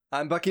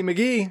I'm Bucky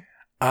McGee.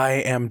 I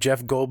am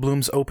Jeff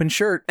Goldblum's open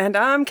shirt. And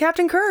I'm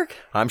Captain Kirk.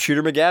 I'm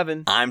Shooter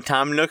McGavin. I'm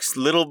Tom Nook's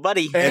little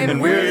buddy.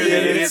 And we're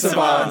the Idiot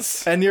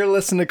Savants. And you're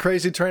listening to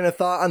Crazy Train of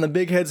Thought on the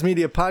Big Heads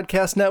Media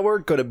Podcast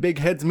Network. Go to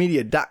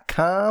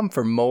bigheadsmedia.com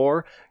for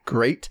more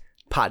great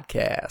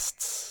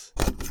podcasts.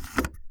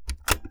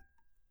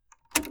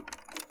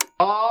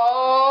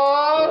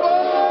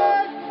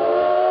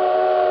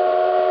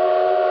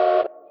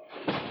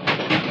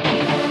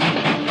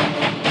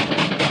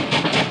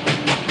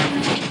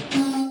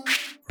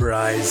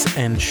 Rise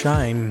and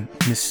shine,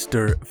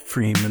 Mr.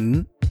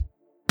 Freeman.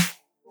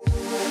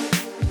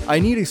 I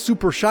need a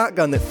super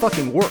shotgun that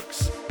fucking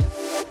works.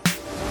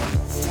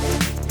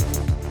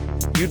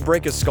 You'd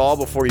break a skull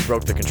before you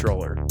broke the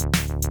controller.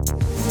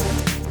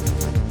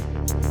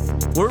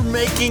 We're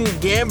making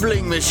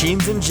gambling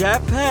machines in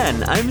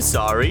Japan. I'm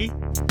sorry.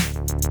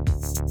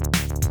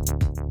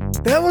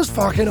 That was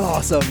fucking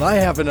awesome. I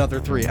have another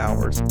 3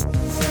 hours.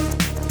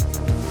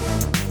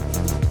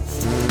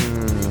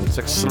 It's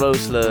like slow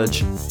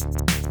sludge.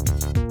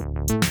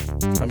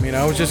 I mean,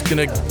 I was just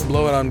gonna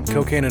blow it on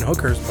cocaine and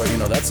hookers, but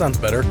that sounds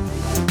better.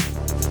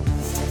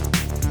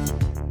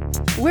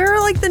 Where are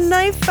like the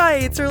knife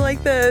fights or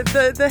like the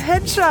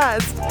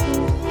headshots?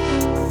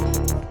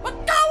 We're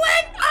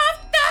going off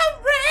the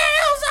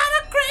rails on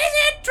a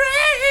crazy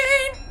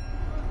train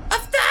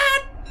of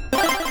thought.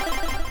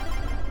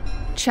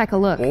 Check a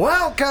look.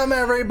 Welcome,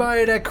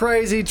 everybody, to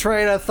Crazy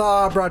Train of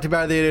Thought, brought to you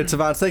by the Idiot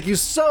Savants. Thank you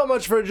so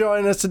much for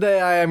joining us today.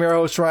 I am your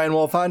host, Ryan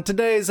Wolf. On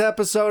today's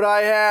episode,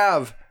 I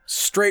have...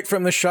 Straight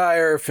from the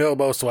Shire,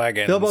 Philbo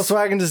Swaggins. Philbo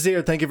Swaggins is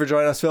here. Thank you for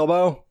joining us,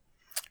 Philbo.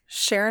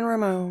 Sharon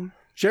Ramon.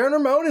 Sharon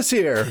Ramon is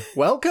here.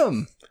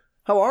 Welcome.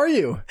 How are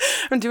you?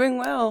 I'm doing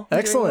well.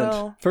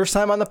 Excellent. First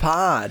time on the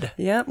pod.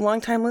 Yep,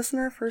 long time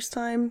listener, first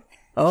time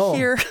Oh,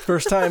 here.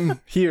 first time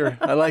here.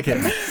 I like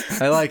it.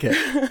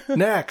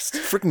 Next.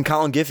 Freaking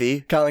Colin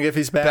Giffey. Colin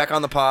Giffey's back. Back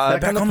on the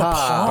pod. Back on the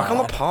pod. Back on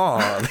the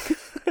pod.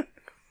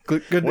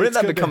 Good. When did it's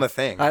that good become to- a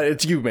thing?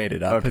 It's you made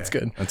it up. Okay. It's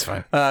good. That's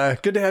fine.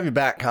 Good to have you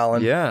back,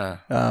 Colin.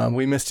 Yeah.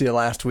 We missed you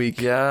last week.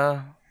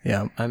 Yeah.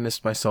 Yeah. I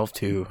missed myself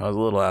too. I was a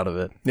little out of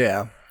it.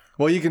 Yeah.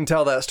 Well, you can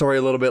tell that story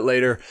a little bit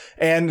later.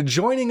 And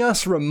joining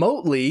us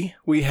remotely,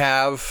 we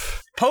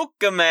have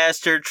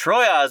Pokemaster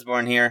Troy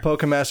Osborne here.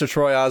 Pokemaster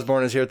Troy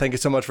Osborne is here. Thank you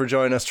so much for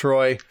joining us,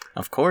 Troy.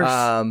 Of course.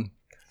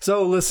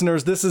 So,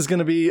 listeners, this is going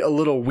to be a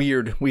little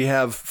weird. We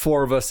have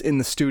 4 of us in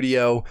the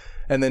studio,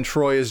 and then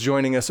Troy is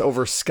joining us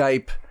over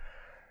Skype.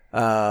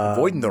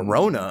 Avoiding the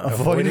Rona.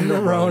 Avoiding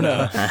the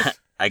Rona.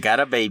 I got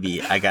a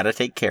baby I gotta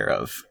take care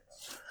of.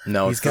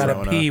 No, He's it's the got to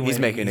Rona. pee. He's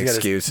making gotta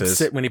excuses.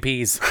 Sit when he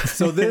pees.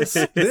 So this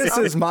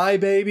is my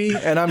baby,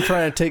 and I'm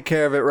trying to take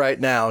care of it right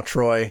now,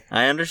 Troy.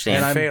 I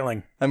understand. And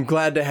failing. I'm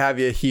glad to have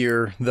you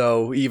here,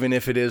 though, even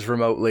if it is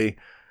remotely.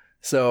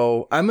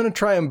 So I'm going to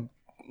try and,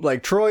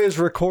 Troy is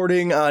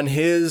recording on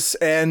his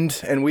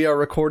end, and we are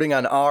recording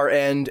on our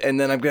end, and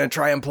then I'm going to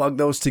try and plug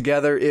those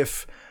together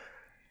if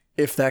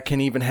that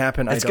can even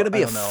happen. It's going to be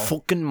a I don't know.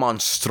 fucking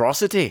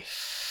monstrosity.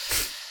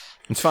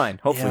 It's fine.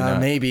 Hopefully Yeah, not.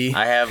 maybe.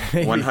 I have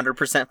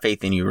 100%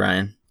 faith in you,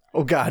 Ryan.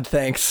 Oh, God,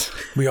 thanks.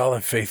 We all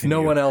have faith in you.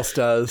 No one else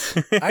does.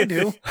 I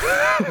do.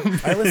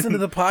 I listen to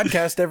the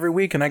podcast every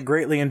week, and I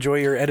greatly enjoy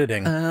your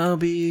editing. I'll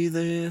be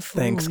there for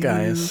Thanks,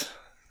 guys.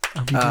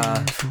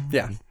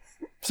 Yeah.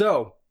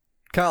 So,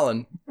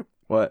 Colin,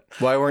 What?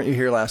 why weren't you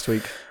here last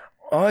week?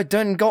 I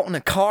done got in a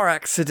car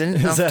accident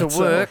Is after that so?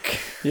 work.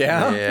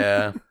 Yeah?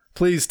 Yeah.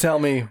 Please tell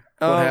me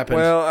what happened.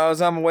 Well, I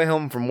was on my way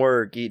home from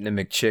work eating a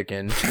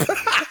McChicken.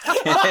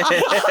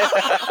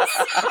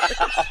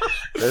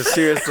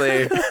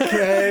 Seriously,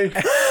 Okay.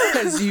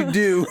 As you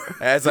do.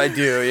 as I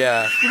do,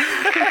 yeah.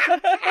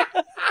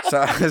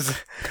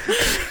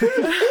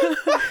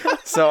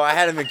 So I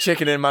had a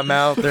McChicken in my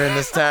mouth during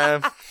this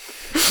time,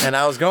 and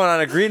I was going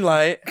on a green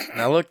light,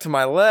 and I looked to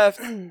my left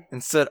and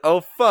said,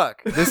 "Oh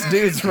fuck, this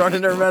dude's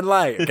running a red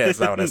light." Okay, that's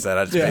not what I said.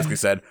 I just basically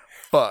said,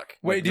 "Fuck."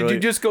 Wait, Like, did really- you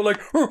just go like...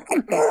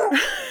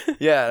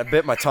 Yeah, I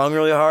bit my tongue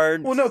really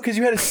hard. Well, no, because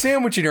you had a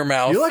sandwich in your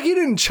mouth. You're lucky you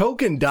didn't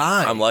choke and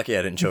die. I'm lucky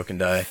I didn't choke and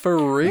die. For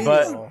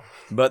real.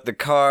 But the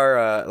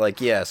car,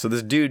 so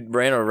this dude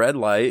ran a red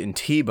light and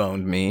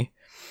T-boned me.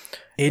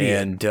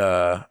 Idiot. And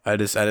I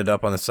just ended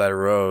up on the side of the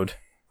road.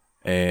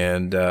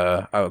 And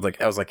I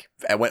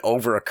went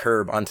over a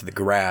curb onto the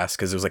grass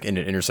because it was like in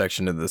an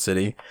intersection of the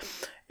city.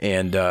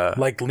 And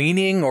like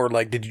leaning, or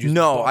like did you just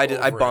no, bump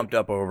I over bumped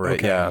up over it.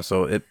 Okay. Yeah,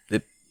 so it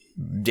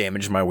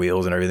damaged my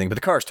wheels and everything. But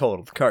the car's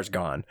totaled. The car's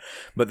gone.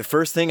 But the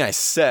first thing I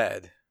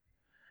said,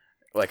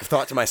 I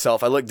thought to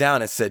myself, I looked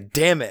down and said,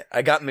 "Damn it,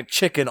 I got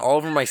McChicken all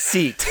over my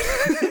seat."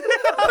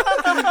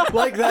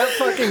 Like that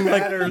fucking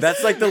matters.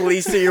 That's like the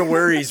least of your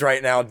worries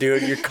right now,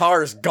 dude. Your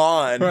car's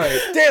gone. Right.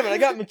 Damn it, I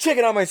got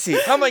McChicken on my seat.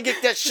 How am I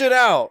get that shit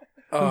out?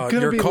 gonna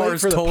Your be car late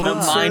is for the totaled.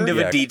 pod. sir. Mind of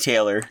Yeah. a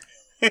detailer.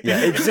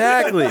 Yeah,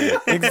 exactly.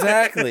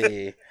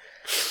 Exactly.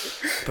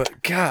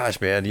 But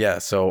gosh, man, yeah.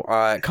 So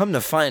come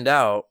to find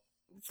out,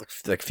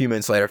 like a few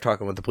minutes later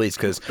talking with the police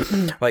because,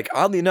 like,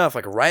 oddly enough,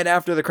 like right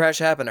after the crash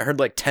happened, I heard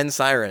like 10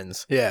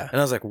 sirens. Yeah. And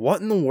I was like,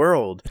 what in the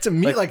world? It's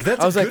like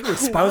that's I was a like, good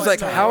response. I was like,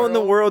 time. how in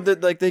the world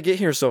did like they get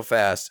here so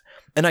fast?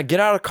 And I get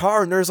out of the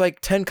car and there's like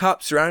 10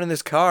 cops surrounding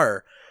this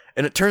car.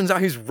 And it turns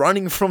out he's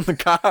running from the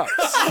cops.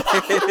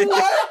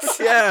 What?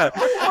 Yeah.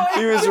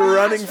 He was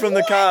running from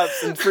the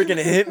cops and freaking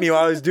hit me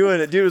while I was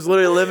doing it. Dude was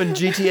literally living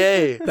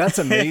GTA. That's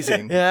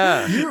amazing.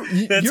 Yeah.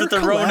 That's what the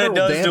Rona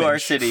does to our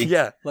city.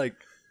 Yeah. Like,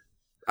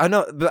 I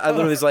know, but I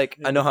literally was like,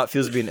 I know how it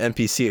feels to be an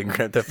NPC in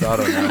Grand Theft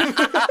Auto now.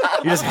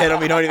 You just hit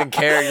them, you don't even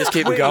care, you just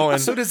keep going.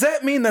 So does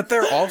that mean that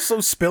they're also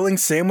spilling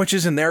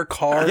sandwiches in their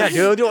cars? Yeah,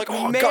 dude, you're like,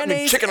 oh, I got me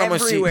Mayonnaise chicken on my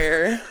seat.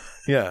 everywhere.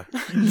 Yeah.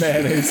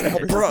 mayonnaise.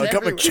 Oh, bro, I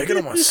got my chicken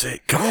on my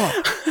seat.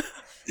 God.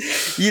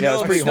 You know, know,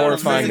 it's pretty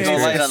horrifying Go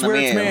light I on the swear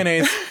it's man.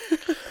 mayonnaise.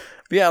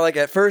 But yeah, like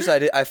at first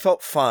I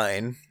felt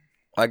fine.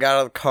 I got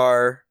out of the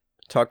car,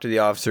 talked to the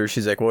officer.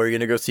 She's like, well, are you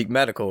going to go seek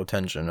medical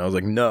attention? I was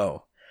like,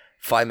 no.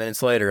 5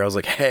 minutes later, I was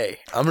like, hey,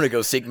 I'm going to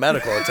go seek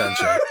medical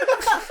attention.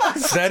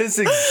 That is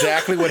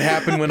exactly what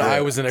happened when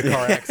I was in a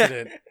car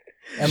accident.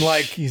 And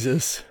like,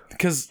 Jesus.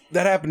 because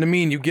that happened to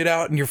me, and you get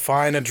out and you're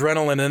fine,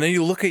 adrenaline, and then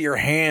you look at your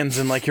hands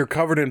and like you're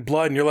covered in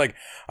blood, and you're like,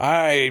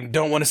 I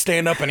don't want to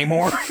stand up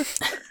anymore.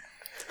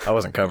 I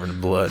wasn't covered in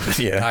blood, but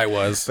yeah. I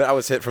was. But I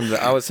was hit from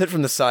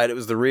the side. It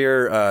was the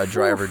rear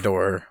driver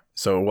door.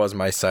 So it was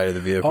my side of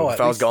the vehicle. Oh, if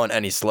at I was least- going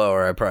any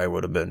slower, I probably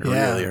would have been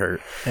really hurt.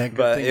 Yeah, good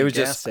But thing it you was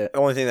gassed just it. the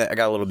only thing that I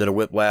got a little bit of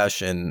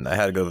whiplash, and I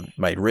had to go.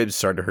 My ribs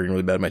started hurting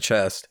really bad in my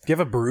chest. Do you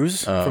have a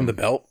bruise from the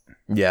belt?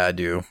 Yeah, I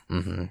do.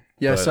 Mm-hmm.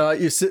 Yeah, I But- saw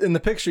you in the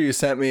picture you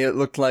sent me. It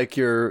looked like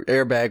your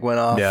airbag went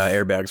off. Yeah,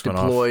 airbags went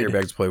Deployed. off.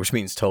 Airbags deployed, which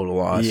means total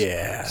loss.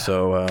 Yeah.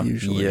 So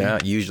Usually. yeah,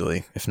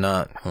 usually. If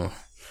not,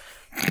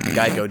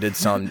 Geico did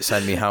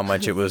send me how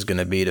much it was going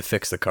to be to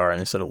fix the car, and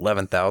it said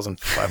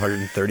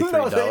 $11,533.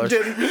 No, they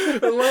didn't.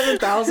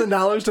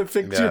 $11,000 to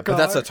fix your car. But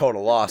that's a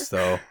total loss,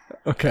 though.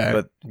 okay.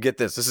 But get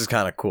this is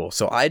kind of cool.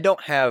 So I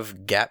don't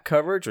have gap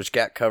coverage, which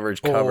gap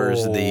coverage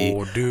covers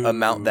the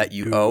amount that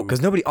you owe,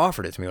 because nobody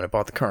offered it to me when I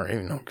bought the car. I didn't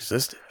even know it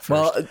existed. at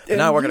well, first. And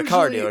now I work at a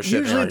car usually- dealership.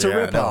 Usually and it's a yeah, I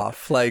rip know.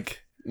 off.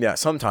 Like, Yeah,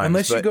 sometimes.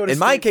 Unless you but go to in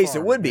my State case,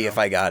 Farm, it would be you if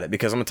I got it,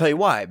 because I'm gonna tell you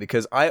why.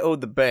 Because I owed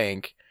the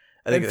bank.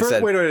 I think and it for,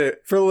 said wait.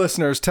 For the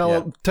listeners,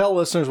 tell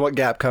listeners what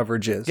gap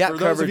coverage is. Gap for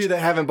those of coverage- you that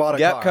haven't bought a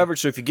gap car.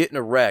 coverage. So if you get in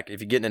a wreck, if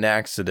you get in an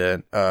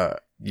accident,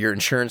 your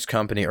insurance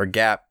company or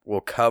Gap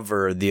will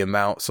cover the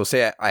amount. So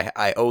say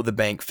I owe the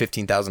bank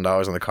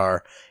 $15,000 on the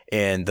car,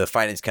 and the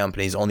finance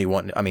company's only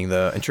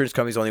the insurance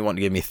company's only wanting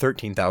to give me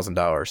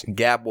 $13,000.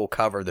 Gap will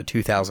cover the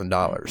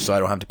 $2,000, so I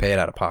don't have to pay it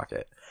out of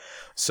pocket.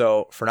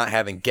 So for not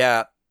having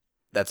Gap,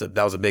 that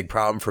was a big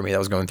problem for me. That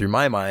was going through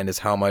my mind, is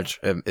how much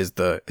is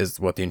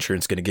what the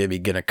insurance going to give me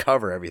going to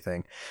cover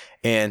everything.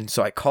 And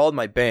so I called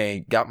my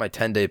bank, got my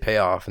 10-day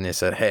payoff, and they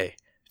said, hey,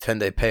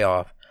 10-day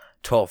payoff,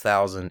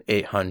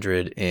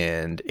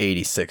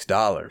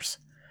 $12,886.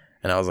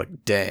 And I was like,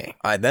 dang.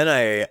 I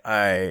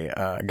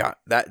got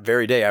that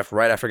very day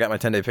right after I got my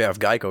 10-day payoff,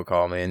 Geico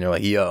called me and they're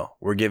like, yo,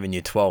 we're giving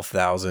you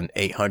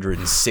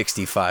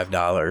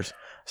 $12,865.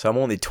 So I'm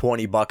only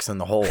 $20 in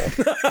the hole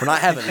for not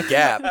having a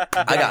Gap.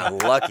 I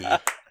got lucky.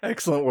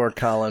 Excellent work,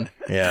 Colin.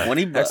 Yeah,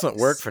 $20. excellent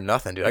work for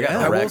nothing, dude. I got I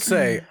no will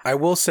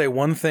wreck. say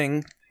one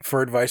thing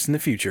for advice in the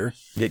future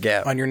Get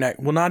Gap. on your neck.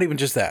 Well, not even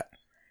just that.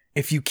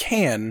 If you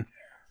can,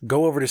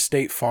 go over to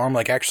State Farm,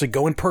 like actually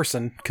go in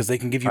person, because they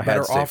can give you I had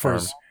better State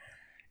offers. Farm.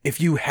 If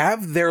you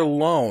have their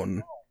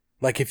loan,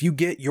 like if you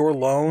get your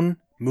loan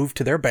moved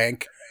to their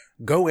bank,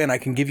 go in. I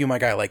can give you my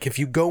guy. Like if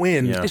you go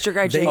in, Yeah. Is your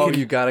guy They Jake? Oh, can-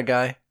 you got a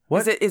guy?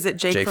 What? Is it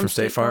Jake, from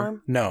State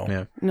Farm? no.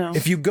 Yeah. No.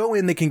 If you go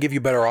in, they can give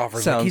you better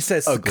offers. Like he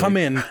Sounds says, ugly. come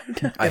in. I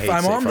If hate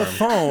I'm State on the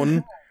Farm.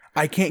 phone,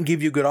 I can't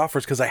give you good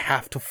offers because I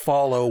have to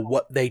follow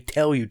what they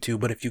tell you to.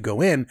 But if you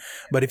go in,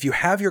 but if you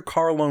have your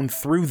car loan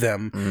through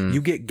them, you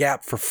get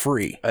Gap for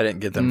free. I didn't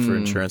get them for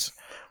insurance.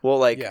 Well,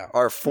 like Yeah.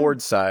 our Ford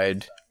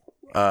side,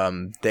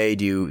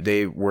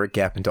 they work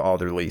Gap into all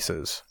their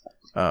leases.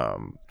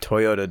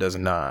 Toyota does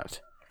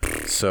not.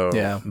 So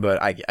Yeah. but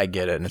I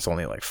get it, and it's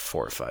only like $4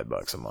 or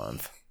 $5 a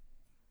month.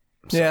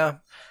 So, Yeah,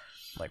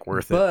 like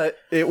worth it. but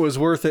it was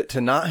worth it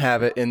to not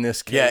have it in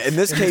this case. Yeah, in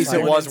this case, it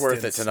one was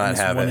worth it instance. to not In this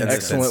have one it. In this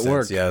Excellent instance,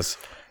 work. Yes,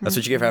 that's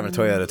what you get for having a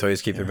Toyota.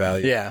 Toyotas keep their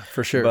value. Yeah,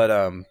 for sure. But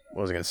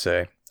what was I gonna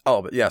say?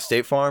 Oh, but yeah,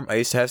 State Farm. I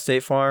used to have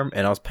State Farm,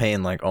 and I was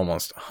paying like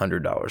almost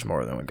 $100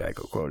 more than what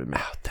Geico quoted me.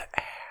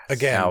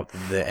 Again, Out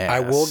the ass.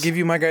 I will give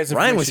you my guys.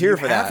 Ryan was information. here You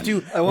for have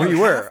that. to- Where you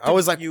were? I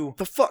was like, you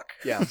the fuck?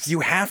 yeah.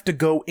 you have to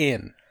go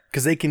in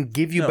because they can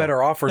give you No.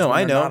 better offers. No, when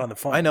I they're know. not on the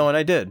phone. I know, and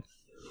I did.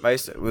 I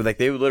used to, like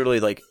they would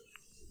literally like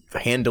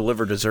hand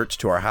deliver desserts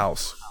to our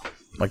house.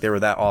 Like they were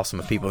that awesome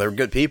of people. They were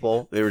good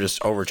people. They were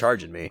just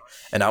overcharging me,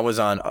 and I was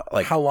on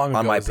like How long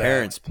on ago my was that?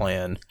 parents'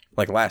 plan.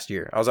 Like last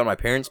year, I was on my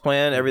parents'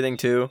 plan, everything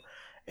too,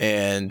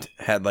 and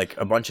had like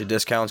a bunch of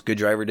discounts, good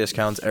driver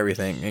discounts,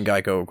 everything. And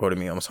Geico quoted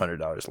me almost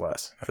 $100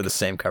 less for the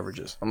same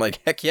coverages. I'm like,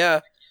 heck yeah.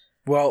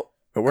 Well,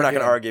 But we're not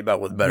going to Again, argue about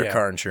what better yeah.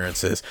 car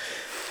insurance is.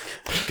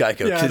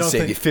 Geico Yeah, I could don't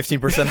save think- you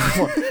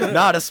 15% more.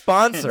 Not a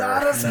sponsor.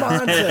 Not a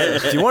sponsor.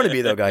 If you want to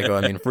be though, Geico,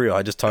 I mean, for real,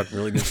 I just talked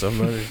really good stuff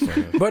about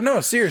it. But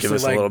no, seriously, Give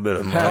us like, a little bit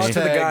of money. talk to the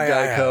Hashtag guy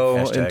I have. Geico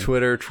Hashtag. and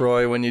Twitter,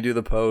 Troy, when you do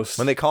the post.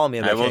 When they call me,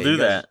 I'm like, I will hey, do you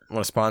guys that.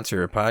 Want to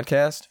sponsor a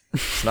podcast?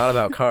 It's not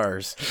about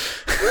cars,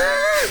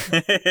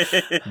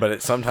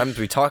 but sometimes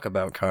we talk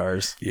about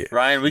cars. Yeah.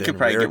 Ryan, we In could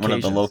probably rare get one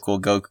of the occasions. local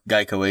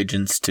Geico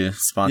agents to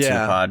sponsor the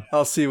yeah, pod.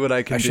 I'll see what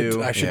I can I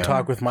do. should Yeah.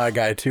 talk with my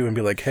guy too and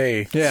be like,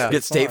 hey, yeah.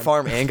 Get State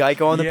Farm and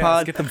Geico on the Yeah,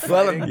 pod. let's get them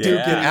Let them fighting. duke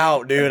Yeah. it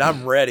out, dude.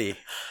 I'm ready.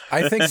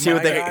 I think See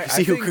what my they guy-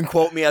 see I who think- can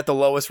quote me at the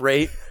lowest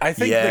rate. I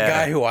think Yeah. the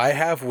guy who I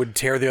have would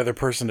tear the other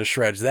person to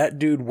shreds. That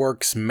dude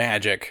works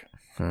magic.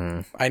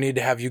 I need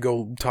to have you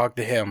go talk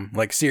to him.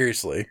 Like,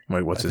 seriously.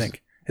 Wait, what's I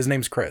think his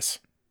name's Chris.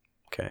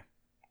 Okay.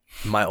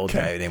 My old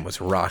guy name was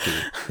Rocky.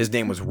 His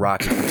name was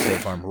Rocky from State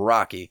Farm.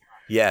 Rocky.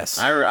 Yes.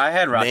 I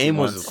had Rocky name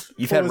once. was.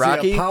 You've What had was he, a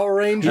Rocky. Power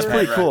Ranger? He's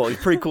pretty cool. He's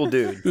a pretty cool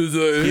dude. He's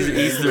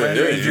the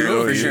Ranger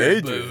for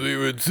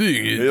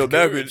sure.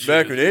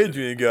 Back when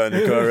Adrian got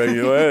in the car, right?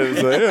 You know, I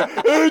was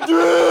like,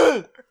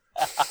 Adrian.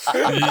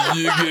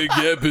 You get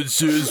gap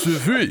insurance for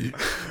free.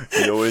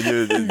 You know, when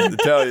you're the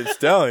Italian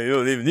stallion, you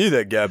don't even need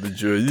that gap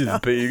insurance. You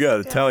just pay. You got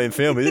an Italian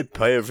family. They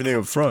pay everything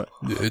up front.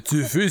 It's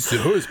a face the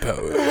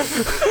horsepower.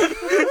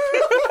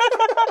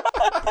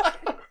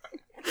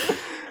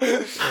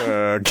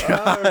 Oh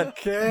God.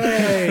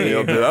 Okay. You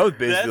know, but I was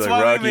basically That's like why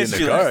we Rocky in missed the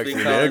you car this accident.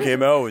 week, Man, Colin. I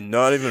came out with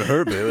not even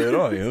hurt barely at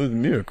all. You know, it was a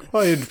miracle.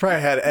 Well, you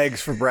probably had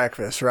eggs for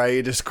breakfast, right?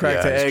 You just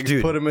cracked the Yeah, eggs,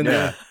 dude, put them in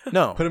yeah.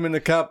 No, the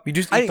cup. You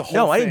just I eat the didn't,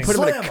 whole no, I thing. didn't put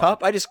him in Slam a 'em.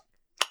 cup. I just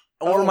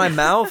over my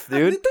mouth,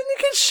 Then dude. you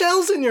get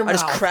shells in your I mouth.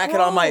 just crack it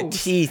on my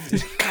Gross.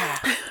 teeth.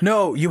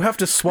 No, you have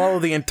to swallow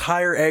the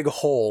entire egg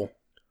whole.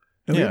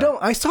 No, you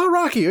don't. I saw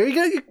Rocky. He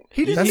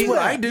didn't That's do what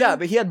that. I do. Yeah,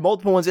 but he had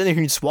multiple ones in there.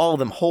 He'd swallow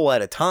them whole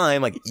at a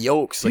time, like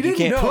yolks. Like He you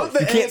didn't can't put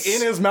the you can't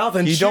egg in his mouth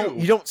and You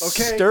chew. don't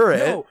Okay? stir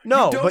it.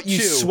 No, you don't but you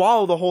chew.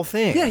 swallow the whole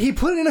thing. Yeah, he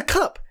put it in a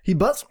cup. He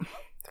butts.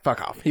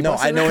 Fuck off. He no,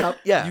 busts it I in know a it. cup.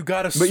 Yeah, You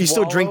gotta but you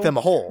still drink swallow- them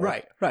whole.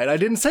 Right. I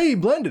didn't say he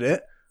blended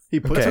it. He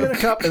puts Okay. it in a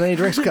cup and then he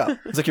drinks a cup.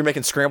 It's like you're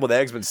making scrambled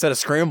eggs, but instead of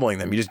scrambling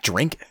them, you just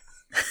drink it.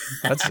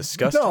 That's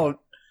disgusting.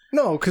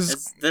 No,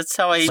 because That's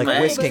how I eat It's my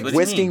like eggs. What do you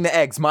whisking mean? the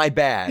eggs. My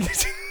bad.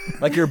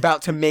 Like you're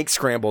about to make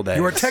scrambled eggs.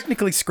 You are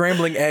technically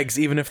scrambling eggs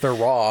even if they're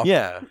raw.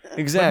 Yeah, But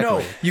exactly.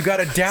 no, you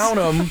gotta down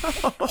them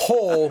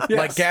whole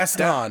like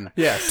Gaston.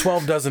 Yes.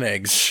 12 dozen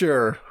eggs.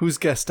 sure. Who's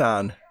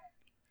Gaston?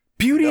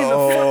 Beauty and the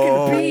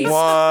fucking Beast.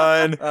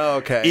 One Oh,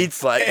 okay.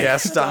 eats like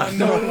Gaston.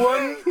 No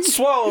one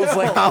swallows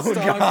like Gaston.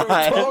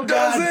 God. 12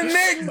 dozen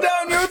eggs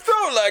down your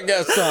throat like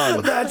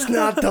Gaston. That's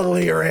not the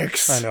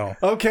lyrics. I know.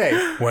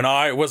 Okay. When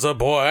I was a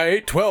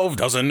boy, 12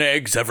 dozen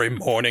eggs every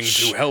morning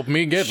to help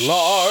me get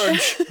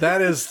large.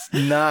 That is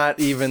not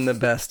even the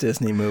best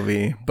Disney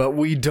movie, but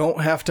we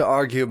don't have to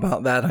argue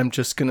about that. I'm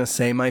just going to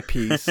say my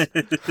piece. I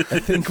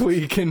think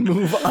we can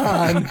move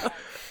on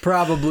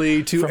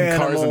probably to From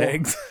Cars and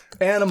Eggs.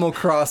 Animal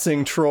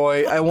Crossing,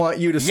 Troy. I want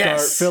you to start.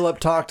 Yes. Philip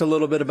talked a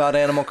little bit about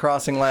Animal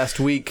Crossing last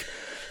week.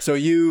 So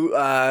you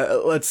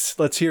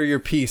let's hear your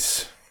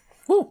piece.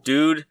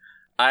 Dude,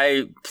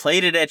 I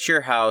played it at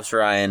your house,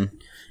 Ryan,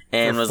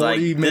 and For was like,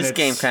 40 this minutes.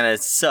 game kind of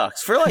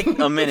sucks. For like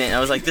a minute, I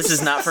was like, this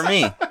is not for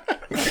me.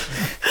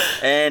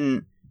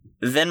 And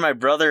then my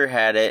brother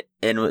had it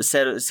and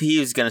said he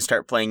was going to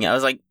start playing it. I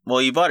was like,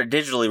 well, you bought it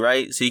digitally,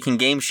 right? So you can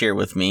game share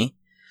with me.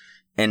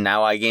 And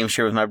now I game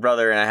share with my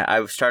brother, and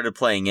I started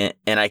playing it,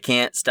 and I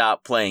can't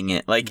stop playing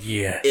it. Like,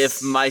 Yes.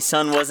 if my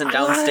son wasn't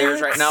downstairs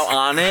right now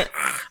on it,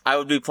 I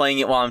would be playing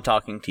it while I'm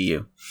talking to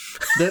you.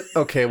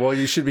 Okay, well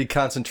you should be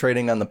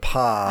concentrating on the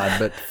pod,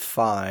 but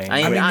fine.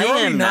 I I mean, I you're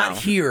already am not now.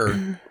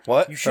 here.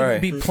 What? You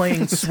shouldn't be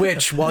playing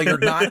Switch while you're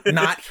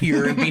not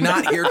here and be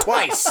not here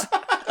twice.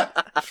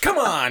 Come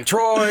on,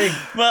 Troy.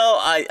 Well,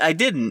 I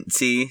didn't,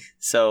 see,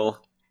 so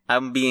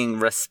I'm being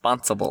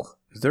responsible.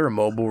 Is there a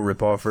mobile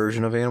ripoff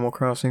version of Animal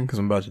Crossing? Because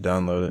I'm about to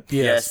download it.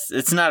 Yes,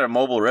 it's not a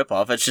mobile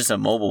ripoff. It's just a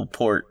mobile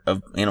port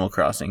of Animal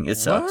Crossing. It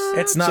sucks.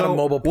 It's not So, a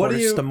mobile what port, do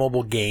it's you- just a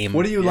mobile game.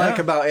 What do you like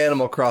about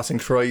Animal Crossing,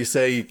 Troy? You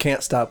say you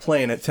can't stop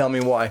playing it. Tell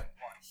me why.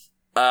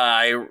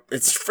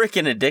 It's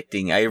freaking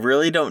addicting. I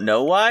really don't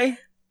know why.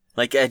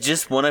 Like, I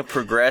just want to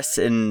progress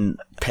and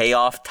pay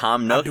off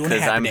Tom Nook doing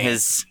because I'm happening.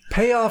 his.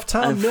 Pay off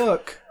Tom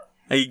Nook.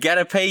 You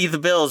gotta pay the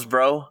bills,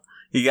 bro.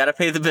 You gotta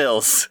pay the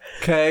bills.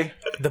 Okay.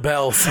 The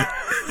bells.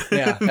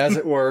 Yeah, as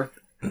it were.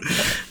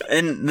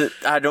 And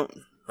I don't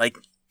like.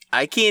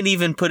 I can't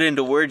even put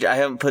into words. I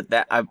haven't put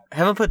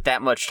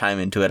that much time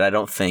into it. I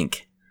don't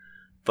think.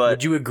 But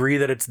Would you agree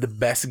that it's the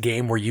best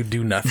game where you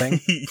do nothing?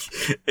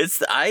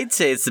 I'd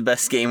say it's the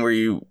best game where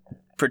you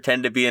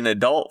pretend to be an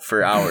adult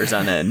for hours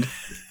on end.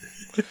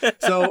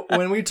 So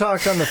when we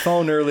talked on the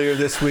phone earlier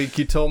this week,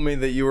 you told me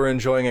that you were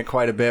enjoying it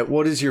quite a bit.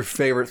 What is your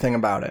favorite thing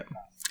about it?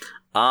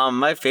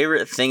 My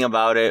favorite thing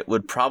about it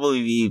would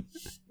probably be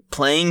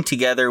playing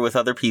together with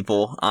other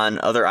people on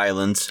other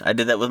islands. I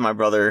did that with my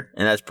brother,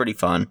 and that's pretty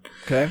fun.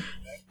 Okay.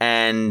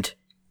 And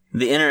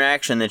the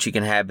interaction that you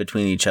can have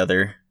between each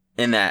other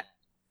in that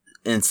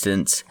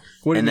instance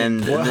What do you And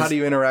mean? then How do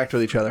you interact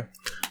with each other?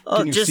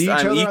 Can you see each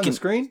other on the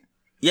screen?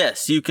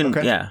 Yes, you can.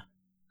 Okay. Yeah.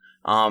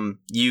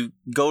 You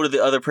go to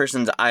the other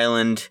person's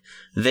island.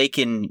 They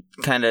can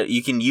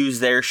you can use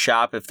their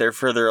shop if they're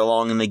further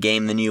along in the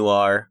game than you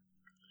are.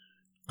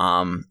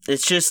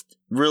 It's just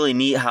really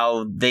neat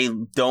how they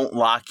don't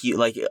lock you.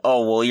 Like,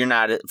 oh, well, you're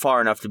not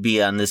far enough to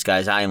be on this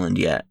guy's island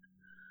yet.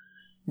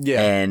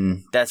 Yeah.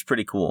 And that's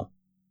pretty cool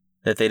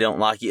that they don't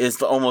lock you.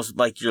 It's almost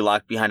like you're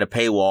locked behind a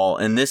paywall,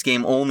 and this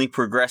game only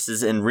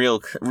progresses in real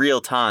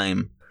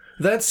time.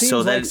 That seems So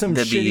like some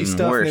that'd be shitty even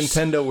stuff worse.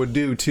 Nintendo would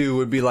do too.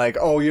 Would be like,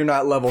 oh, you're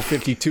not level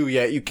 52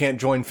 yet. You can't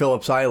join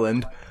Phillips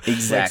Island.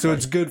 Exactly. Like, so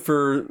it's good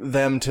for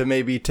them to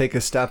maybe take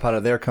a step out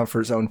of their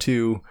comfort zone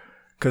too,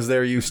 because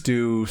they're used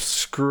to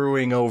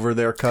screwing over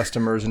their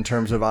customers in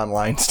terms of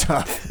online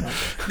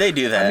stuff. They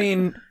do that. I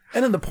mean,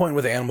 and then the point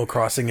with Animal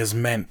Crossing is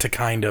meant to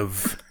kind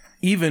of,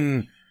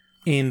 even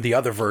in the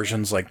other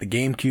versions, like the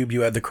GameCube,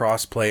 you had the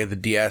crossplay, the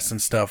DS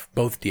and stuff,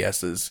 both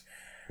DSs.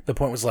 The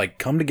point was like,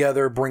 come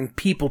together, bring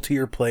people to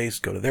your place,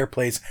 go to their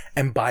place,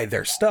 and buy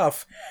their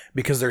stuff,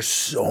 because there's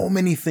so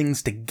many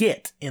things to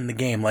get in the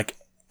game, like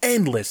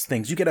endless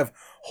things. You could have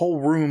whole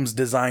rooms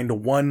designed to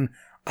one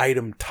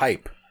item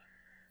type.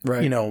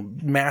 Right. You know,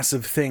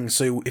 massive things.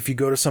 So if you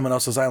go to someone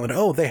else's island,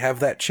 oh, they have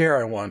that chair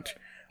I want.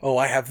 Oh,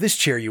 I have this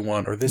chair you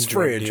want, or this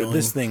fridge, or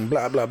this thing,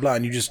 blah, blah, blah.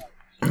 And you just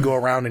go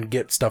around and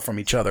get stuff from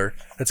each other.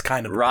 That's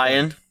kind of...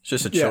 Ryan? It's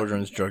just a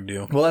children's drug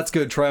deal. Well, that's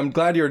good, Troy. I'm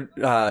glad you're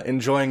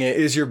enjoying it.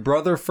 Is your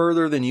brother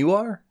further than you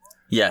are?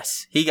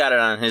 Yes. He got it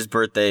on his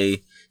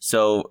birthday,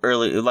 so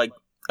early, like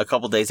a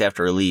couple days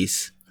after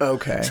release.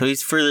 Okay. So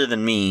he's further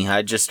than me.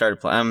 I just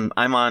started playing.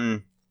 I'm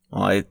on,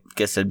 well, I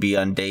guess I'd be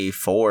on day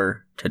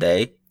 4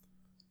 today.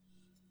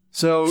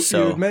 So you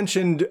had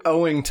mentioned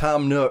owing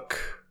Tom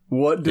Nook.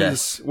 What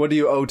do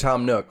you owe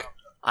Tom Nook?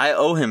 I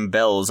owe him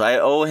bells. I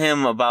owe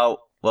him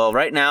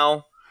right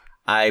now,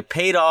 I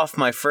paid off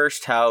my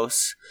first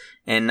house,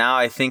 and now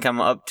I think I'm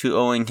up to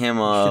owing him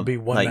Should be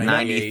like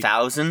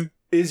 90,000.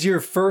 Is your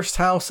first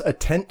house a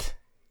tent?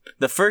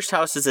 The first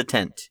house is a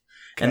tent,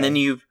 Okay. and then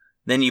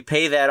you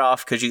pay that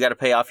off because you got to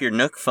pay off your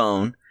Nook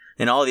phone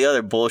and all the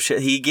other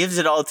bullshit. He gives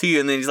it all to you,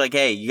 and then he's like,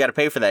 "Hey, you got to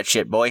pay for that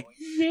shit, boy."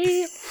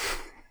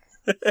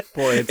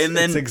 Boy,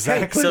 it's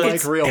exactly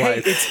like real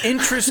life. It's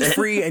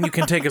interest-free, and you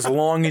can take as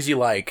long as you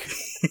like.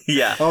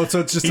 Yeah. Oh, so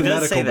it's just He a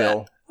does medical say that.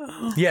 bill.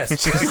 Yes.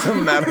 It's a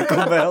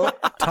medical bill.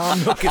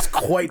 Tom Nook is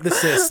quite the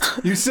cyst.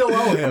 You still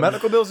owe him.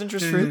 Medical bill's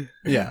interest free?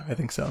 Yeah, I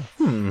think so.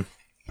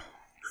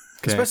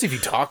 Especially if you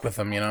talk with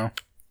them, you know.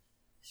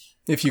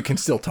 If you can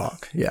still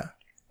talk, yeah.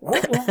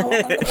 What?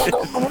 I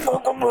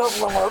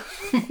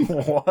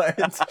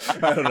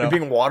don't know. You're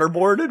being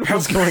waterboarded?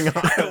 What's going on?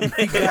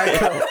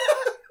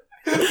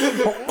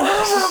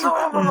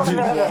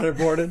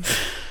 Waterboarded.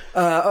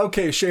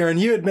 Okay, Sharon,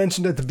 you had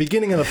mentioned at the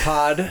beginning of the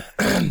pod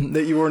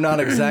that you were not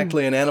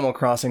exactly an Animal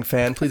Crossing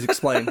fan. Please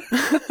explain.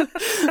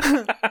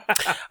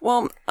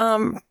 Well,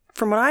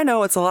 from what I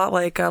know, it's a lot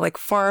like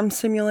Farm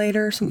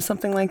Simulator,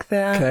 something like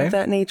that, Okay. of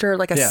that nature,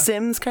 like a Yeah.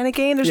 Sims kind of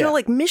game. There's Yeah. no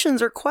like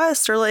missions or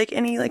quests or like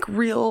any like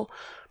real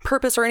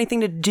purpose or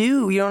anything to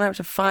do. You don't have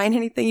to find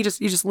anything. You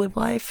just live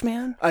life,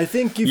 man. I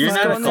think you You're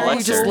find not a Go in there,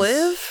 you just collector.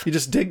 live. You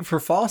just dig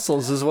for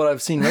fossils is what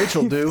I've seen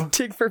Rachel do.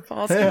 Dig for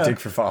fossils. Yeah. Dig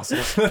for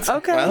fossils.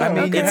 Okay. I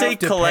mean, okay. It's you a have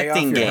to pay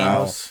collecting off your game.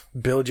 house,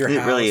 build your It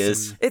house. really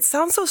is. and- It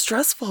sounds so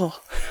stressful.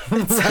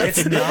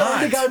 It's They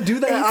not. gotta do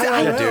that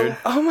IRL. Dude.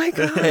 Oh my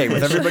god. Hey,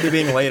 with everybody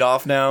being laid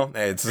off now,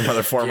 hey, it's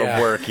another form Yeah.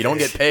 of work. You don't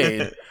get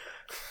paid.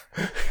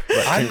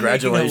 But I'm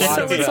congratulations. making a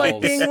So lot it's of like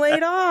bells. being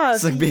laid off.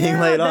 It's like being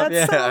laid off, That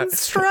yeah. sounds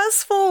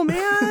stressful,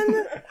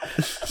 man.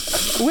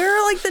 Where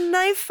are like the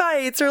knife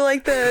fights or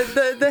like the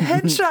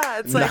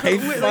headshots? Like,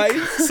 Knife like-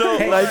 fights?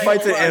 Knife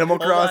fights in Animal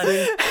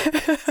Crossing?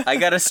 I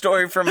got a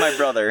story from my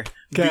brother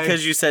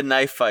because you said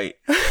knife fight.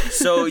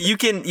 So you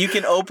can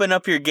open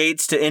up your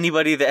gates to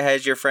anybody that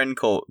has your friend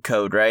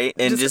code, right?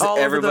 And Just just all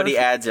over everybody the-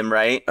 adds him,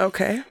 right?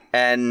 Okay.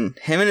 And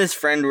him and his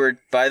friend were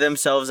by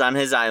themselves on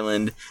his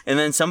island, and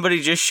then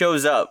somebody just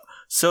shows up.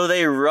 So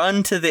they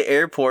run to the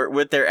airport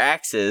with their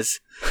axes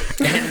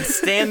and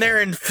stand there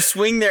and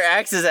swing their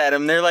axes at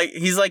him.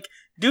 He's like,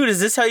 dude, is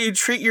this how you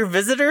treat your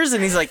visitors?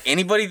 And he's like,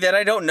 anybody that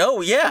I don't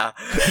know, yeah.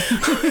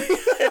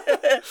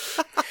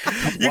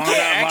 You can't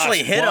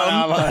actually hit him,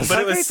 but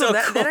it was Okay, so so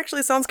that, cool. that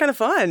actually sounds kind of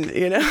fun,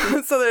 you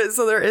know.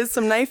 so there is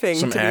some knifing,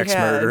 Some to be axe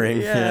had.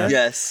 murdering, Yeah.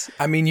 Yes.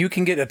 I mean, you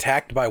can get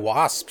attacked by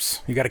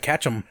wasps. You got to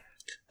catch them.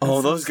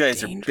 Oh, those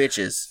guys are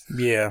bitches.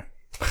 Yeah.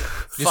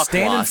 Just Fuck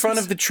stand in wasps. front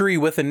of the tree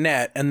with a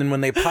net, and then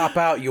when they pop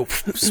out, you'll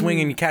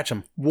swing and you catch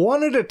them.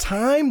 One at a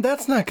time?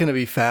 That's not going to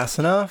be fast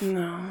enough.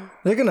 No.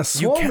 They're going to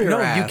swarm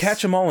your ass. you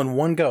catch them all in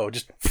one go.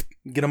 Just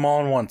get them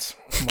all in once.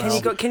 Can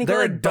you go They're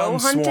a like bow dumb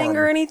hunting swarm.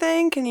 or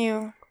anything? Can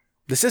you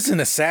This isn't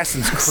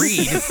Assassin's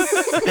Creed.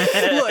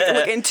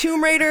 look in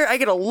Tomb Raider? I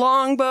get a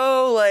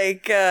longbow.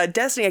 Like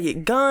Destiny, I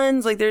get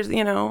guns. Like there's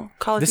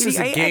Call of This Duty. is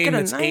a I get game a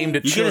that's knife. aimed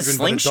at You get a children,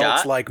 but adults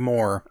slingshot. like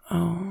more.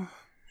 Oh.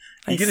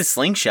 You get a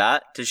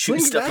slingshot to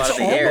shoot stuff That's out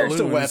of the air. almost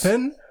a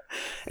weapon.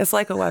 It's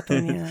like a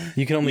weapon, yeah.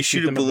 You can only You shoot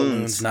shoot them at balloons.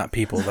 balloons, not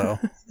people, though.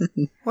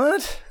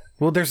 What?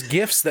 Well, there's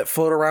gifts that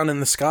float around in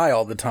the sky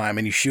all the time,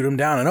 and you shoot them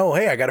down, and oh,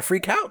 hey, I got a free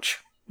couch.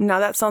 Now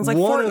that sounds like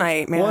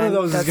Fortnite, man. One of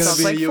those That is going sounds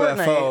to like be a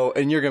UFO,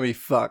 and you're going to be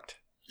fucked.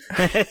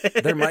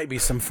 There might be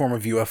some form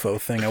of UFO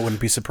thing. I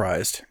wouldn't be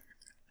surprised.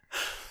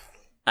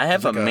 I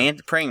have a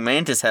praying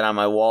mantis head on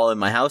my wall in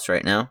my house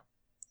right now.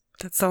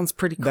 That sounds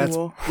pretty That's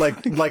cool.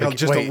 like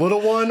just wait. a little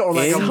one, or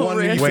like In- a one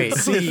that you Wait,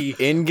 can see.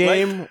 in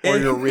game or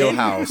your real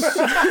house?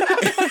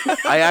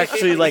 I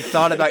actually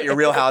thought about your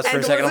real house for a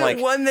And second. was I'm it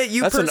like, one that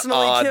you that's an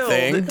personally odd killed?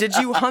 thing. Did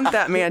you hunt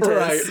that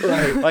mantis?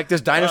 Right. like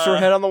this dinosaur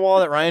head on the wall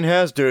that Ryan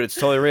has, dude. It's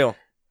totally real.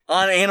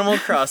 On Animal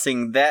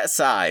Crossing, that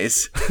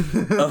size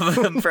of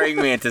a praying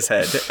mantis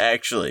head,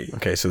 actually.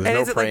 Okay, so there's And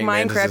no is it like praying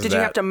Minecraft? mantises Did you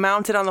have to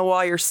mount it on the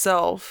wall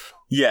yourself?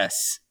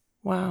 Yes.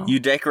 Wow. You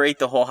decorate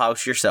the whole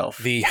house yourself.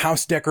 The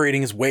house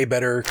decorating is way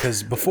better,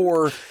 because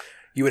before,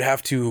 you would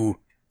have to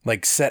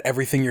like set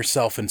everything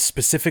yourself and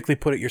specifically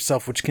put it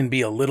yourself, which can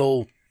be a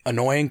little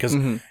annoying, because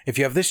if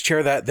you have this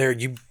chair, that there,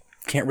 you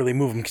can't really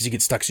move them because you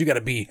get stuck. So you got to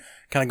be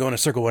kind of go in a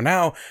circle. Where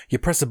now you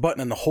press a button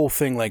and the whole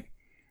thing like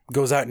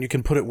goes out, and you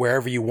can put it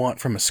wherever you want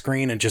from a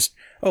screen, and just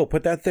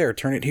put that there,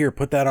 turn it here,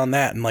 put that on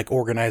that, and like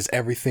organize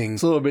everything.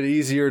 It's a little bit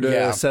easier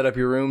to set up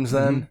your rooms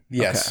then.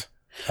 Yes.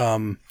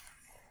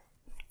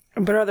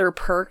 But are there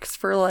perks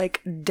for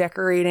like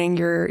decorating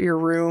your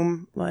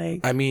room? Like,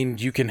 I mean,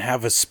 you can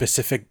have a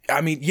specific. I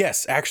mean,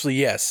 yes, actually,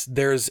 yes.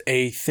 There's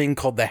a thing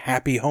called the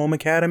Happy Home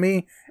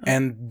Academy,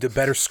 and the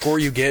better score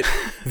you get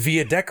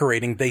via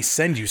decorating, they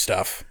send you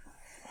stuff.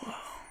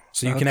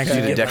 So you can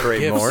actually get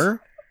decorate like, gifts.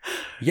 more.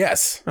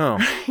 Yes. Oh,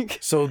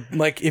 So,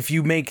 like, if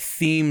you make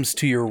themes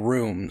to your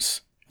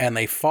rooms and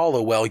they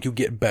follow well, you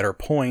get better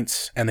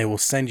points, and they will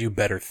send you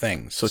better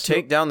things. so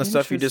take down the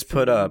stuff you just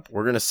put up.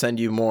 We're gonna send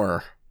you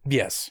more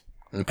Yes.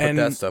 and put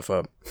that stuff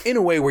up. In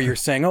a way where you're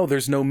saying, oh,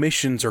 there's no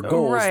missions or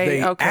goals, Right,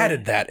 they okay.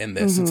 added that in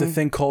this. It's a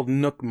thing called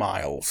Nook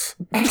Miles.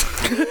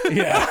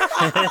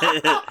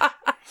 Yeah.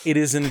 It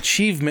is an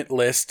achievement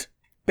list,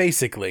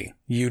 basically.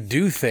 You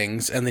do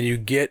things, and then you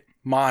get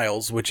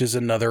miles, which is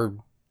another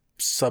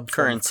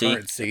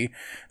currency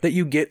that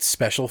you get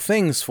special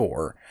things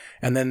for.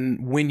 And then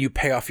when you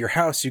pay off your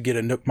house, you get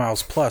a Nook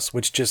Miles Plus,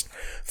 which just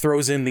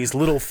throws in these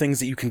little things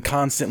that you can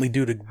constantly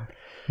do to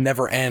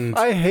never end.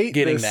 I hate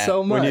getting this that.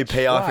 so much. When you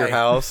pay off your Why?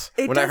 house.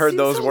 it When I does heard seem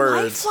those so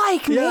words.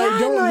 lifelike, Yeah, man. I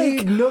don't like,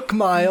 need Nook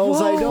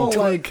Miles. I don't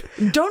whoa. like.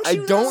 Don't I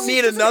you don't know,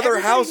 need doesn't another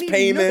everybody house need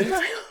payment.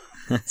 Nook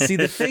Miles? See,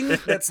 the thing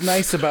that's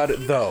nice about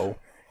it, though,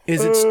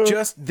 is it's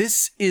just,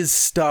 this is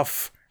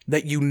stuff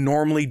that you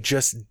normally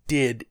just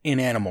did in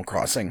Animal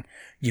Crossing.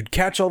 You'd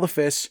catch all the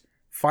fish,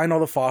 find all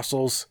the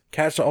fossils,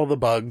 catch all the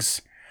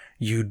bugs,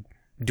 you'd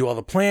do all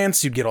the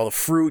plants, you'd get all the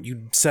fruit,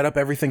 you'd set up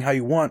everything how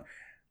you want.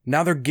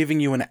 Now they're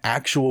giving you an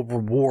actual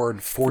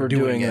reward for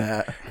doing it.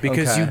 that.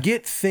 Because Okay. you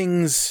get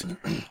things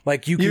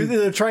like you can...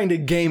 They're trying to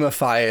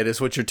gamify it, is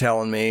what you're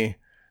telling me.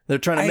 They're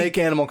trying to make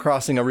Animal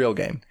Crossing a real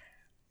game.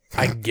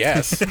 I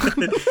guess.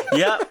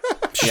 Yeah.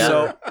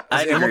 So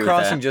I'd is Animal agree with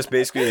Crossing that. just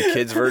basically the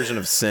kids' version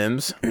of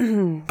Sims?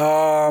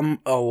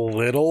 A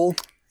little,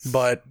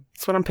 but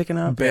That's what I'm picking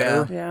up.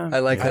 better. Yeah. I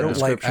like that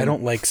I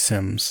don't like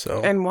Sims,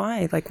 so... And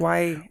why? Like,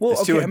 why? Well,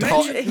 It's too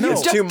adult. You It's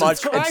just too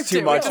much. described It's too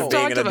it. much We of just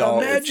being talked an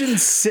about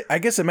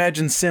adult.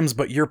 Imagine Sims,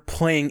 but you're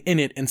playing in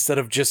it instead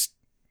of just.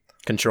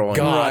 Controlling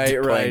God.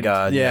 playing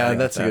God. Yeah, I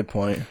that's get a that. good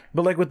point.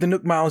 But like with the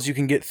Nook Miles, you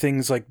can get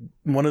things like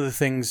one of the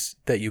things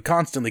that you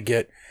constantly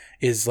get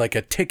is like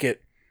a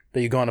ticket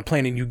that you go on a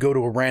plane and you go to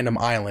a random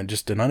island,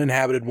 just an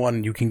uninhabited one,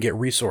 and you can get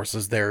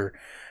resources there.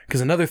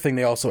 Because another thing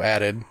they also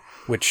added,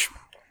 which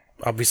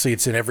obviously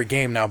it's in every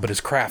game now, but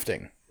is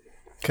crafting.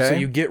 Okay. So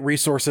you get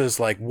resources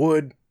like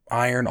wood,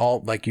 iron,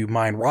 all like you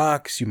mine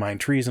rocks, you mine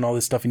trees, and all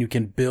this stuff, and you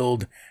can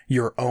build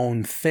your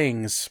own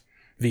things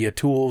via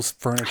tools,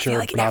 furniture. I feel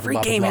like blah, every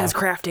blah, blah, game blah. has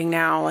crafting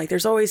now. Like,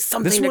 there's always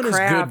something This to one is good,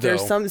 craft.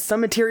 There's though. some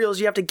materials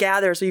you have to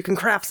gather so you can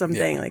craft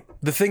something. Like,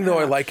 The thing though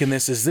I like in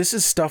this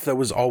is stuff that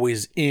was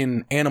always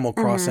in Animal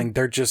Crossing.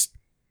 They're just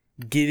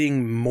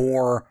getting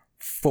more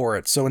for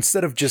it. So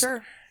instead of just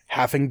Sure.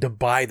 having to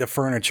buy the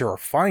furniture or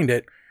find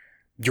it,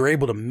 you're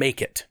able to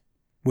make it,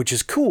 which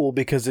is cool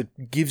because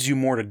it gives you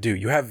more to do.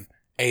 You have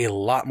a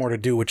lot more to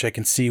do, which I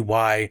can see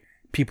why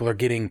people are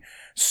getting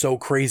so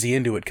crazy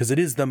into it, because it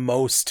is the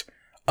most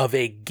of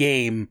a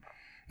game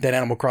that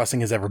Animal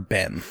Crossing has ever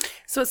been.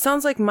 so it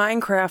sounds like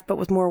Minecraft, but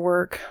with more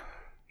work.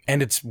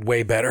 And it's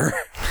way better.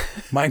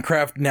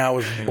 Minecraft now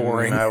is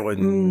boring. I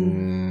wouldn't.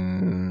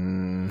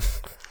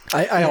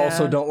 I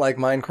also don't like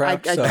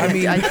Minecraft. so.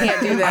 I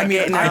can't do that.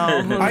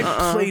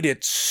 I played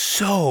it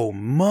so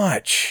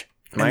much.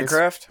 And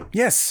Minecraft?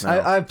 Yes.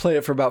 I've played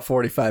it for about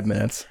 45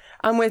 minutes.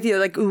 I'm with you.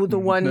 Like, ooh, the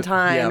one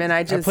time, yeah. and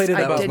I played it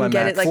I above didn't my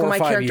get max. it. Like, 4 when or my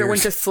 5 character went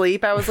years. to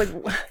sleep, I was like,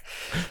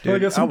 I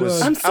guess I I'm was,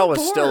 done. I'm so I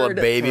was still a bored.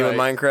 baby when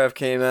Right. Minecraft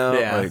came out.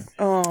 Yeah. Like,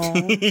 oh,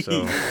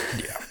 so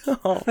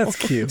That's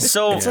cute.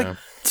 So Yeah.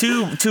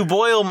 to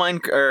boil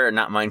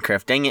not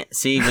Minecraft. Dang it!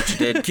 See what you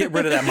did. Get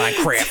rid of that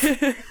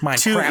Minecraft.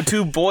 Minecraft.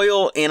 to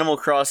boil Animal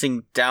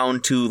Crossing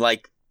down to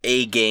like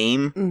a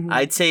game.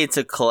 I'd say it's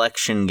a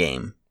collection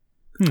game.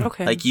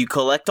 Okay. Like, you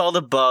collect all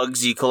the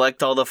bugs, you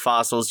collect all the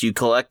fossils, you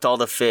collect all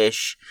the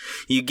fish,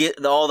 you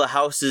get all the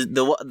houses,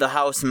 the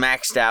house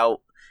maxed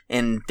out,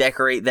 and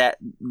decorate that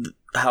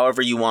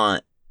however you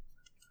want.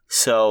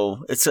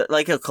 So it's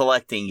like a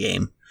collecting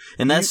game,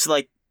 and that's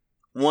like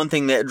one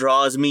thing that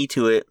draws me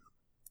to it.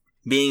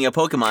 Being a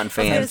Pokemon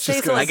fan,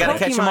 I gotta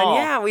catch them all.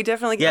 Yeah, we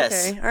definitely.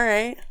 Yes. Okay, all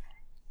right.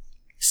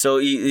 So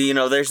you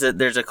know, there's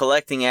a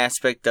collecting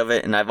aspect of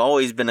it, and I've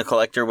always been a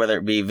collector, whether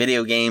it be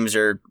video games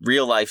or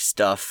real life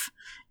stuff.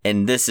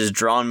 And this has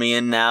drawn me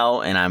in now,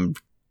 and I'm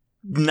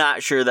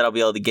not sure that I'll be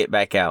able to get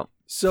back out.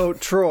 So,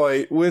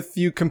 Troy, with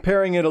you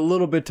comparing it a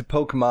little bit to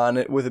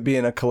Pokemon, with it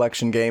being a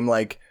collection game,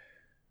 like,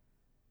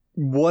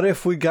 what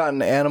if we got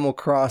an Animal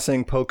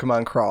Crossing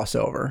Pokemon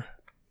crossover?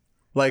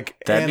 Like,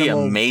 That'd be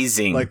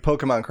amazing. Like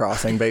Pokemon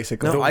Crossing,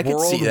 basically. The I could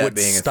world see that would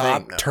being a stop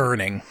thing, though.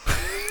 turning.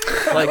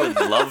 Like, I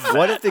would love that.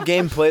 what if the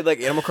game played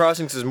like Animal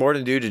Crossing? Because there's more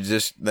to do to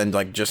just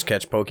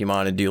catch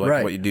Pokemon and do like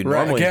Right, what you do right.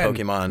 normally Again, in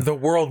Pokemon. the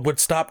world would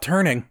stop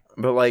turning.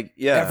 But like,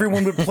 yeah,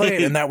 Everyone would play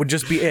it, and that would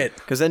just be it.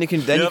 because then you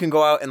can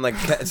go out and like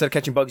instead of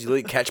catching bugs, you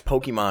literally catch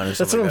Pokemon or something. That's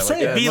what I'm like that.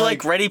 saying. It'd be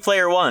like Ready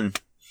Player One.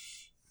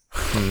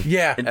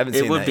 Yeah, I haven't It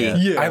seen would that be. yet.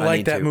 Yeah. I I like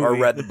need that to, movie. or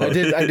read the book.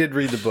 I did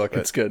read the book.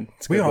 It's good.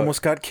 It's a we good book.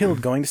 almost got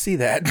killed going to see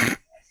that.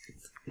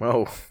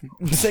 Whoa,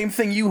 Same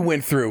thing you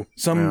went through.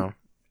 Some Wow.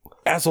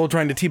 asshole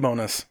trying to T-bone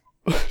us.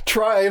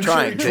 trying.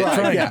 Did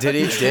Yeah.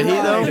 he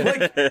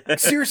though? Like,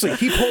 seriously,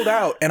 he pulled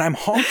out, and I'm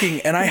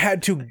honking, and I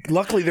had to.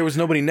 Luckily, there was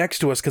nobody next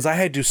to us because I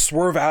had to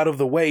swerve out of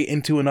the way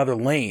into another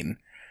lane.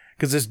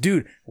 Because this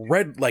dude,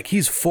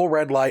 he's full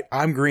red light,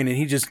 I'm green, and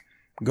he just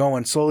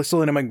going slowly,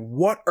 and I'm like,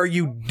 "What are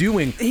you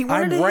doing? He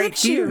wanted I'm to right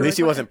hit you." here." At least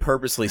he wasn't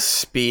purposely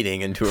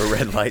speeding into a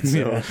red light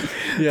zone.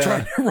 Yeah.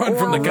 Trying to run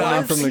from the Or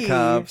cops. was from the he?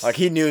 cops. Like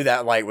he knew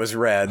that light was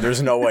red.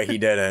 There's no way he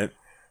didn't.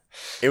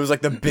 It was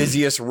like the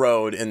busiest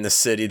road in the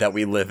city that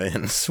we live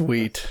in.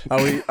 Sweet.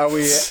 Are we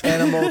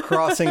Animal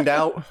Crossing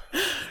out?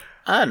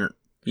 I don't.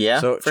 Yeah.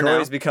 So for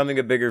Troy's now. becoming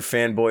a bigger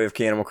fanboy of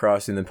Animal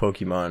Crossing than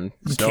Pokemon.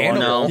 It's no longer-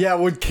 No. Yeah,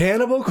 would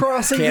Cannibal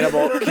Crossing be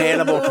Cannibal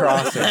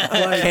Crossing.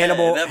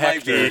 Cannibal That might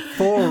Hector. be.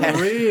 for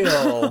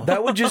real?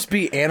 That would just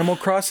be Animal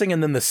Crossing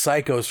and then the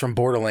psychos from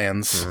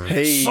Borderlands.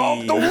 Hey.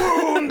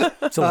 Wound!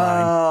 It's a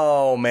line.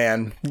 Oh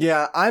man.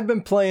 Yeah, I've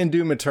been playing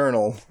Doom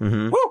Eternal.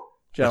 Which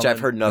Gentlemen. I've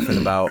heard nothing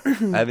about. I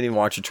haven't even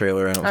watched a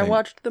trailer. I don't I think.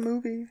 watched the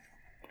movie.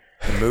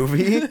 The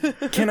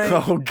movie? Can I?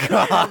 Oh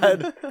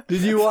God!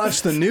 Did you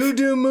watch the new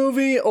Doom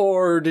movie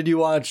or did you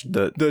watch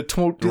The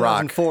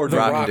 2004 The Doom?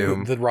 Rock Rock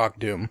Doom. The Rock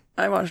Doom.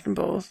 I watched them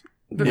both.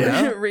 But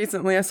Yeah?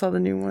 recently, I saw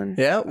the new one.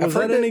 Yeah, was I've that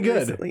heard any it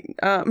good? recently.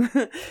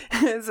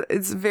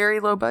 It's very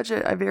low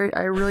budget. I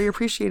really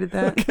appreciated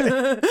that.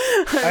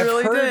 I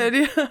really heard-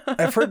 did. Yeah.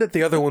 I've heard that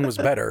the other one was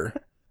better.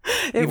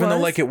 Even though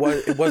was?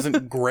 it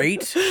wasn't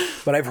great,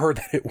 but I've heard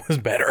that it was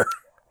better.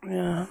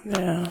 Yeah.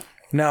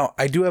 Now,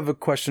 I do have a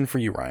question for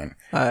you, Ryan.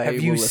 I Have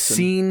you will listen.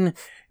 seen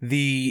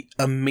the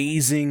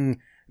amazing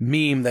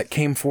meme that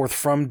came forth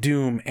from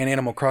Doom and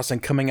Animal Crossing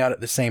coming out at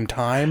the same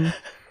time?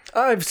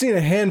 I've seen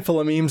a handful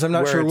of memes. I'm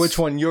not Where sure it's which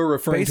one you're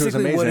referring to as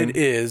Basically, amazing. what it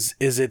is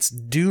it's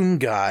Doom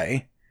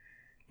guy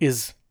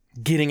is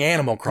getting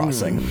Animal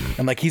Crossing,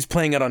 and like he's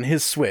playing it on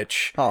his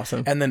Switch.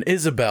 Awesome. And then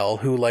Isabel,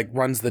 who like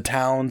runs the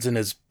towns and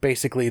is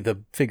basically the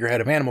figurehead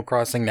of Animal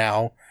Crossing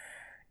now,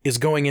 is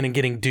going in and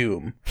getting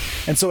Doom.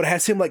 And so it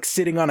has him like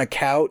sitting on a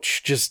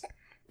couch just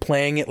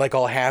playing it like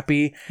all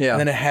happy. Yeah. And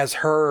then it has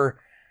her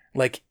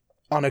like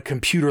on a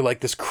computer like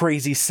this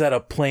crazy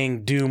setup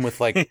playing Doom with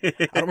like I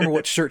don't remember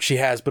what shirt she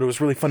has, but it was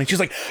really funny. She's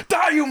like,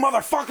 "Die, you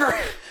motherfucker!"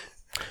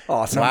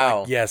 Awesome.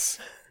 Wow. Yes.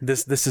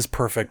 This is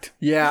perfect.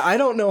 Yeah, I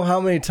don't know how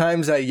many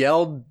times I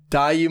yelled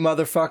 "Die, you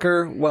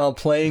motherfucker" while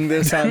playing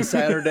this on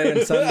Saturday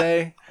and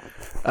Sunday.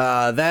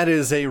 That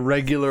is a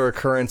regular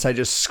occurrence. I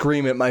just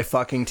scream at my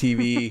fucking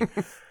TV.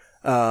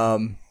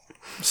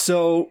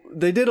 So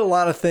they did a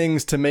lot of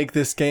things to make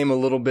this game a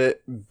little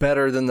bit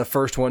better than the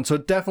first one. So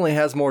it definitely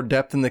has more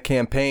depth in the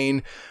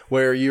campaign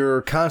where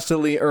you're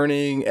constantly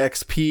earning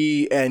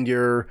XP and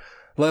you're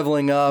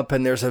leveling up,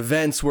 and there's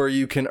events where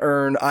you can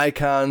earn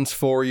icons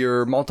for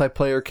your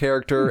multiplayer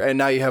character. And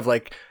now you have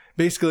like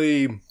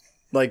basically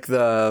like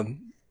the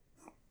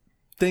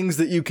things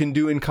that you can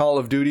do in Call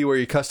of Duty where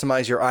you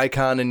customize your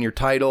icon and your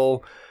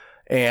title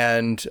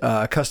and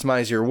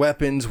customize your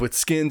weapons with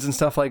skins and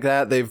stuff like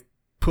that. They've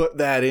put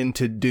that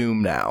into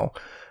Doom now,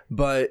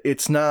 but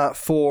it's not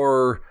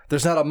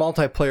there's not a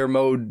multiplayer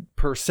mode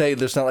per se.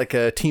 There's not like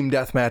a team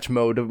deathmatch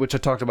mode, which I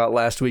talked about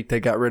last week. They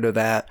got rid of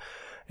that.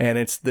 And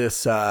it's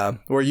this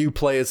where you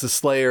play as the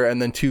Slayer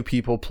and then two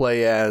people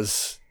play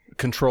as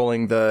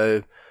controlling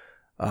the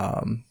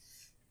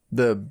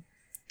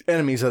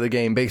enemies of the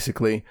game,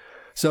 basically.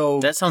 So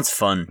That sounds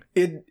fun.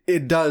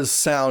 it does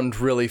sound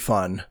really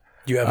fun.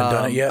 You haven't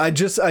done it yet? I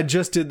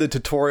just did the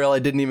tutorial. I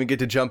didn't even get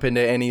to jump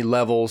into any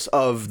levels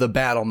of the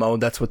battle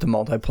mode. That's what the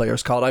multiplayer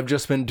is called. I've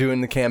just been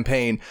doing the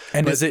campaign.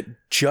 And is it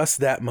just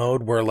that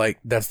mode where like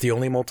that's the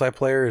only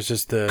multiplayer? Is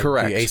just the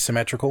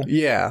asymmetrical?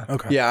 Yeah.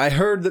 Okay. Yeah, I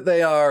heard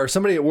that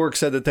somebody at work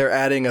said that they're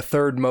adding a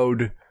third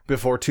mode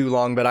before too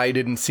long, but I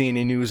didn't see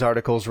any news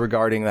articles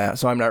regarding that,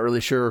 so I'm not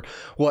really sure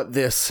what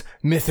this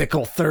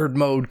mythical third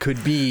mode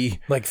could be.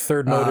 Like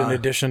third mode in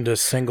addition to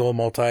single,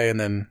 multi, and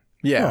then...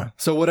 Yeah.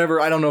 So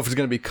whatever, I don't know if it's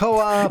going to be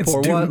co-op It's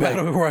or Doom what.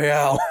 Battle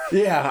Royale.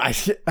 Yeah,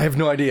 I have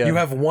no idea. You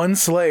have one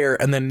Slayer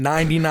and then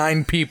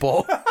 99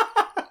 people.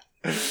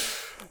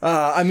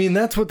 I mean,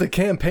 that's what the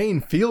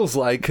campaign feels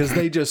like, because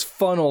they just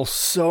funnel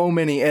so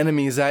many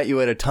enemies at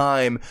you at a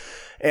time.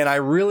 And I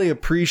really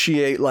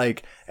appreciate,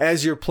 like,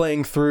 as you're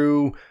playing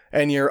through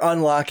and you're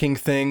unlocking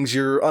things,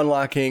 you're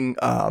unlocking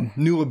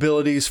new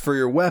abilities for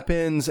your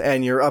weapons,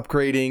 and you're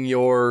upgrading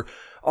your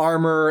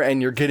armor,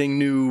 and you're getting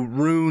new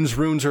runes.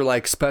 Runes are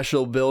like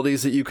special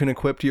abilities that you can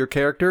equip to your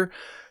character.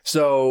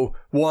 So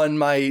one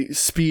might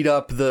speed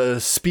up the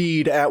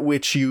speed at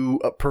which you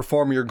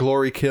perform your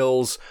glory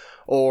kills,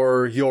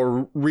 or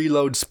your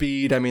reload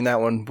speed. I mean,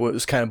 that one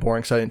was kind of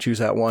boring, so I didn't choose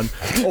that one.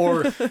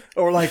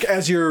 Or like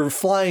as you're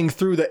flying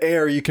through the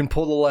air, you can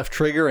pull the left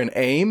trigger and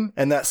aim,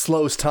 and that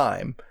slows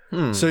time.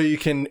 So you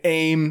can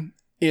aim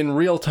in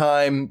real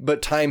time,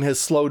 but time has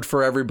slowed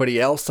for everybody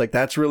else. Like,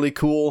 that's really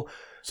cool.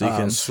 So you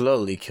can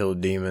slowly kill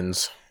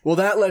demons. Well,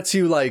 that lets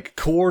you like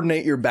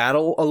coordinate your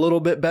battle a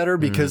little bit better,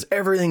 because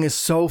everything is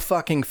so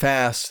fucking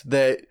fast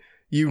that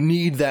you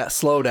need that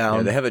slowdown.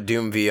 Yeah, they have a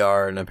Doom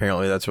VR, and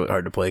apparently that's really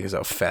hard to play because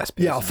how fast.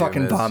 Yeah, I'll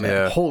fucking vomit.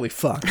 Yeah. Holy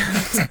fuck.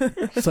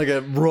 It's like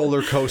a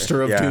roller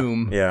coaster of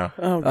doom. Yeah.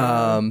 Oh,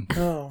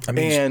 God. I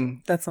mean,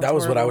 And That sounds that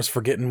was what I horrible. was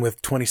forgetting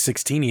with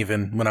 2016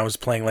 even, when I was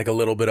playing like a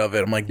little bit of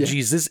it. I'm like,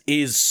 geez, this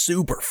is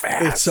super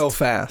fast. it's so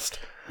fast.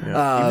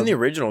 Even the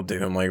original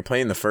Doom, like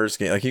playing the first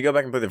game, like you go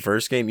back and play the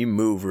first game, you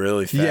move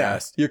really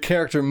fast. Yeah, your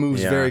character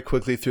moves very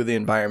quickly through the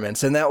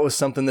environments, and that was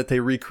something that they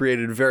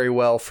recreated very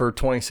well for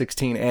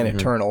 2016 and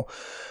Eternal.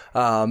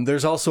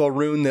 There's also a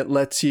rune that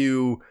lets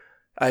you,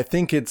 I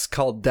think it's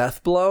called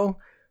Death Blow.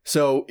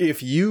 So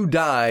if you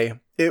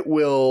die, it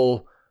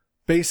will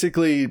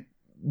basically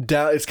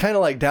down. It's kind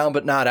of like down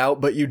but not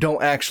out, but you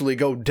don't actually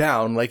go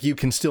down. Like, you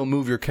can still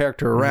move your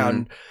character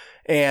around,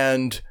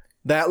 and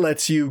that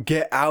lets you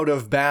get out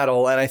of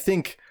battle. And I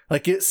think,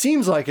 like, it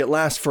seems like it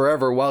lasts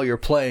forever while you're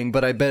playing,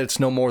 but I bet it's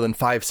no more than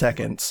 5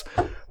 seconds,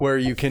 where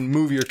you can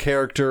move your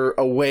character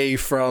away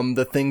from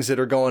the things that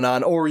are going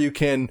on, or you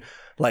can,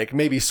 like,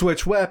 maybe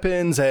switch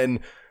weapons and,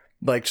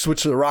 like,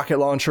 switch to the rocket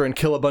launcher and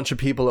kill a bunch of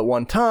people at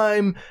one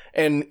time.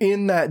 And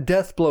in that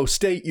death blow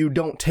state, you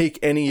don't take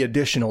any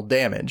additional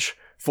damage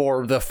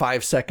for the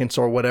 5 seconds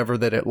or whatever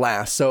that it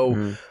lasts.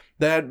 So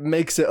that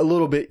makes it a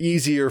little bit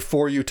easier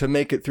for you to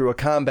make it through a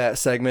combat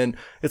segment.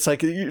 It's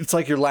like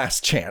your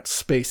last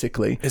chance,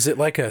 basically. Is it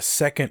like a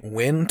second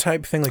win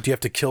type thing? Like, do you have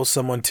to kill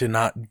someone to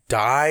not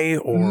die,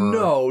 or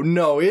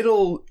No,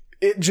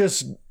 it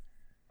just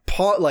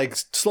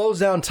slows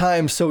down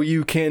time so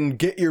you can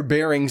get your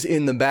bearings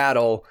in the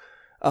battle,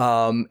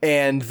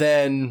 and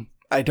then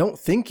I don't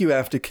think you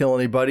have to kill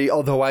anybody,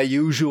 although I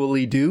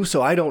usually do,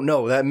 so I don't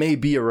know. That may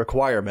be a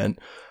requirement.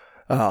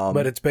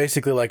 but it's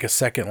basically like a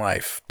second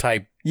life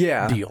type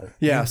deal.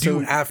 Yeah, you so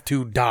do have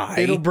to die.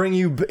 It'll bring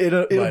you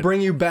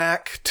bring you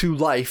back to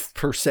life,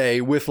 per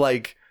se, with,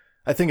 like,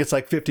 I think it's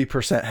like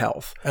 50%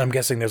 health. And I'm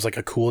guessing there's like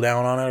a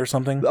cooldown on it or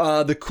something.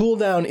 The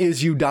cooldown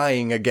is you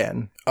dying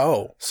again.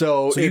 Oh,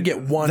 So you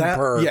get one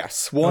per...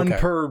 Yes, one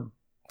Okay. per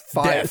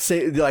 5, Death.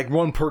 say, like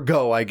one per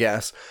go, I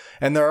guess.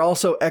 And there are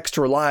also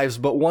extra lives,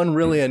 but one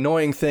really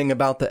annoying thing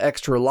about the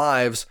extra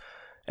lives,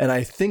 and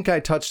I think I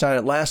touched on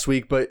it last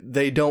week, but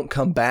they don't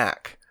come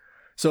back.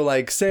 So,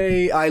 like,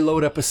 say I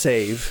load up a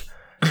save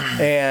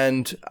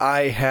and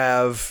I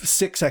have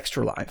 6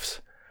 extra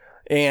lives,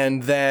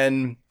 and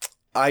then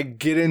I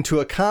get into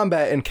a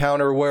combat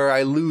encounter where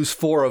I lose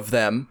 4 of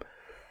them,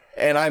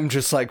 and I'm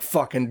just like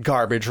fucking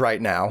garbage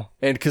right now.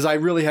 And because I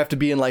really have to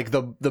be in, like,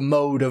 the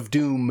mode of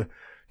Doom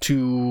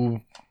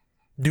to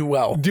do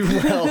well.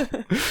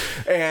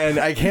 and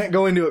I can't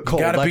go into it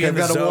cold. Gotta Like, be in I've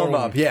the got to warm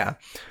zone. up. Yeah.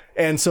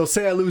 And so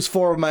say I lose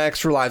 4 of my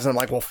extra lives, and I'm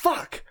like, well,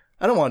 fuck.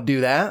 I don't want to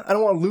do that. I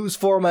don't want to lose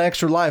 4 of my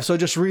extra lives. So I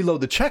just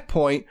reload the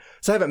checkpoint.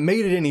 So I haven't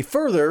made it any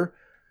further.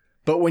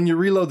 But when you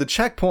reload the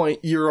checkpoint,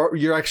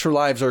 your extra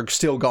lives are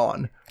still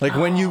gone. Like,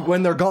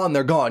 when they're gone,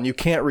 they're gone. You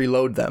can't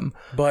reload them.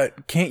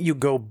 But can't you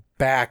go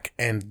back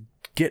and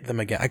get them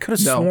again? I could have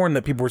sworn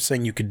that people were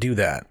saying you could do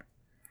that.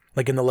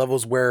 Like in the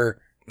levels where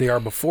they are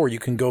before, you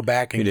can go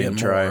back and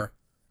get more.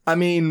 I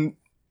mean,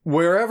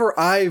 wherever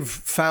I've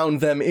found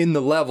them in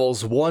the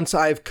levels, once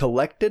I've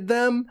collected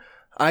them,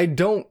 I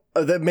don't...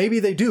 maybe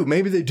they do.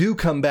 Maybe they do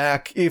come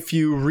back if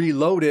you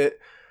reload it,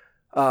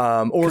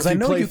 or if you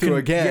play through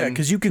again. Yeah,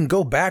 because you can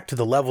go back to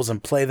the levels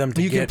and play them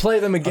to You can play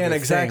them again, other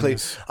exactly.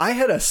 things. I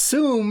had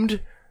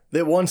assumed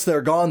that once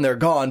they're gone,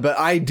 but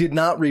I did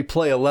not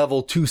replay a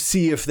level to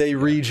see if they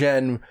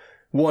regen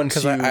once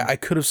Because you I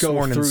could have go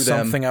sworn in through them.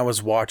 something I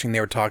was watching, they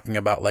were talking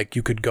about like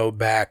you could go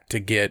back to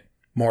get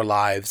more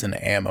lives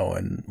and ammo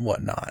and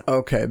whatnot.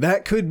 Okay,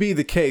 that could be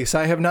the case.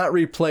 I have not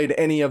replayed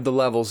any of the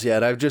levels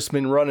yet. I've just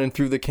been running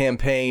through the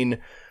campaign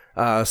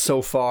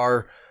so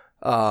far.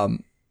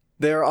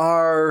 There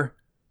are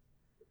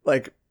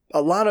like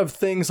a lot of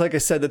things, like I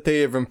said, that they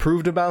have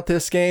improved about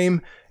this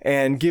game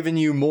and given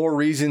you more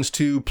reasons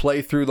to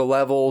play through the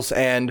levels,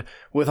 and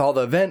with all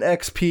the event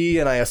XP,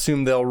 and I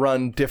assume they'll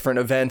run different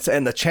events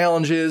and the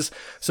challenges.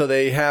 So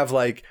they have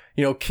like,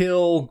 you know,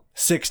 kill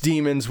 6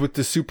 demons with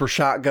the super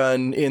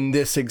shotgun in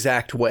this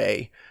exact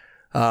way.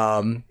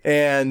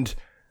 And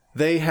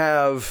they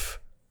have,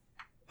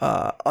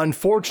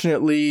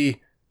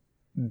 unfortunately,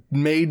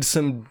 made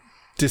some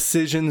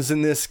decisions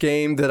in this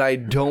game that I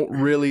don't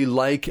really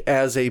like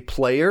as a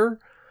player.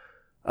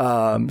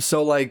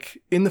 So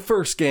like in the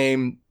first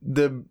game,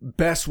 the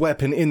best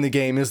weapon in the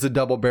game is the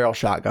double barrel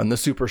shotgun, the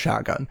super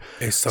shotgun.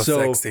 It's so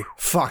sexy.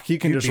 Fuck, you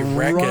can You'd just be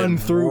wrecking, run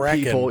through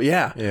wrecking. people.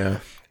 Yeah. Yeah.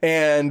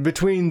 And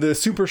between the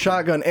super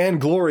shotgun and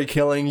glory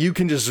killing, you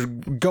can just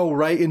go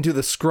right into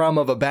the scrum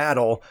of a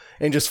battle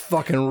and just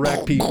fucking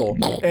wreck people.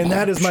 And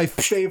that is my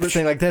favorite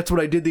thing. Like, that's what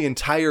I did the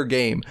entire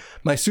game.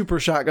 My super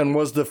shotgun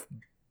was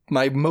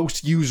my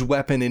most used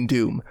weapon in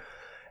Doom.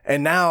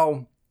 And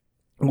now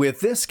with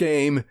this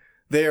game,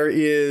 there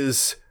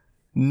is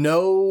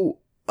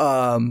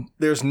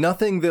there's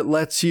nothing that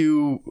lets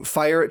you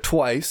fire it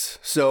twice.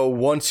 So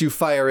once you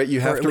fire it,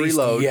 you have to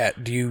reload. Yet,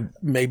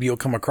 maybe you'll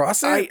come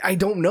across it? I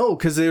don't know,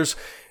 because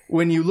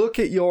when you look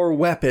at your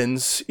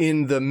weapons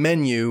in the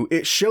menu,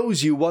 it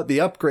shows you what the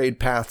upgrade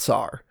paths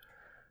are.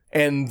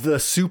 And the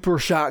super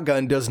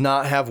shotgun does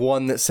not have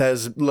one that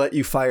says let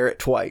you fire it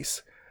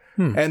twice.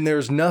 And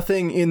there's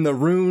nothing in the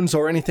runes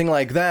or anything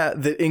like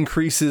that that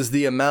increases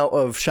the amount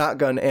of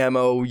shotgun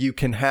ammo you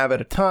can have at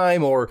a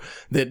time, or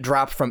that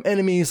drops from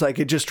enemies. Like,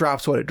 it just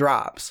drops what it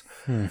drops.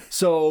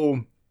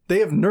 So they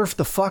have nerfed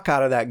the fuck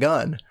out of that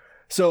gun.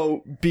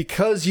 So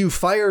because you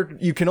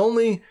can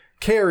only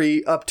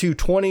carry up to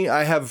 20.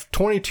 I have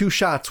 22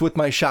 shots with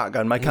my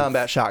shotgun, my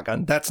combat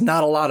shotgun. That's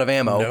not a lot of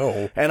ammo.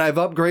 No. And I've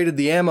upgraded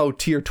the ammo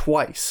tier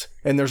twice,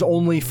 and there's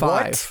only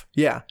 5. What?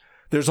 Yeah.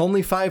 There's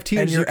only 5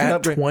 tiers And you're you can at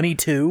upgrade.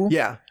 22?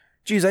 Yeah.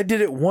 Geez, I did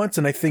it once,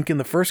 and I think in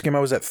the first game I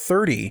was at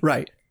 30.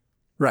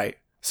 Right.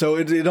 So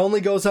it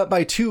only goes up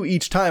by 2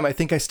 each time. I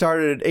think I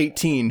started at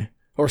 18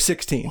 or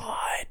 16.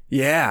 What?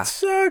 Yeah.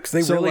 Sucks.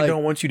 They So, really like,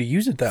 don't want you to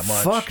use it that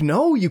much. Fuck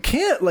no, you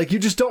can't. Like, you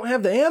just don't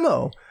have the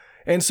ammo.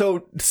 And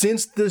so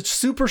since the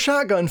super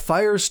shotgun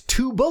fires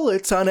 2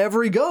 bullets on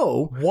every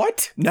go,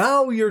 What?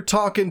 now you're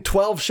talking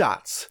 12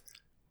 shots.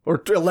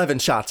 Or 11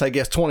 shots, I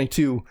guess,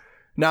 22.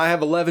 Now I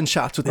have 11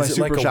 shots with my Is it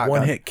super like a shotgun.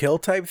 one-hit kill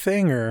type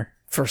thing, or?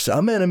 For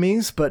some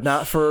enemies, but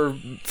not for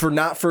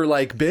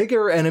like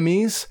bigger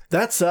enemies.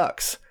 That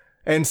sucks.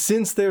 And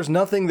since there's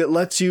nothing that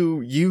lets you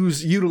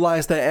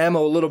utilize that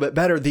ammo a little bit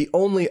better, the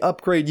only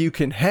upgrade you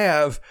can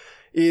have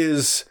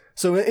is,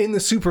 so in the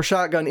super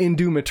shotgun in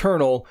Doom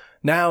Eternal,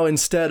 now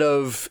instead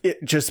of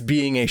it just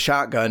being a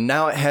shotgun,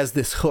 now it has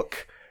this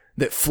hook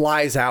that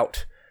flies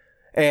out.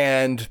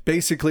 And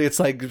basically it's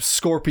like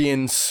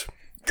Scorpion's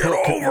Get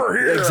over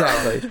here!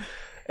 Exactly.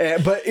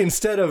 But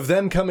instead of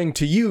them coming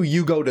to you,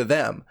 you go to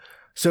them.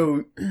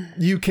 So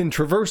you can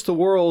traverse the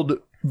world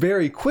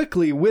very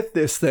quickly with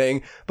this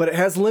thing, but it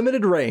has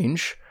limited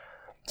range.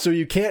 So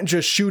you can't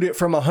just shoot it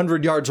from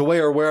 100 yards away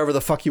or wherever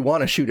the fuck you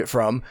want to shoot it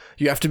from.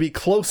 You have to be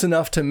close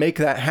enough to make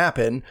that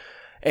happen.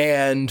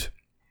 And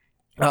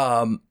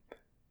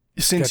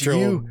since Got your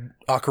old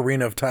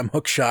Ocarina of Time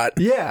hook shot.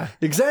 Yeah,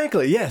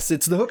 exactly. Yes,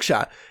 it's the hook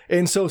shot.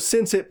 And so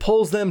since it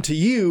pulls them to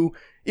you,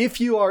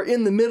 if you are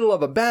in the middle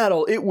of a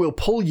battle, it will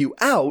pull you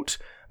out,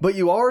 but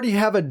you already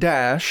have a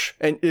dash,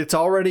 and it's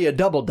already a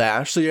double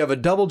dash, so you have a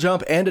double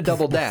jump and a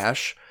double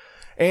dash,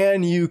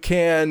 and you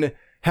can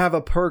have a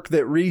perk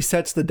that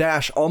resets the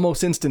dash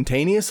almost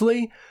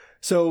instantaneously.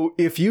 So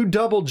if you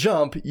double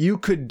jump, you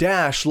could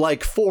dash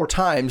like 4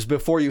 times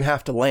before you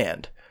have to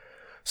land.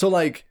 So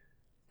like,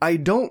 I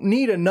don't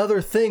need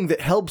another thing that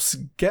helps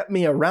get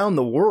me around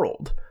the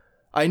world.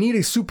 I need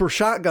a super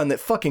shotgun that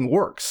fucking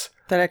works.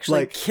 That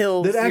actually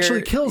kills. That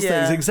actually kills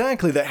things,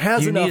 exactly. That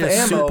has You enough need a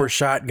ammo. super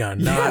shotgun,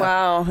 not,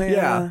 Wow.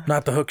 Yeah.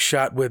 not the hook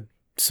shot with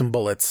some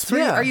bullets. So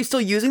are you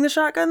still using the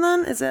shotgun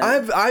then? Is it?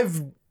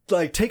 I've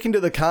like taken to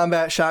the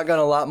combat shotgun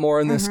a lot more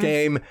in this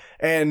game,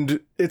 and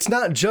it's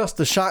not just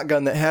the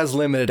shotgun that has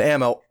limited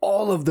ammo.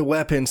 All of the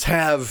weapons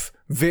have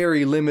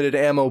very limited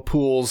ammo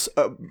pools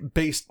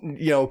based,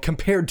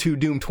 compared to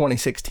Doom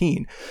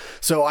 2016.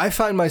 So I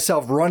find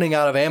myself running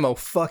out of ammo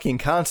fucking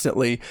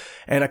constantly,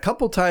 and a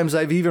couple times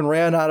I've even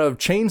ran out of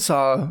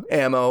chainsaw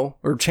ammo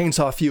or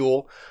chainsaw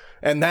fuel.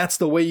 And that's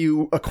the way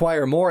you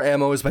acquire more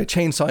ammo, is by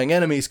chainsawing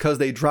enemies, because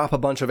they drop a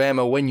bunch of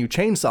ammo when you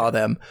chainsaw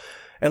them.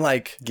 And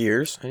like,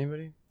 Gears?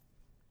 Anybody?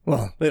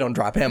 well, they don't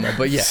drop ammo,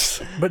 but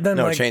yes. But then,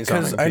 No, like, chainsawing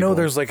because I know people.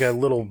 there's like a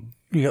little,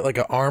 you got like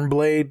an arm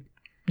blade.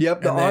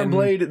 Yep, the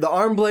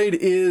arm blade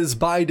is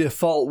by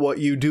default what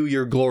you do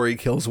your glory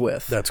kills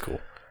with. That's cool.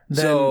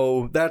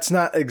 So that's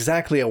not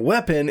exactly a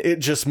weapon. It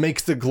just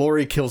makes the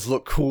glory kills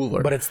look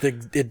cooler. But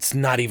it's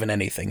not even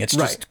anything. It's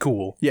just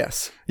cool.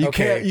 Yes. You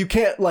Okay.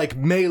 can't like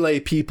melee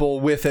people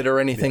with it or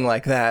anything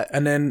like that.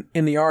 And then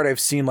in the art, I've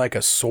seen like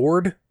a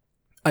sword.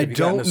 I you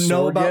gotten don't a know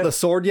sword about yet? the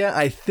sword yet.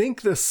 I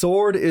think the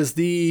sword is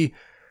because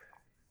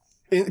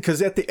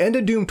at the end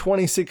of Doom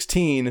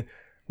 2016,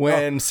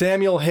 when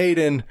Samuel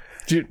Hayden,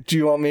 do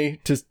you want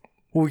me to?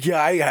 Well,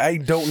 yeah, I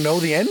don't know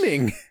the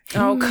ending.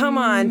 Oh, come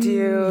on,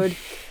 dude.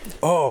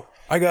 Oh,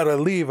 I gotta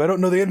leave. I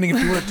don't know the ending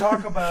if you want to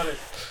talk about it.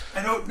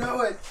 I don't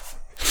know it.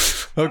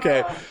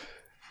 Okay.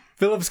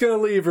 Philip's gonna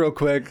leave real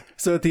quick.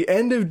 So at the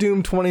end of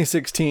Doom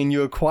 2016,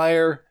 you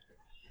acquire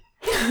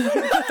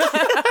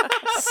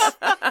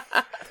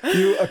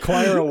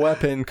a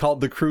weapon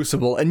called the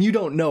Crucible, and you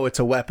don't know it's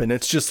a weapon.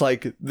 It's just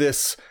like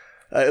this.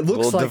 It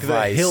looks Little like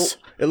device. the hilt.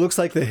 It looks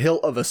like the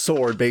hilt of a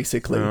sword,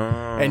 basically.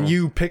 And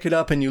you pick it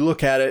up and you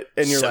look at it,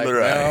 and you're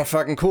Samurai. like, "Oh,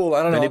 fucking cool!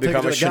 I don't know." Then you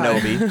I'll take become it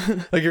a to the guy."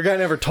 shinobi. Like your guy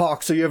never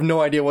talks, so you have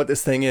no idea what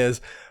this thing is.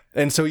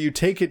 And so you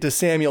take it to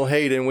Samuel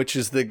Hayden, which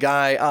is the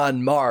guy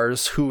on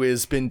Mars who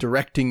has been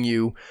directing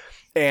you.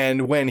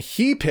 And when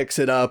he picks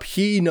it up,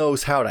 he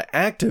knows how to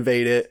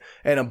activate it,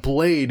 and a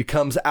blade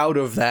comes out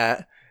of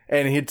that.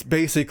 And it's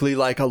basically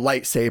like a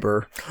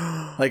lightsaber,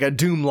 like a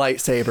Doom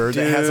lightsaber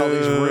that has all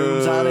these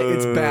runes on it.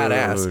 It's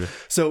badass.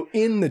 So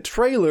in the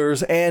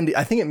trailers, and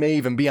I think it may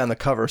even be on the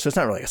cover, so it's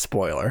not really a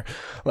spoiler.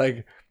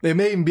 Like, it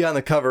may even be on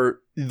the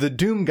cover. The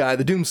Doom guy,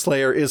 the Doom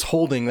Slayer, is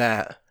holding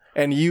that.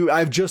 And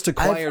I've just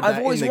acquired that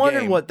I've always in the wondered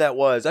game. what that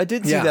was. I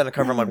did see Yeah. that on the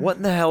cover. I'm like, what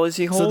in the hell is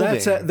he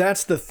holding? So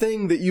that's the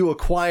thing that you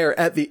acquire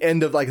at the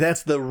end of, like,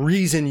 that's the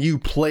reason you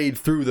played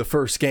through the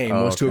first game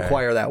was to okay.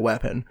 acquire that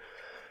weapon.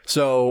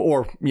 So,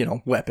 or,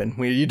 weapon.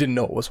 You didn't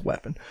know it was a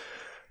weapon.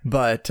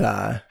 But,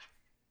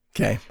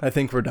 okay, I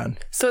think we're done.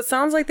 So it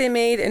sounds like they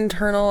made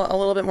Internal a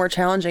little bit more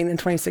challenging than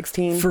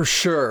 2016. For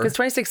sure. Because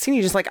 2016,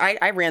 you just like,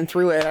 I ran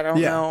through it. I don't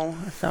Yeah. know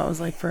if that was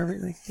like for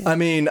everything. Yeah. I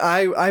mean,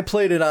 I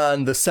played it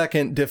on the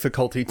second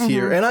difficulty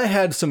tier, and I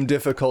had some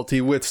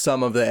difficulty with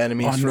some of the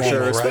enemies On for normal, sure,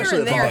 right? especially Here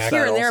and the there, boss here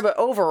and battles. there, but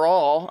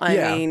overall, I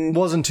mean,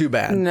 wasn't too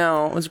bad.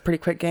 no, it was a pretty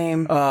quick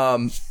game.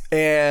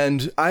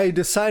 And I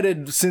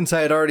decided, since I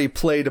had already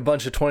played a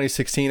bunch of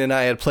 2016 and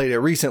I had played it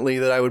recently,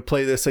 that I would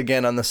play this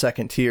again on the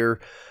second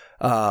tier.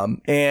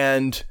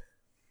 And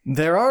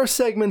there are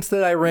segments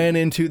that I ran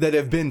into that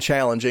have been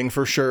challenging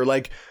for sure.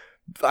 Like,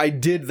 I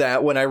did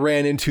that when I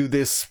ran into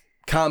this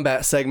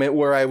combat segment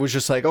where I was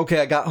just like, okay,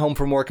 I got home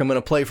from work, I'm going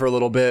to play for a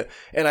little bit.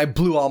 And I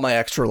blew all my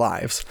extra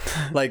lives.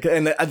 Like,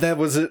 and that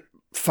was it.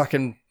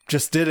 Fucking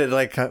just did it.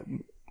 Like,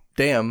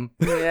 damn.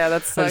 yeah,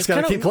 that's I just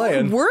gotta kinda keep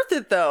playing. Worth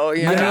it though,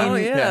 you know?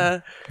 mean, Yeah.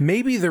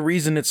 Maybe the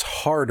reason it's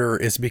harder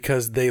is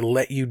because they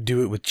let you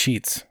do it with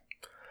cheats.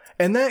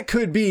 And that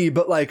could be,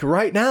 but like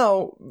right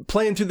now,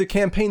 playing through the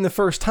campaign the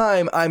first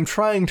time, I'm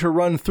trying to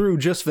run through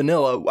just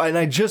vanilla, and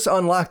I just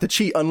unlocked the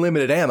cheat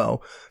unlimited ammo.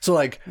 So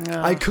like,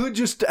 I could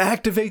just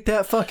activate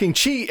that fucking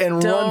cheat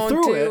and run Don't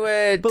through do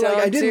it. But like, I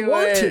Don't didn't do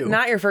want it. to.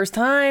 Not your first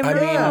time. I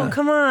mean- no,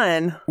 come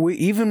on.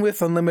 Even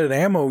with unlimited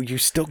ammo, you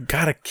still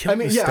gotta kill I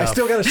mean, the yeah, I stuff.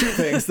 still got to shoot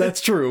things. That's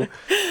true.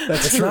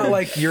 That's It's true. not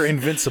like you're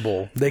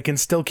invincible. They can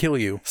still kill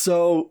you.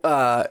 So,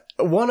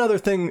 one other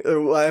thing,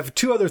 I have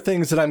two other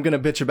things that I'm going to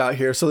bitch about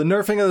here. So the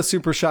nerfing of the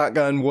super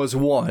shotgun was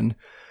one.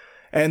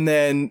 And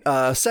then,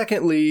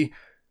 secondly,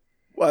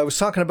 I was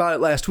talking about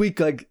it last week,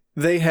 like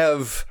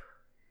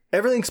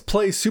everything's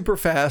plays super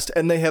fast,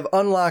 and they have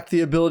unlocked the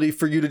ability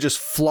for you to just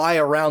fly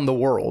around the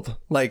world.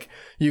 Like,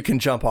 you can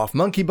jump off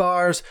monkey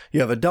bars,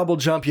 you have a double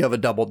jump, you have a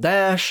double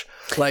dash,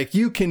 like,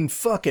 you can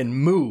fucking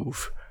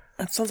move.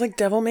 That sounds like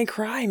Devil May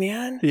Cry,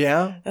 man.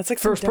 Yeah? That's like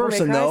first some Devil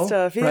person, May Cry though.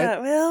 stuff. Yeah,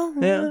 right? well,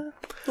 Yeah.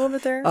 a little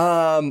bit there.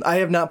 I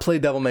have not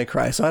played Devil May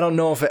Cry, so I don't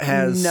know if it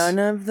has None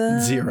of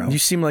them. zero. You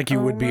seem like you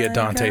would be a my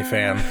Dante God.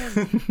 fan.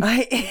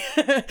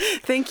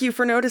 Thank you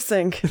for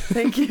noticing.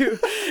 Thank you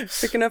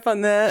picking up on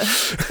that.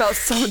 It's about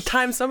some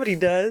time somebody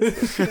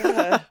does.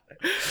 Yeah.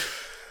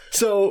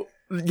 So,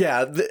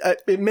 yeah,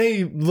 it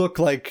may look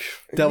like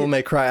Devil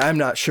May Cry. I'm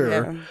not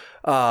sure.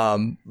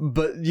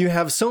 But you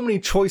have so many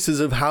choices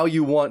of how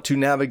you want to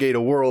navigate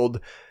a world.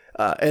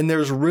 And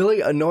there's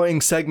really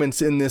annoying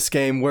segments in this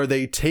game where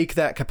they take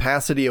that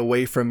capacity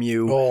away from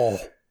you. Oh.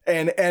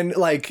 And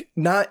like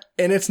not,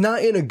 and it's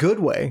not in a good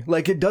way.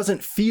 Like, it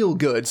doesn't feel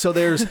good. So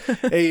there's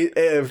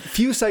a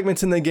few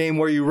segments in the game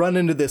where you run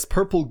into this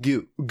purple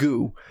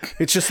goo.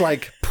 It's just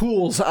like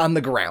pools on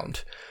the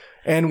ground.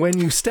 And when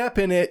you step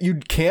in it, you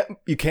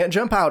can't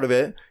jump out of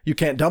it. You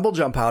can't double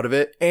jump out of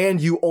it, and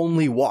you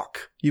only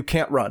walk. You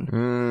can't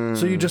run.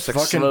 So you just It's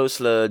like fucking slow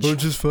sludge. We'll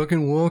just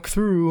fucking walk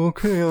through.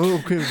 Okay,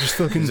 just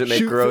fucking. Does it make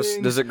shoot gross?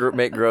 things. Does it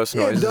make gross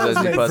Yeah, it noises does as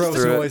you make bust gross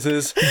through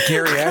noises.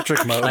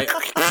 Geriatric mode.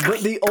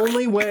 But the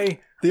only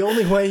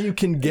way you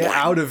can get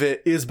out of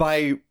it is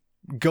by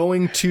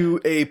going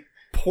to a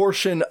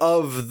portion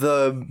of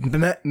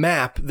the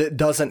map that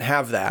doesn't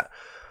have that.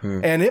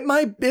 And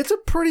it's a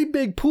pretty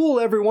big pool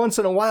every once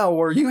in a while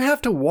where you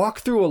have to walk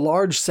through a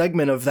large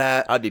segment of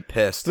that. I'd be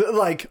pissed.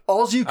 Like,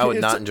 I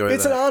would not enjoy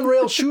it's that. an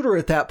on-rail shooter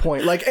at that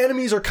point. Like,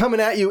 enemies are coming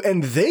at you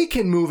and they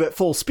can move at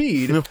full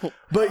speed,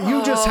 but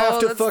you just have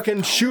to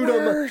fucking shoot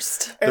them.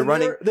 Worst. And They're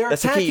running. They're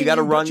That's the key. attacking You got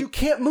to run. but you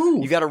can't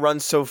move. You got to run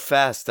so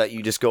fast that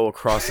you just go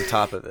across the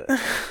top of it.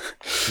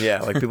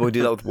 Yeah, like people who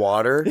do that with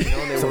water. You know,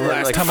 and they run,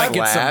 Last like, time I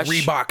get some Flash.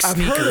 Reebok I've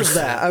heard sneakers. of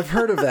that. I've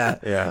heard of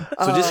that. Yeah.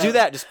 So just do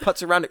that. Just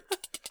putz around it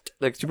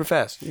like super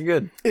fast. You're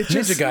good. It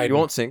just, Ninja Gaiden. You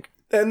won't sink.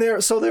 And there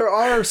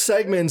are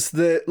segments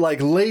that, like,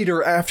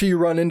 later after you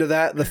run into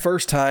that the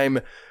first time,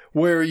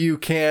 where you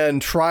can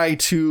try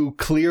to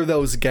clear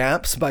those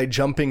gaps by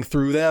jumping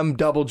through them,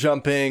 double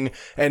jumping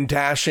and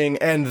dashing,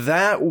 and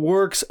that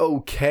works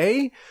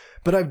okay.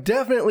 But I've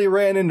definitely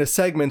ran into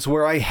segments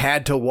where I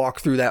had to walk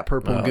through that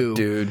purple goo,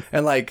 dude.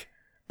 and like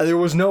there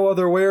was no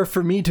other where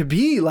for me to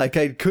be. Like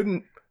I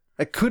couldn't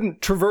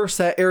traverse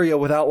that area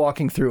without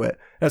walking through it.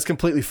 That's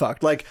completely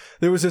fucked. Like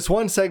there was this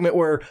one segment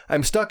where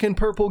I'm stuck in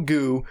purple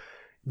goo.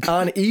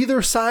 On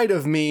either side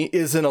of me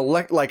is an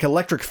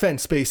electric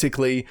fence,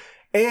 basically,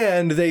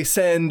 and they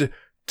send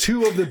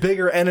two of the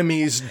bigger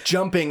enemies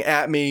jumping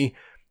at me,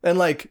 and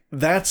like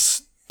that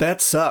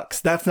sucks.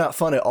 That's not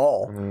fun at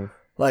all.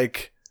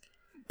 Like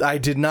I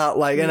did not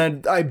like,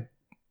 and I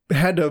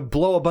had to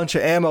blow a bunch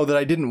of ammo that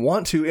I didn't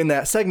want to in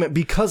that segment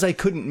because I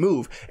couldn't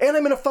move, and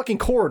I'm in a fucking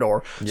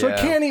corridor, so I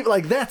Yeah. can't even,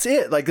 like, that's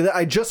it. Like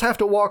I just have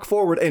to walk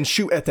forward and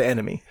shoot at the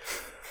enemy.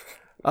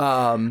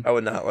 I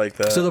would not like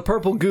that. So the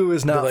purple goo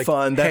is not Like,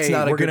 fun. That's hey,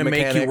 not a we're good gonna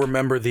mechanic. make you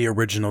remember the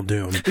original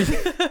Doom.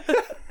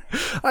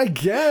 I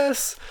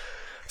guess.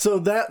 So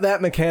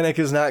that mechanic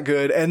is not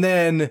good. And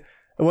then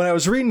when I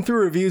was reading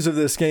through reviews of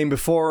this game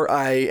before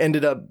I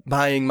ended up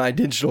buying my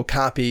digital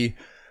copy,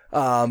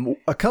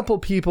 a couple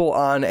people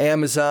on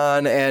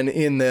Amazon and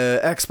in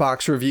the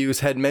Xbox reviews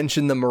had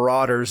mentioned the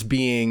Marauders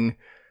being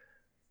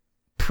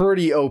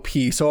pretty OP.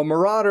 So a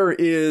Marauder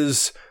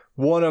is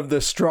one of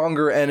the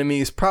stronger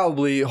enemies,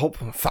 probably,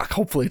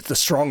 hopefully it's the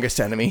strongest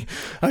enemy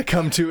I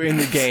come to in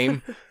the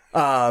game.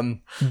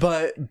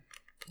 But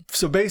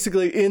so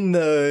basically in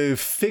the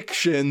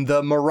fiction,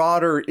 the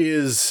Marauder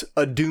is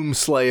a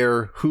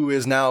Doomslayer who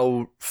is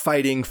now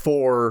fighting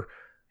for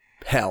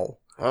hell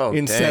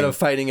instead of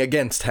fighting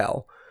against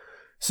hell.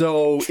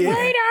 So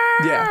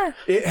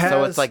it has.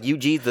 So it's like you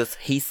Jesus,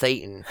 he's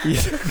Satan.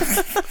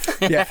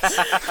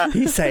 Yes,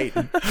 he's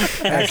Satan.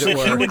 Actually,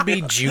 he would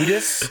be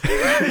Judas.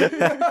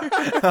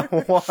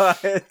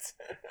 What?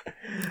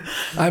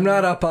 I'm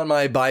not up on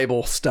my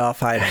Bible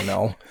stuff. I don't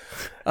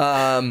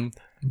know.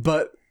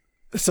 But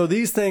so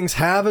these things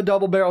have a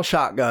double barrel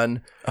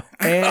shotgun,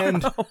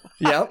 and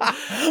yep,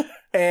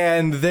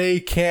 and they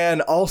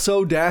can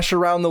also dash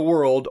around the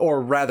world,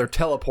 or rather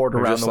teleport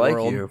around Just the like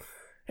world. you.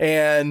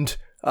 And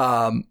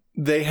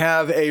they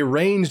have a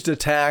ranged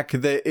attack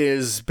that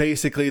is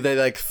basically they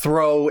like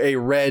throw a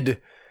red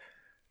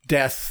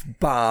death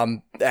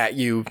bomb at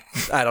you.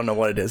 I don't know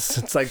what it is.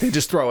 It's like they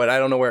just throw it. I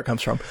don't know where it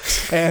comes from.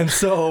 And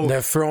so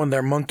They're throwing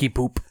their monkey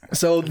poop.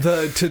 So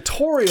the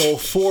tutorial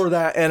for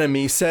that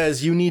enemy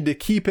says you need to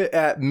keep it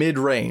at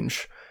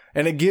mid-range.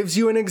 And it gives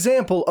you an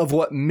example of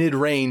what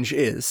mid-range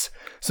is.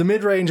 So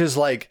mid-range is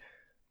like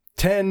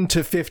 10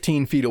 to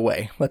 15 feet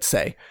away, let's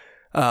say.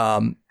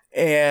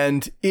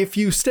 And if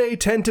you stay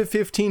 10 to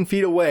 15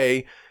 feet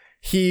away,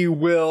 he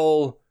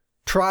will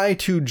try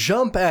to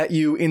jump at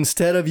you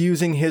instead of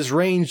using his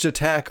ranged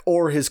attack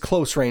or his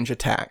close range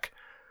attack.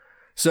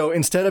 So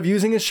instead of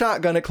using his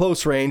shotgun at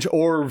close range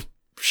or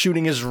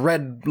shooting his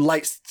red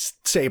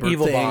lightsaber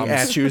Evil thing bombs.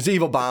 at you, his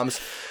evil bombs,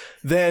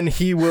 then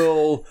he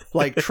will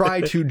like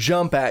try to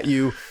jump at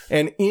you.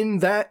 And in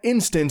that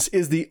instance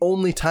is the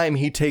only time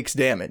he takes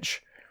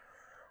damage.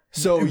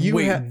 So you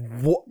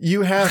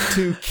have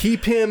to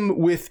keep him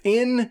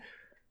within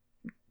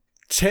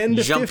 10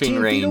 to Jumping 15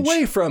 range. feet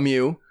away from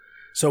you.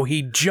 So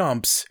he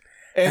jumps,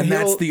 and he'll-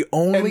 that's the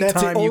only and that's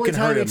time the you only can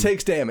time hurt he him.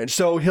 takes damage.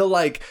 So he'll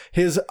like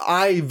his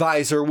eye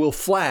visor will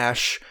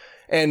flash,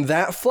 and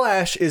that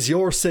flash is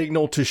your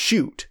signal to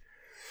shoot.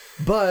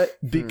 But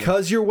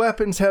because your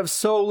weapons have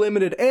so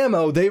limited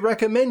ammo, they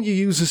recommend you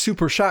use a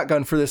super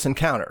shotgun for this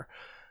encounter.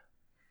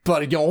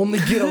 But you only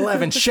get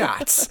 11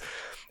 shots.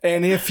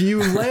 And if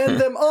you land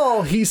them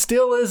all, he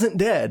still isn't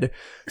dead.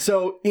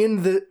 So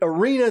in the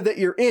arena that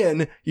you're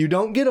in, you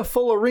don't get a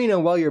full arena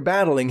while you're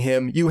battling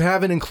him. You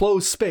have an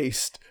enclosed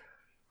space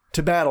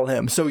to battle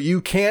him. So you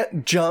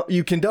can't jump.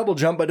 You can double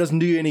jump, but it doesn't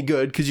do you any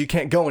good because you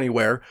can't go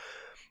anywhere.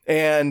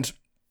 And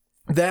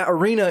that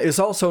arena is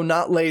also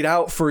not laid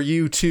out for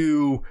you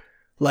to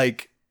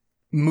like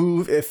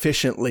move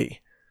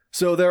efficiently.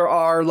 So there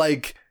are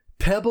like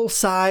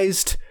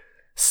pebble-sized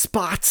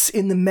spots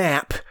in the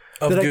map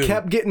Of that goo. I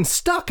kept getting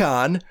stuck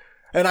on.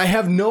 And I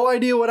have no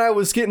idea what I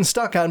was getting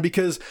stuck on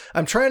because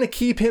I'm trying to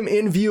keep him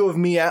in view of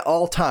me at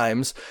all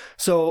times.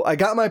 So I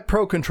got my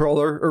Pro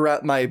controller, or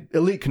my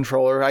Elite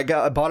controller. I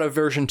bought a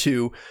version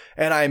 2,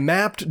 and I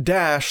mapped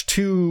dash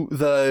to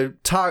the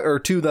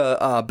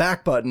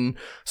back button,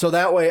 so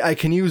that way I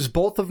can use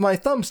both of my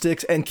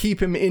thumbsticks and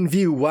keep him in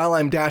view while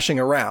I'm dashing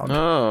around.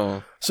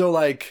 Oh. So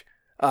like,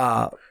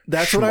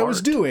 that's what I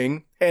was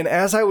doing. And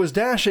as I was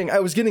dashing, I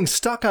was getting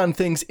stuck on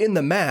things in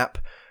the map.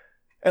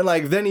 And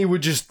like, then he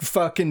would just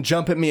fucking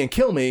jump at me and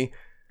kill me.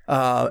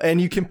 And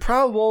you can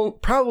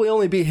probably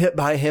only be hit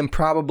by him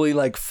probably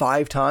like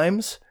 5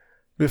 times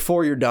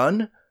before you're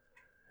done.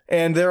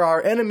 And there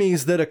are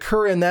enemies that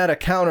occur in that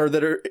encounter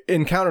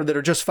that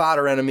are just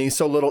fodder enemies.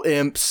 So little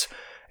imps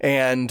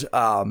and,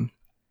 I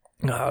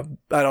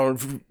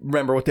don't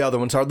remember what the other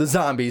ones are. The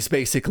zombies,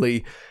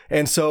 basically.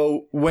 And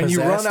so when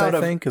Possessed, you run out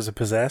of... I think, is it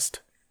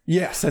Possessed?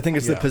 Yes, I think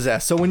it's the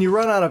Possessed. So when you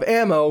run out of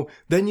ammo,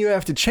 then you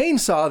have to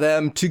chainsaw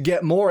them to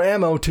get more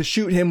ammo to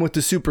shoot him with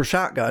the super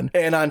shotgun.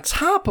 And on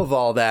top of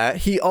all that,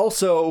 he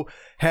also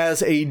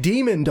has a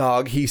demon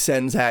dog he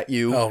sends at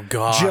you. Oh,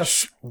 gosh.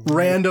 Just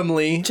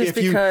randomly. Just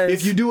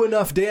if you do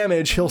enough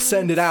damage, he'll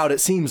send it out,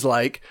 it seems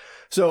like.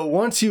 So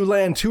once you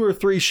land 2 or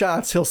 3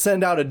 shots, he'll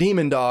send out a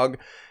demon dog.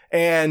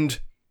 And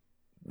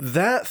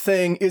that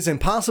thing is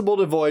impossible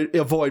to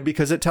avoid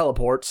because it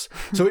teleports.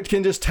 So it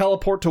can just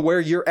teleport to where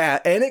you're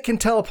at, and it can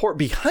teleport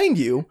behind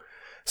you.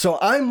 So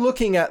I'm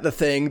looking at the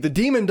thing. The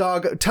demon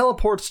dog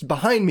teleports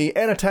behind me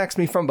and attacks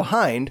me from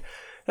behind.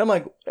 And I'm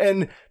like,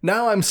 and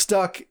now I'm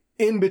stuck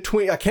in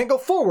between. I can't go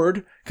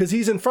forward because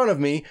he's in front of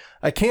me.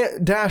 I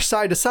can't dash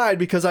side to side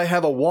because I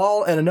have a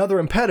wall and another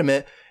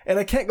impediment. And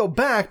I can't go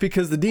back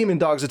because the demon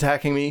dog's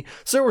attacking me.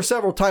 So there were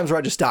several times where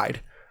I just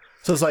died.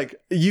 So it's like,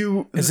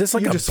 is this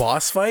like a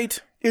boss fight?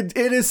 It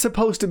is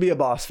supposed to be a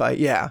boss fight,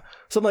 yeah.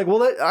 So I'm like,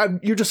 well,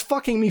 you're just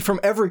fucking me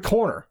from every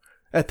corner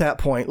at that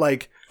point.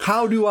 Like,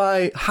 how do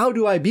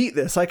I beat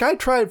this? Like, I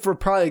tried for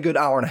probably a good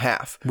hour and a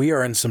half. We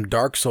are in some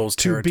Dark Souls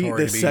territory.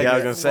 beat this Yeah, I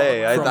was gonna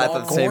say, I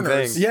thought the same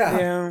thing.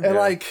 Yeah. And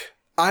like,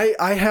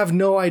 I have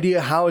no idea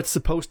how it's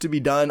supposed to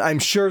be done. I'm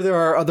sure there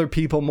are other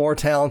people more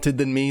talented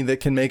than me that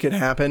can make it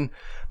happen.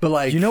 But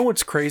like, You know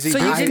what's crazy? So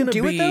you There's didn't gonna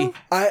do it, be- though?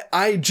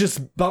 I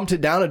just bumped it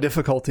down a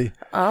difficulty.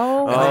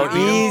 Oh,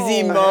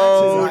 Easy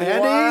mode.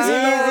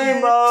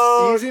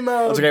 Easy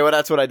mode. That's okay. Well,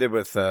 that's what I did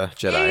with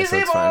Jedi, so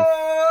it's fine.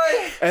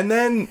 And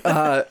then,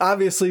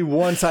 obviously,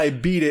 once I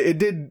beat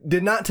it, it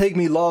did not take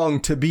me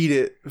long to beat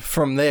it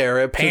from there.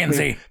 It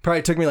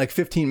probably took me like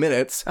 15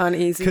 minutes. On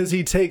easy. Because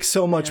he takes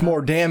so much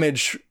more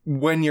damage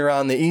when you're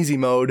on the easy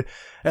mode.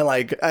 And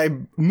like, I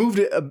moved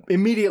it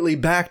immediately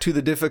back to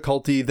the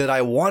difficulty that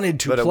I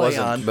wanted to play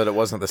on. But it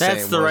wasn't the same.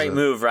 That's the right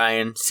move,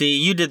 Ryan. See,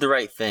 you did the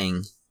right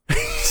thing.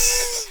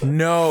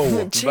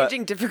 No.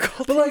 changing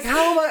difficulty. But like,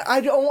 how am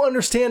I don't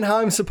understand how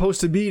I'm supposed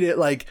to beat it.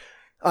 Like,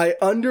 I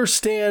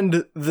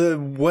understand the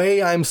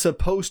way I'm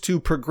supposed to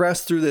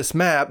progress through this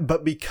map,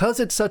 but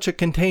because it's such a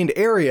contained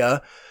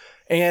area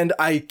and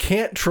I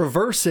can't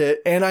traverse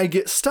it and I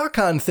get stuck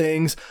on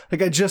things,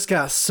 like I just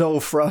got so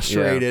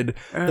frustrated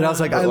that I was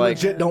like, I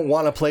legit don't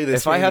want to play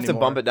this If game I have anymore.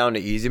 to bump it down to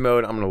easy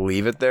mode, I'm gonna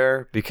leave it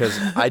there because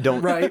I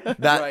don't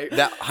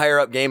that higher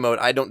up game mode.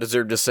 I don't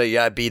deserve to say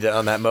I beat it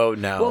on that mode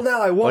now. Well,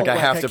 now I won't. Like I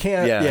have I to.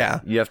 can't,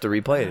 yeah. You have to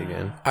replay it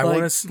again. I want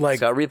to It's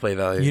got replay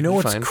value. You know You're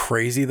what's fine.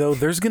 crazy though?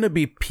 There's going to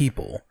be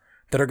people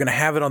that are going to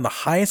have it on the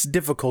highest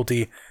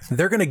difficulty.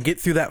 They're going to get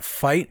through that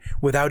fight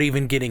without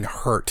even getting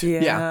hurt.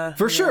 Yeah,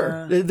 for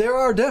sure. There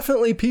are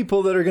definitely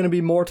people that are going to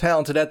be more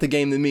talented at the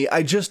game than me.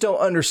 I just don't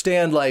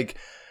understand like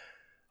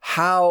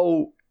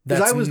how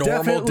That's I was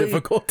normal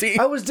difficulty.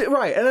 I was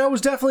right, and I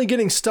was definitely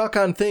getting stuck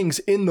on things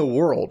in the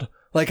world.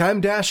 Like I'm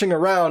dashing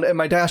around and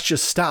my dash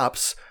just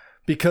stops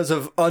because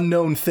of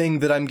unknown thing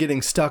that I'm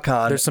getting stuck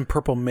on. There's some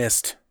purple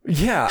mist.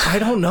 Yeah, I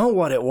don't know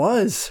what it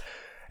was.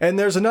 And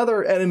there's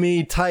another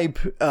enemy type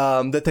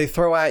that they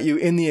throw at you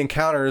in the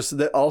encounters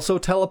that also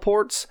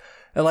teleports.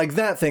 And like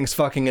that thing's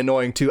fucking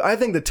annoying too. I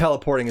think the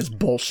teleporting is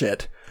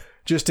bullshit.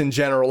 Just in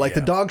general. Like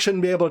the dog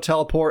shouldn't be able to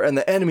teleport and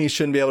the enemies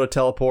shouldn't be able to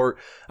teleport.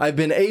 I've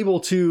been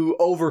able to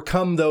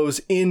overcome those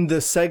in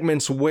the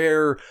segments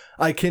where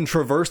I can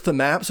traverse the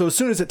map. So as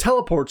soon as it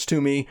teleports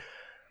to me,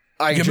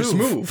 I can just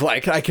move.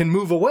 Like I can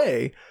move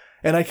away.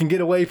 And I can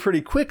get away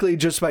pretty quickly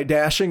just by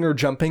dashing or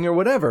jumping or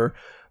whatever.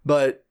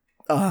 But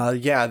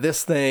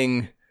this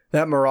thing,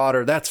 that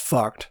Marauder, that's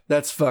fucked.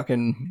 That's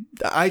fucking,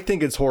 I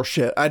think it's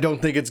horseshit. I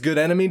don't think it's good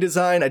enemy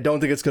design. I don't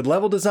think it's good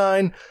level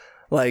design.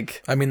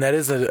 Like, I mean, that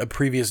is a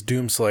previous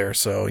Doomslayer,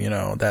 so, you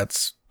know,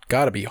 that's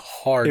got to be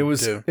hard. It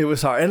was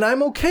hard. And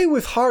I'm okay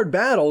with hard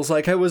battles.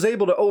 Like, I was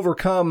able to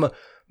overcome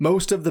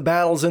most of the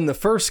battles in the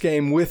first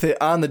game with it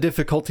on the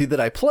difficulty that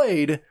I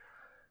played.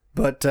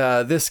 But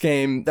this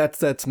game,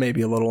 that's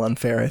maybe a little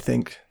unfair, I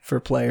think, for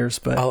players.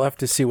 But I'll have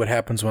to see what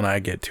happens when I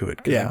get to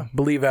it. 'Cause Yeah. I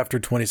believe after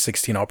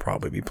 2016, I'll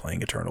probably be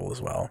playing Eternal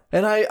as well.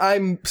 And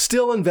I'm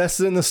still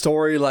invested in the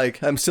story.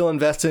 Like, I'm still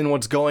invested in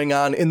what's going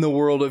on in the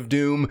world of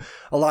Doom.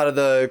 A lot of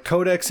the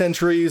codex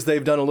entries,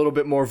 they've done a little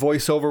bit more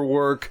voiceover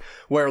work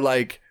where,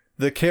 like,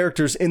 the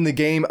characters in the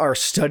game are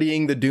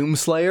studying the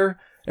Doomslayer.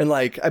 And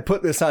like, I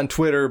put this on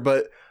Twitter,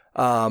 but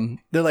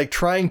they're like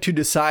trying to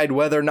decide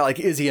whether or not, like,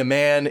 is he a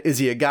man? Is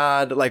he a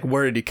god? Like,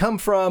 where did he come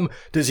from?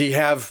 Does he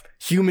have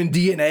human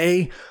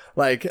DNA?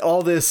 Like,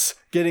 all this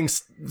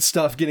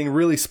stuff getting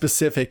really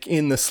specific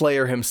in the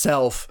Slayer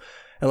himself.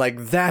 And like,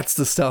 that's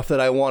the stuff that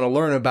I want to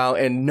learn about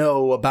and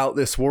know about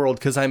this world,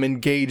 because I'm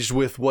engaged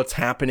with what's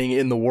happening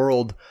in the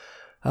world.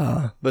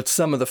 But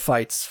some of the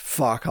fights,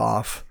 fuck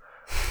off.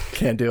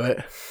 Can't do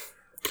it.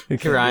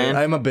 Hey, Ryan.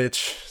 I'm a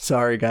bitch.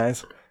 Sorry,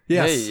 guys.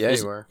 Yes. Yeah,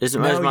 you were. Is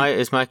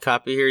my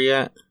copy here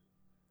yet?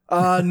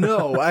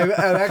 No. I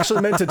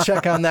actually meant to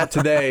check on that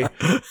today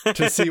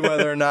to see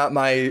whether or not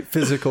my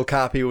physical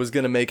copy was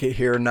going to make it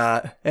here or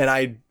not. And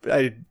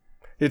I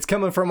it's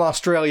coming from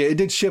Australia. It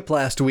did ship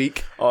last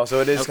week. Oh,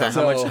 so it is. Okay.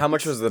 How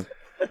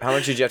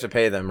much did you have to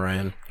pay them,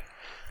 Ryan?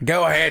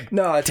 Go ahead.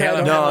 No, Tell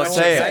him. No,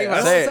 say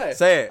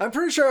it. I'm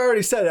pretty sure I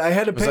already said it. I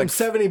had to pay him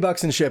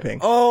 $70 in shipping.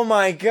 Oh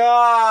my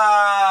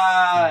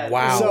god!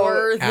 Wow. So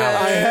Worth I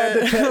had to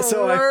pay,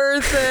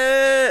 Worth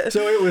it.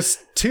 so it was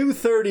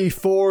 $230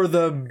 for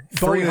the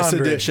bonus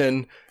 300.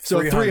 edition. So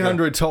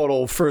 300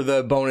 total for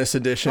the bonus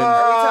edition. Are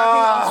we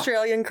talking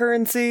Australian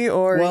currency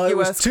or Well, it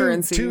was U.S.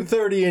 currency?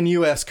 $230 in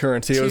U.S.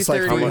 currency. It was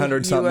like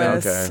 300 something.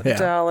 US Yeah.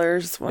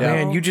 dollars. Wow.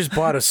 Man, you just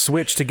bought a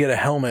Switch to get a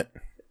helmet.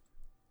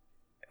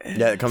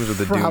 Yeah, it comes with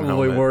the Doom Probably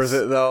helmets. worth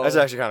it though. That's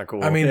actually kind of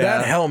cool. I mean, Yeah.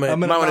 that helmet.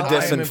 I'm you might want to I'm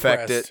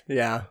disinfect impressed. it.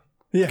 yeah.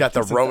 Got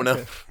the that's Rona.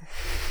 exactly.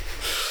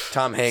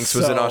 Tom Hanks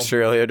was in So-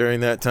 Australia during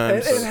that time.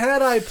 And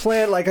had I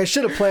planned, like, I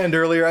should have planned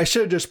earlier. I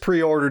should have just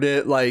pre-ordered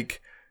it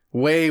like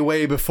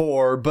way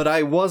before. But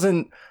I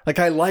wasn't like,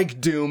 I like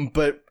Doom,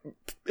 but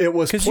it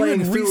was Because you playing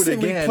had through it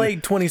recently again.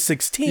 played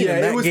 2016. Yeah,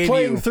 and that it was gave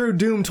playing you... through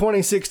Doom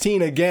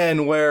 2016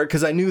 again, where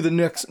because I knew the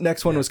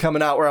next one was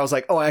coming out, where I was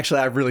like, oh,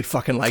 actually, I really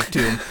fucking like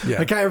Doom. Yeah.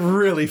 Like, I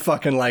really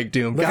fucking like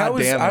Doom. Like, God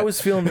damn it. I was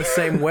feeling the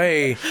same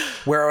way,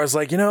 where I was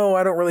like, I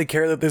don't really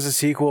care that there's a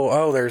sequel.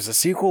 Oh, there's a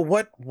sequel?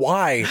 What?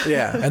 Why?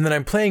 Yeah. And then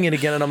I'm playing it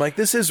again, and I'm like,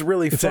 this is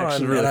really fun,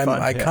 actually really and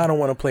fun, I yeah. kind of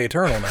want to play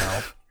Eternal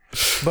now.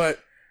 But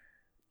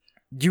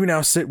you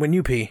now sit when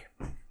you pee.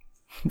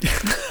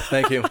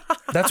 Thank you.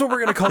 That's what we're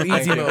gonna call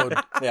easy mode.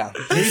 Yeah.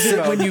 You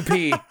sit when you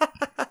pee.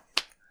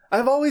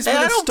 I've always been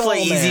I a don't stall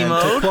play easy man,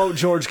 mode. to quote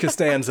George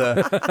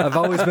Costanza. I've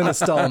always been a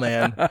stall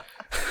man.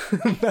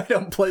 I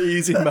don't play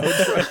easy mode.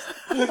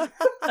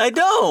 I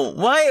don't.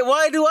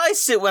 Why do I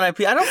sit when I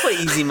pee? I don't play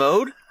easy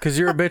mode. Because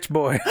you're a bitch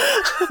boy.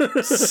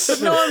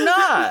 No, I'm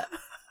not.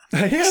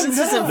 This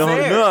isn't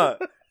fair. no.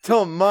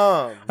 Tell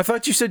mom. I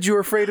thought you said you were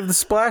afraid of the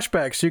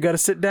splashback, so you got to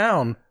sit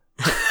down.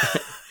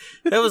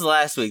 That was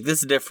last week. This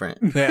is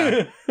different.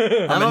 Yeah.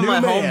 I'm on new my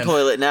home man.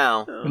 toilet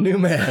now. New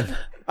man.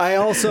 I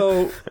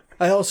also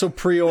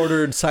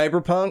pre-ordered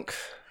Cyberpunk.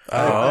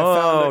 I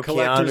found a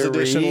collector's Keanu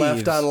edition left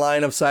Reeves.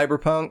 online of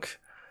Cyberpunk.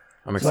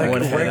 I'm Like excited.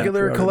 went ahead and regular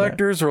pre-ordered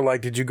collectors, or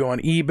like did you go on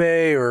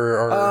eBay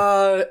or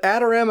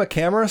Adorama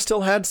Camera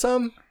still had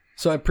some,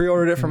 so I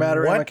pre-ordered it from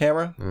Adorama What?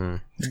 Camera.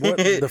 what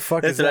the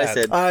fuck That's is what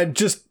that? I said.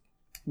 Just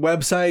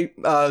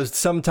website.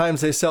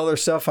 Sometimes they sell their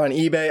stuff on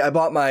eBay. I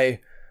bought my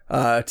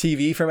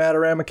TV from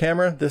Adorama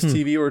Camera. This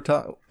TV we're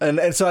talking,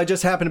 and so I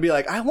just happened to be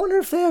like, I wonder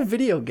if they have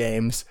video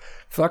games.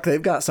 Fuck,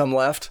 they've got some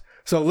left.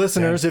 So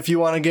listeners, if you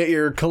want to get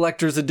your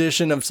collector's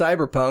edition of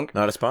Cyberpunk,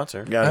 Not a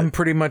sponsor. I'm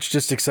pretty much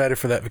just excited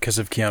for that because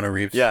of Keanu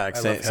Reeves. Yeah, I love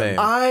same. him. same.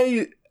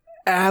 I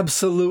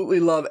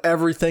absolutely love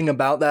everything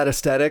about that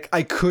aesthetic.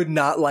 I could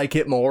not like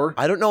it more.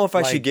 I don't know if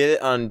I Like- should get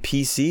it on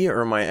PC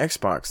or my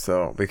Xbox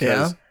though,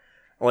 because Yeah?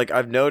 like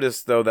I've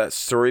noticed though that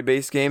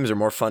story-based games are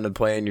more fun to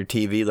play on your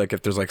TV. Like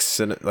if there's like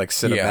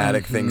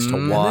cinematic things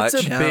to watch.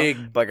 It's a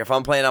big. Like if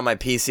I'm playing on my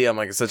PC, I'm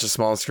like it's such a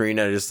small screen.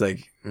 I just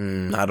like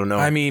I don't know.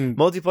 I mean,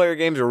 multiplayer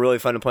games are really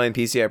fun to play on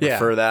PC. I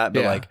prefer that,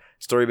 but yeah. like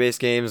story-based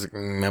games,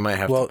 I might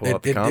have well, to pull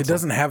up the it console.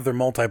 doesn't have their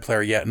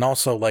multiplayer yet, and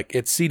also like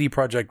it's CD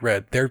Projekt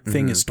Red. Their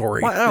thing is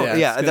story. Well, I don't- Yeah, it's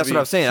yeah, gonna that's be what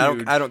I'm saying.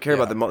 huge. I don't care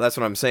about the. That's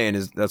what I'm saying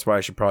is that's why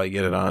I should probably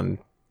get it on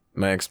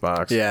my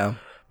Xbox. Yeah.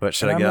 But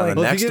should And I get I'm it on like- the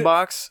Well, if next you get-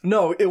 box?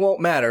 No, it won't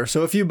matter.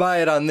 So if you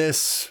buy it on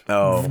this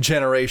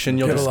generation,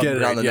 you'll It'll just get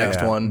it on the upgrade, yeah.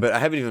 next one. But I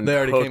haven't even They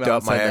already came hooked out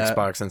up my and said that.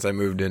 Xbox since I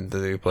moved into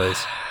the new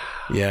place.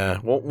 Yeah.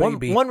 Well,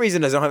 Maybe. one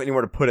reason is I don't have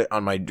anywhere to put it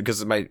on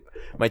because my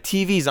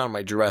TV's on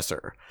my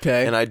dresser.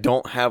 'Kay. And I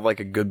don't have like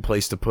a good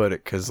place to put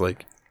it because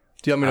like.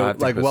 Do you want me I'll to have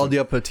to like put weld some-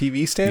 you up a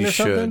TV stand You or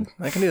something?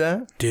 I can do that.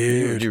 Would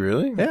Dude, you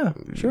really? Yeah,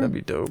 sure. That'd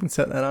be dope. Can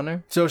set that on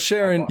there. So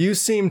Sharon, you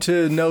seem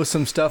to know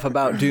some stuff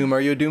about Doom. Are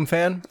you a Doom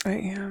fan? I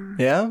am.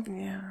 Yeah.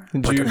 Yeah.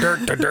 Did you?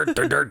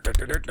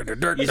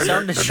 You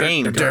sound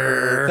ashamed.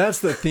 That's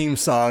the theme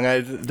song.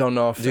 I don't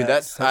know if Dude,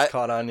 that's that's-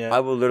 caught on yet. I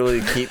will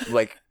literally keep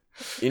like,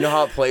 you know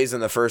how it plays in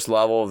the first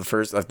level of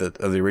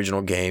the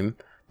original game.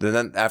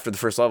 Then after the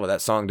first level,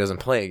 that song doesn't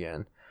play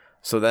again.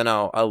 So then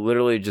I'll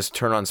literally just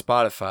turn on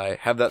Spotify,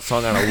 have that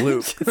song on a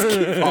loop,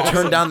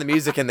 turn down the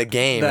music in the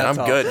game, That's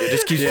and I'm good. It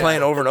just keeps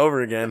playing over and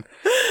over again.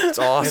 It's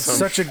awesome. It's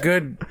such a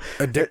good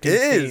addicting It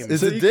is. theme.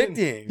 It's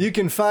addicting. You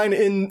can find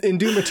in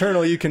Doom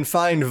Eternal, you can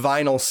find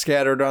vinyl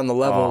scattered on the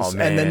levels, Oh,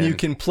 and then man. you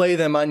can play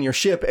them on your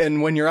ship.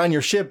 And when you're on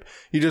your ship,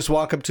 you just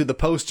walk up to the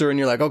poster and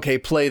you're like, okay,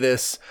 play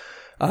this.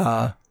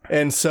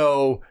 And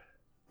so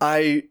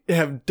I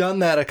have done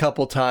that a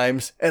couple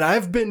times, and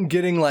I've been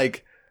getting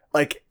like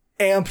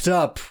amped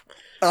up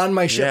on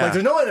my ship. Yeah. Like,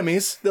 there's no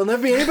enemies. There'll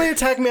never be anybody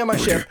attacking me on my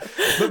ship.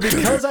 But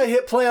because I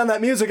hit play on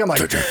that music, I'm like,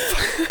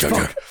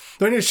 fuck.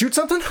 Do I need to shoot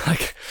something?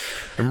 Like,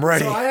 I'm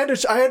ready. so I had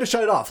to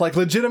shut it off. Like,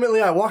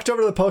 legitimately, I walked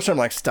over to the poster. I'm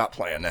like, stop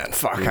playing that.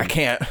 Fuck, I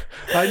can't.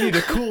 I need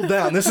to cool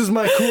down. This is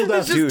my cool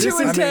down. just too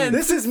intense.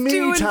 This is me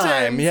Too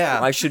time. intense.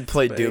 Yeah. I should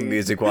play Doom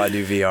music while I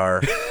do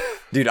VR.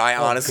 Dude, I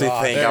honestly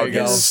God, think there I you would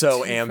get go.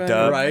 so amped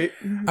up. Right?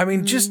 I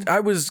mean,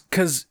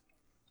 because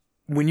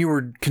when you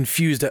were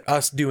confused at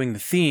us doing the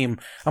theme,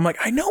 I'm like,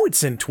 I know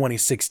it's in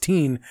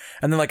 2016.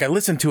 And then like I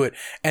listened to it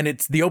and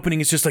it's the opening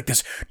is just like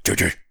this.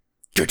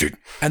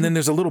 And then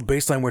there's a little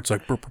bass line where it's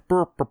like,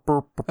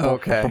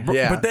 Okay,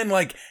 yeah. But then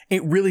like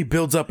it really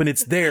builds up and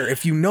it's there.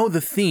 If you know the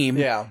theme,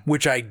 Yeah.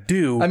 which I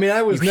do. I mean,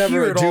 I was you never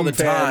hear a it all Doom the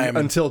fan time.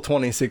 until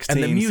 2016.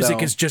 And the music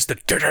so. is just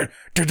the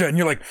and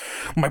you're like,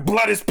 my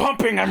blood is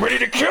pumping. I'm ready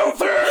to kill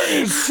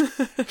things.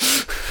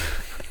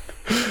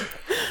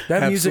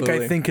 That music, I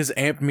Absolutely. think, has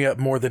amped me up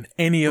more than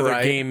any other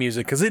Right. game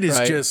music because it is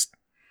Right. just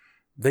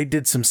they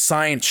did some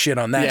science shit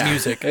on that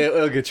music.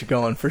 It'll get you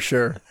going for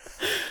sure.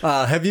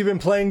 Have you been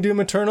playing Doom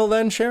Eternal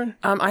then, Sharon?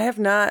 I have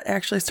not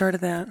actually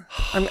started that.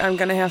 I'm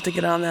gonna have to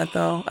get on that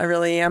though. I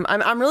really am.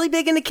 I'm really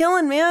big into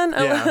killing, man.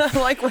 Yeah. I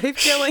like wave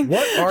killing.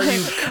 What are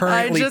you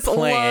currently I just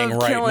playing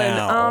love right killing.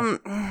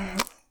 now?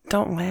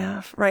 Don't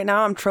laugh. Right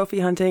now, I'm trophy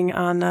hunting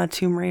on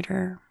Tomb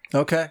Raider.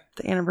 Okay.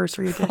 The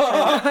anniversary edition.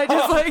 I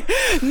just like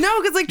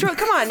no, because like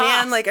come on,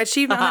 man, like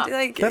achievement hunting,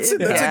 like That's a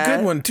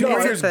good one. Tomb It's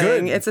Raider's a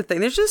thing. good. It's a thing.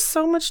 There's just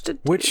so much to do.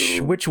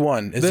 Which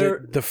one is There-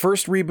 it? The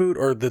first reboot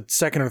or the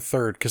second or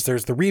third? Because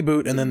there's the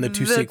reboot and then the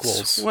two The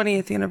sequels.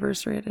 20th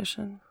anniversary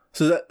edition.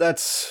 So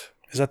that's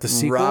Is that the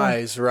sequel?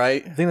 Rise,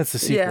 right? I think that's the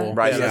sequel. Yeah.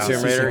 Rise Yeah. of the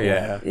Tomb Raider?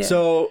 Yeah. Yeah.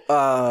 So,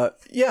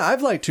 yeah,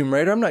 I've liked Tomb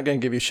Raider. I'm not going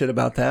to give you shit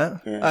about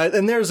that.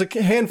 And there's a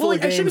handful Well,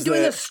 of like, I games should be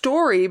doing that... a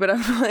story, but I'm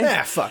like,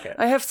 Yeah, fuck it.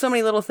 I have so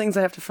many little things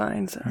I have to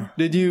find. So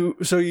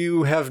So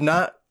you have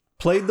not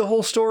played the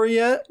whole story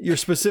yet? You're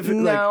specific?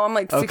 no, I'm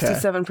like okay.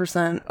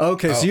 67%.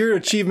 Okay, so you're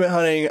achievement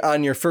hunting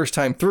on your first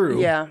time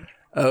through. Yeah,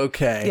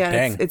 Okay. yeah.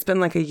 Dang. It's been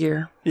like a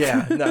year.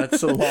 Yeah,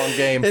 that's a long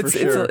game for It's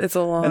sure. it's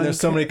a long. and there's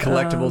so many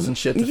collectibles and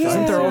shit to yeah. find.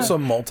 Aren't there Yeah. also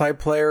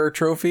multiplayer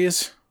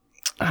trophies?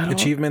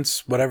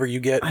 Achievements, whatever you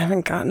get. I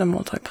haven't gotten a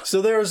multiplayer.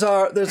 So there's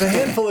a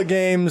handful of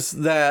games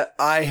that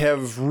I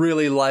have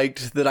really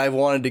liked that I've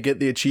wanted to get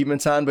the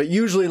achievements on, but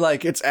usually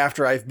like it's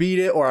after I've beat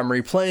it or I'm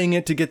replaying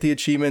it to get the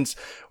achievements.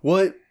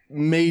 What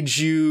made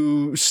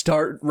you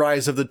start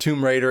Rise of the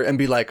Tomb Raider and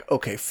be like,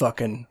 okay,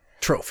 fucking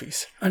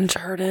trophies?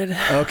 Uncharted.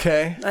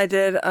 Okay. I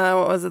did.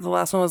 What was it? The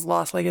last one was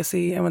Lost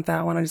Legacy, and with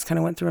that one, I just kind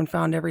of went through and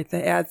found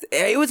everything.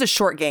 It was a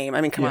short game.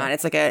 I mean, come on,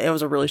 it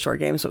was a really short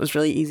game, so it was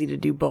really easy to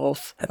do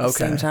both at the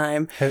same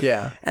time.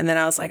 Yeah. And then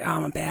I was like, oh,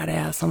 I'm a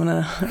badass. I'm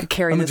gonna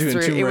carry this doing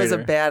through. Tomb It was a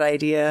Raider. bad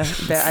idea.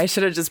 I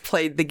should have just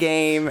played the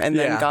game and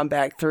then Yeah. gone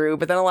back through.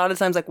 But then a lot of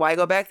times, like, why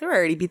go back through? I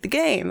already beat the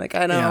game. Like,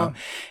 I know.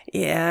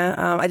 Yeah.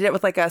 I did it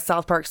with like a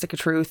South Park Stick of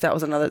Truth. That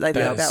was another. That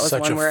was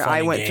such one a where I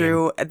funny went game.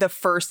 through the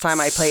first time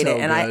I played So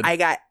it, and good. I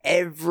got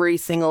every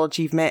single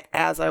achievement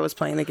as I was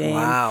playing the game.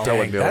 Wow. I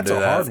wouldn't be able to That's do a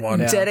that. hard one.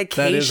 Yeah.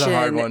 Dedication. That is a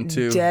hard one,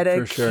 too, for sure.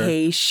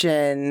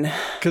 Dedication.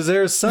 Because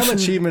there's some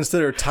achievements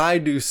that are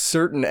tied to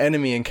certain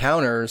enemy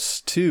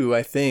encounters too,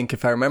 I think,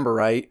 if I remember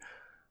right.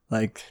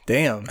 Like,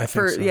 damn. I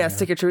think so,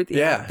 Stick of Truth.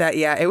 Yeah.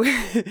 It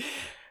was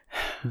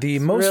The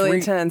most really re-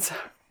 intense.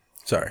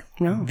 sorry.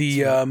 No,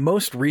 The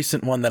most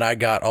recent one that I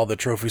got all the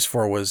trophies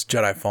for was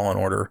Jedi Fallen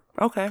Order.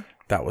 Okay.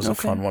 That was a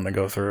fun one to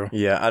go through.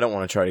 Yeah, I don't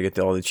want to try to get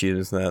all the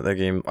achievements in that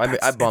game. I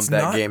It's bumped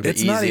that not- game to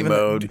it's not easy even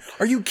mode.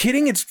 Are you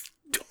kidding? It's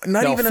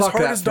not No, even as fuck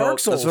hard that, as Dark Philip.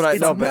 Souls. That's what I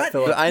It's know, not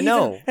but I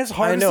know. even as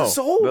hard I know. as the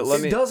Souls. But let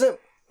It me- doesn't.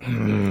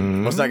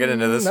 Let's not get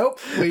into this. Nope.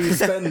 We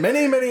spend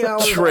many, many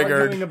hours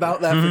Triggered. arguing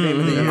about that for Game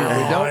of the Year. We don't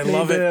I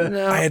love need it. to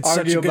No. I had such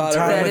argue a good about it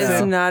time right That with is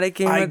now. not a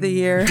game I of the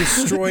year.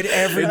 destroyed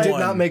everyone. It did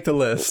not make the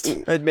list.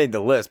 It made the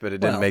list, but it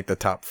didn't Well, make the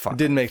top 5.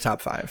 Didn't make top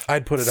 5.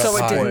 I'd put it up So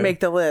it high. didn't make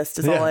the list,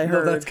 is all I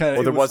heard. No, that's kind of.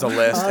 Well, there was a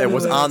list. It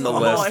was on the Oh,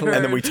 list, I and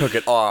then heard. we took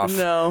it off.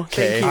 No,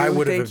 thank you. I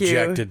would have thank you.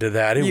 objected to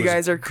that. It You was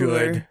guys are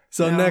cooler. good.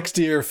 So No. next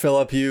year,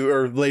 Philip,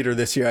 or later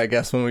this year, I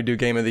guess, when we do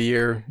Game of the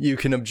Year, you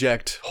can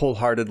object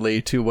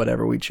wholeheartedly to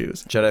whatever we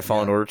choose. Jedi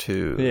Fallen Order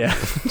 2. Yeah.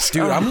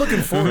 Dude, I'm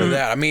looking forward to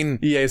that. I mean,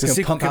 EA's the going to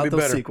sequel pump could out be those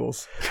better.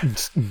 sequels.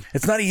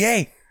 It's not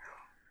EA.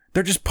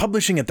 They're just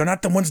publishing it. They're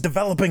not the ones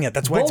developing it.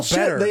 That's why it's Bullshit.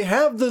 better. They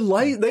have the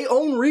light. They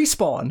own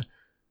Respawn.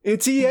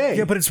 It's EA.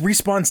 Yeah, but it's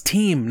Respawn's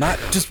team, not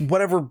just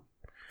whatever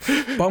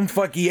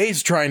bumfuck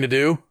EA's trying to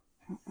do.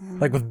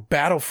 Like with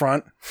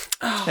Battlefront.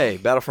 Hey,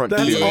 Battlefront 2.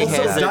 That's EA also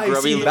has dicey. a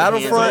grubby little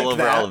Battlefront, hands all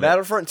over all of it.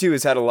 Battlefront 2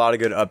 has had a lot of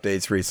good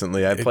updates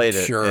recently. I played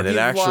it, Sure. and it You've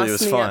actually lost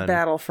was me at fun.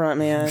 Battlefront,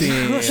 man.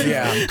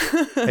 Yeah.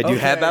 Hey, do you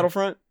have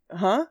Battlefront?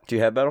 Huh? Do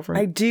you have Battlefront?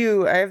 I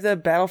do. I have the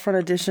Battlefront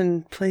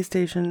Edition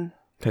PlayStation.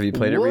 Have you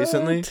played it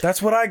recently?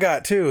 That's what I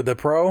got too. The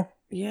Pro.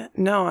 Yeah.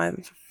 No,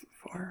 I'm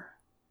 4.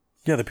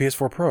 Yeah, the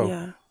PS4 Pro.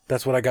 Yeah.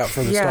 That's what I got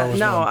for the Star Yeah. Wars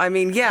No, one. I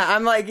mean, yeah.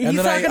 I'm like, he's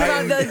then talking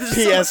I- about the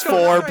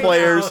PS4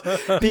 players. No, I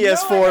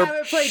PS4.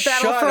 haven't played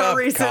Shut Battlefront up,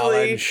 recently.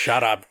 Colin.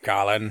 Shut up,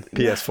 Colin.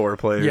 PS4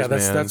 players. Yeah,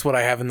 man. that's what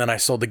I have, and then I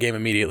sold the game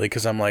immediately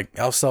because I'm like,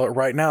 I'll sell it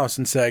right now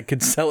since I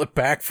could sell it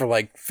back for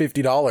like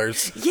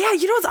 $50. Yeah,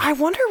 you know, I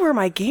wonder where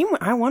my game.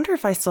 I wonder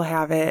if I still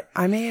have it.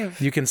 I may have.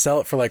 You can sell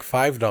it for like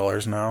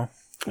 $5 now,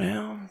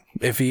 Well,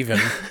 if even.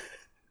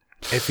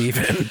 If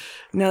even.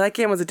 no, that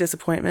game was a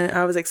disappointment.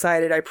 I was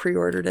excited. I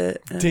pre-ordered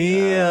it. and,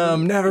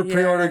 Damn, never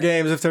pre-order yeah.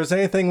 games. If there's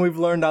anything we've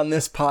learned on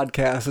this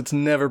podcast, it's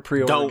never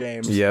pre-order Don't.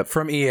 games. Yep.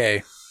 From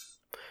EA.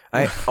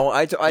 I did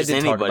talk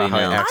anybody about how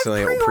now. I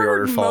accidentally I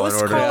pre-ordered Fallen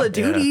most Order. Call of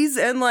Yeah. Duties,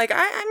 and like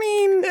I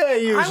mean, Yeah,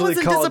 usually I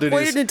wasn't Call of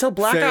disappointed Duty's until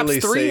Black Ops fairly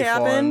 3 safe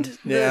happened. one.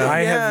 Yeah. I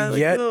have like,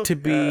 yet oh, to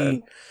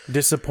be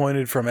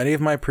disappointed from any of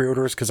my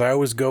pre-orders because I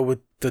always go with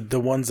the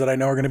ones that I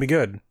know are going to be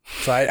good.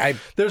 So I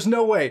There's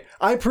no way.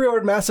 I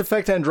pre-ordered Mass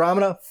Effect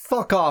Andromeda.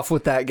 Fuck off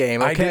with that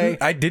game, okay?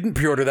 I didn't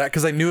pre-order that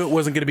because I knew it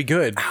wasn't going to be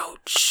good.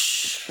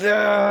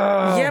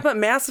 Yeah, but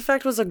Mass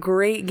Effect was a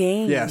great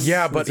game. Yes.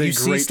 Yeah, but It's a you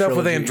see great stuff with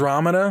trilogy.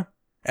 Andromeda,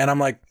 and I'm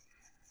like,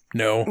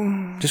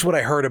 no. Just what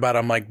I heard about it,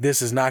 I'm like,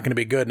 this is not going to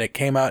be good. And it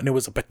came out, and it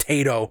was a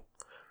potato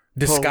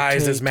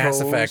disguised as Mass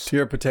Potatoes. Effect.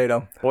 You're a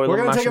potato. Boil We're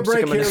them going to take a mushrooms,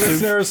 stick break 'em in here, a soup.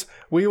 listeners.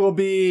 We will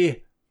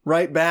be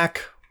right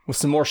back with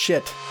some more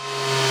shit.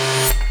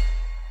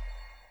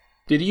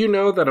 Did you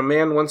know that a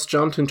man once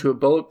jumped into a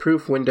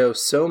bulletproof window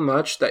so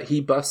much that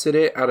he busted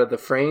it out of the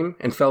frame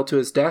and fell to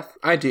his death?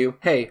 I do.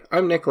 Hey,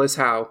 I'm Nicholas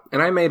Howe,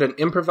 and I made an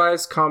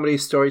improvised comedy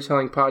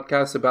storytelling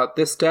podcast about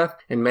this death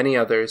and many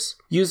others.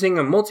 Using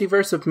a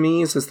multiverse of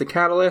me's as the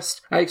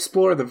catalyst, I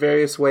explore the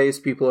various ways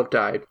people have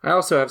died. I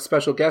also have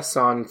special guests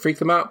on and freak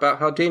them out about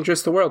how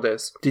dangerous the world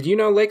is. Did you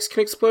know lakes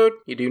can explode?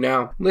 You do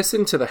now.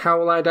 Listen to the How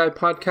Will I Die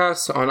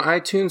podcast on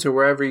iTunes or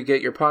wherever you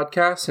get your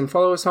podcasts, and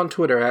follow us on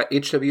Twitter at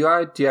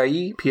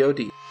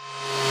HWIDIEPOD.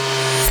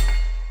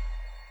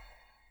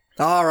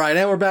 All right,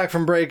 and we're back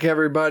from break,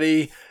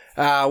 everybody.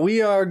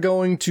 We are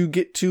going to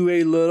get to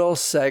a little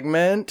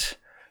segment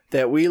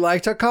that we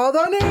like to call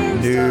the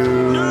news. Yay, the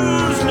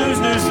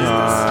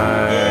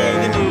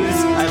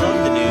news. I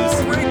love the news.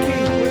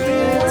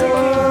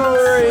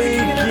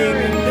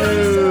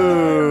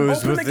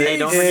 News with Hey,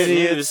 don't forget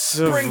idiot news.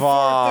 savant.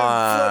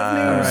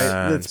 All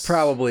right, that's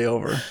probably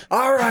over.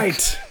 All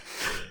right.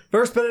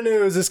 First bit of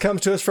news. This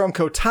comes to us from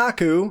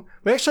Kotaku.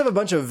 We actually have a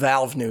bunch of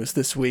Valve news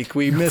this week.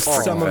 We missed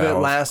some of it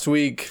Valve. last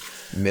week.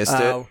 Missed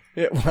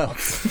it. Well,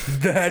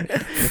 That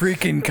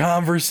freaking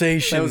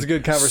conversation. that was a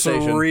good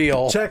conversation.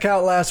 Surreal. Check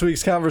out last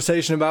week's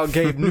conversation about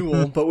Gabe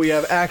Newell, but we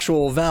have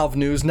actual Valve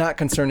news not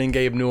concerning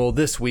Gabe Newell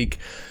this week.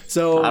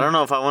 So I don't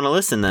know if I want to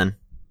listen then.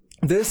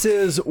 this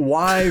is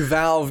why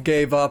Valve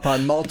gave up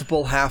on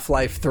multiple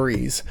Half-Life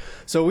 3s.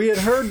 So we had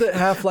heard that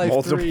Half-Life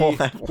 3 Multiple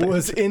Half-Life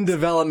was in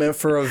development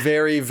for a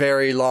very,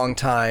 very long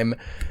time,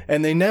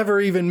 and they never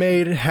even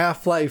made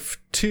Half-Life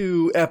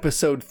 2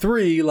 Episode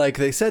 3 like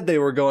they said they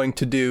were going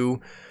to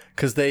do,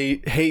 because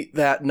they hate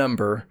that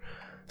number.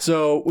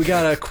 So we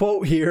got a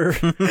quote here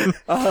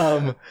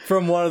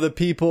from one of the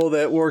people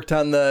that worked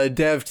on the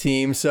dev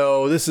team.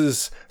 So this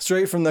is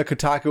straight from the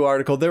Kotaku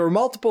article. There were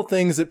multiple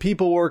things that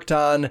people worked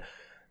on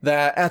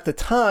that at the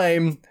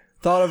time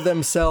thought of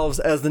themselves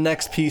as the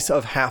next piece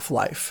of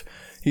Half-Life.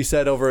 He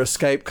said over a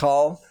Skype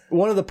call.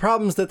 One of the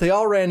problems that they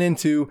all ran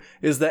into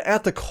is that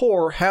at the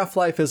core,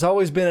 Half-Life has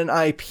always been an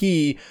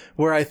IP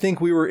where I think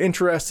we were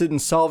interested in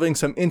solving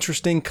some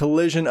interesting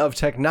collision of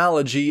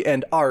technology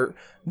and art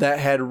that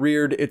had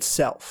reared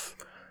itself.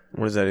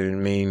 What does that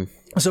even mean?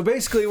 So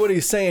basically what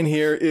he's saying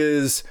here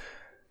is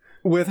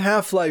with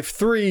Half-Life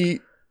 3,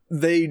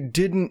 they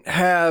didn't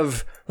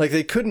have, like,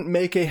 they couldn't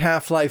make a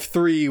Half-Life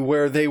 3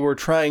 where they were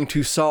trying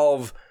to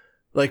solve,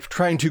 like,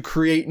 trying to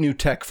create new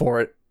tech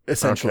for it,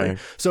 essentially.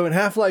 Okay. So in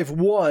Half-Life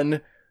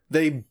 1,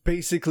 they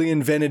basically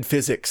invented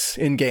physics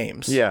in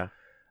games. Yeah.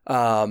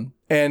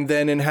 And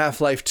then in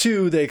Half-Life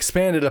 2, they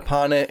expanded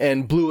upon it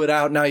and blew it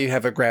out. Now you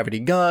have a gravity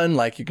gun,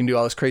 like, you can do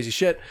all this crazy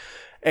shit.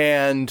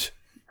 And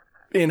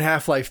in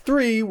Half-Life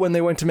 3, when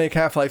they went to make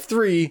Half-Life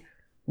 3,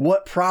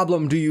 what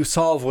problem do you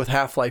solve with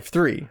Half-Life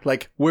 3?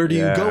 Like, where do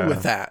you go Yeah.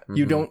 with that?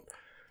 You don't...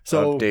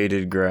 So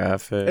Updated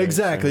graphics.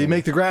 exactly. You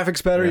make the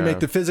graphics better, you Yeah. make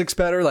the physics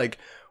better. Like,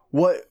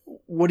 what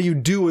do you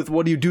do to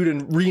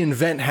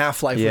reinvent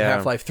Half-Life with Yeah.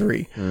 Half-Life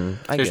 3?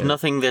 There's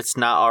nothing that's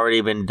not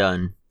already been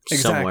done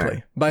Exactly.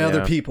 somewhere. By other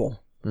Yeah. people.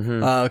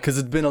 Because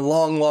it's been a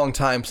long, long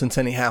time since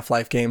any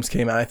Half-Life games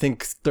came out. I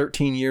think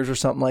 13 years or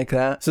something like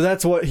that. So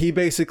that's what he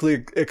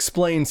basically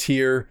explains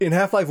here. In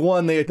Half-Life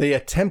 1, they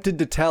attempted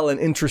to tell an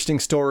interesting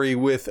story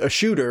with a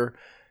shooter.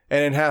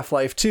 And in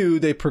Half-Life 2,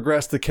 they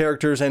progressed the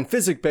characters and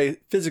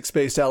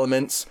physics-based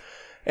elements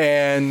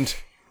And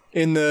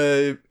in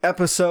the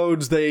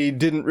episodes, they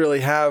didn't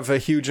really have a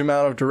huge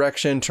amount of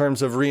direction in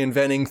terms of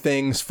reinventing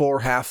things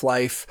for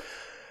Half-Life.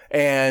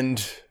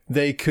 And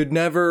they could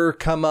never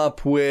come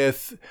up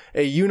with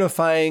a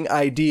unifying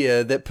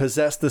idea that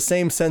possessed the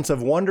same sense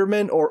of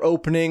wonderment or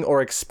opening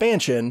or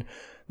expansion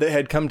that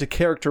had come to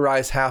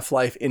characterize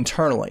Half-Life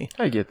internally.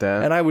 I get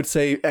that. And I would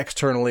say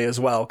externally as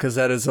well, because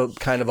that is a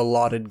kind of a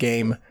lauded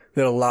game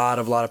that a lot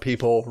of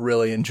people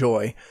really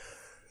enjoy.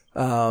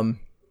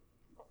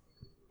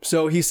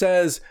 So he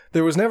says,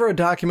 there was never a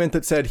document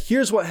that said,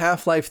 here's what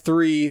Half-Life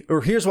 3,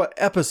 or here's what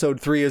Episode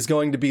 3 is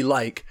going to be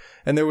like.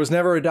 And there was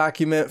never a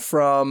document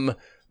from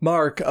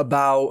Mark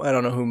about, I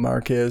don't know who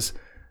Mark is.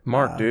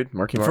 Mark, dude.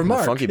 Marky Mark For from the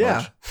Mark, Funky yeah,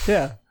 Bunch.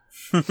 yeah.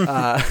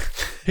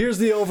 Here's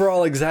the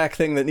overall exact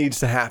thing that needs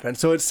to happen.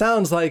 So it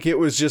sounds like it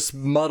was just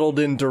muddled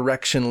in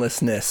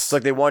directionlessness. It's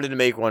like they wanted to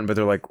make one, but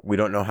they're like, we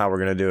don't know how we're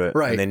going to do it.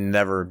 Right. And they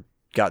never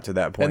got to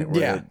that point. And,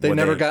 where yeah, they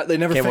never came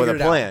figured with a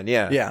it out. plan.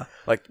 Yeah. Yeah.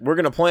 Like,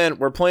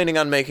 we're planning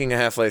on making a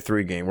Half-Life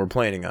 3 game. We're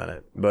planning on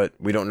it, but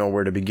we don't know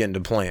where to begin to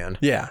plan.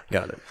 Yeah.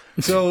 Got it.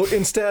 So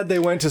instead, they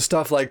went to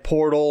stuff like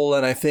Portal,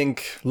 and I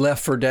think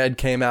Left 4 Dead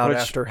came out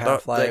after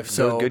Half-Life.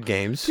 So good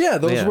games. Yeah,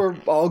 those were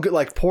all good.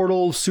 Like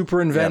Portal,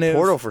 super inventive. Yeah,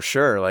 Portal for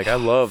sure. Like, I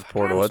love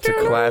Portal. It's a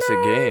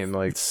classic game.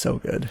 Like, It's so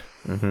good.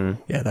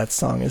 Mm-hmm. Yeah, that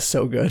song is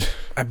so good.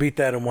 I beat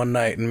that in one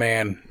night, and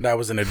man, that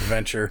was an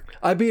adventure.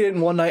 I beat it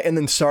in one night and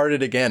then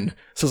started again.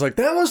 So it's like,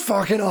 that was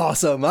fucking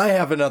awesome. I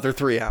have another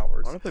 3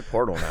 hours. I want to play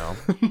Portal now.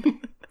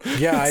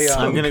 Yeah,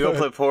 I'm gonna go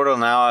play Portal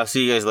now. I'll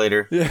see you guys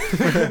later.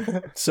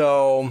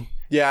 So,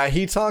 yeah,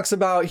 he talks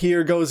about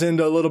here, goes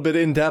into a little bit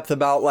in depth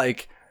about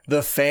like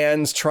the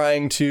fans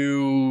trying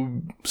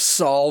to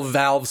solve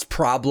Valve's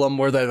problem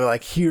where they're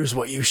like, here's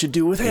what you should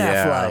do with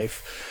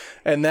Half-Life.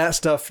 And that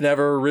stuff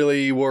never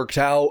really worked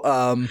out.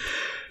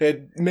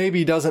 It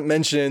maybe doesn't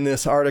mention in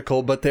this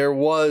article, but there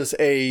was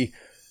a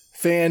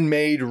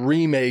fan-made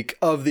remake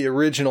of the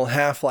original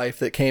Half-Life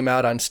that came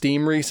out on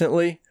Steam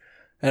recently.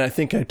 And I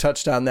think I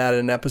touched on that in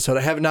an episode.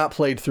 I have not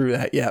played through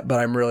that yet, but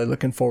I'm really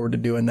looking forward to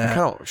doing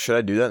that. Should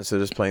I do that instead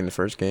of just playing the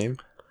first game?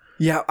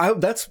 Yeah,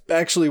 that's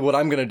actually what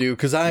I'm going to do,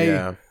 because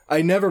I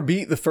never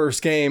beat the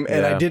first game,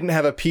 and I didn't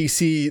have a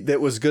PC that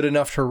was good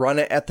enough to run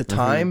it at the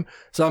time.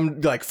 So I'm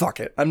like,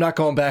 fuck it. I'm not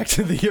going back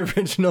to the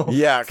original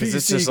because PC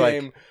it's just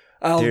game. like,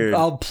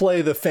 I'll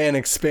play the fan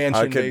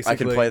expansion, basically. I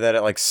could play that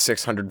at like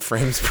 600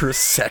 frames per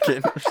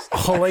second.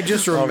 All I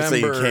just remember...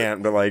 Obviously you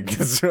can't, but like,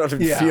 that's what I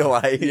feel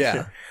like.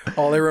 Yeah.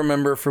 All I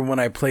remember from when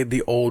I played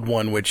the old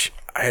one, which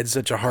I had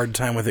such a hard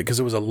time with it because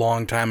it was a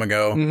long time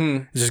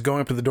ago, just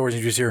going up to the doors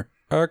and you just hear,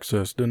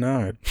 access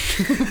denied.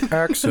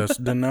 Access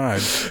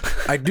denied.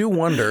 I do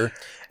wonder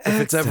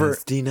if it's ever...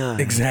 denied.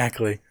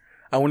 Exactly.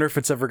 I wonder if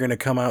it's ever going to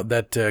come out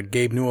that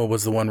Gabe Newell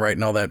was the one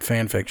writing all that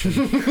fan fiction.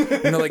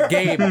 And they're like,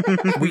 Gabe,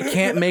 we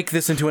can't make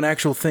this into an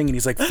actual thing. And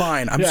he's like,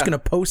 fine, I'm just going to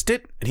post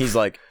it. And he's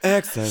like,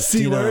 access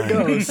See where it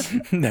goes.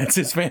 That's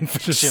his fan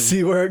fiction. Just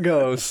see where it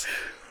goes.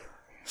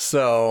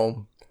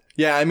 So,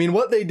 yeah, I mean,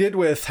 what they did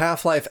with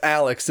Half-Life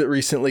Alyx that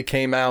recently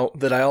came out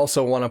that I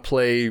also want to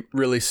play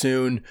really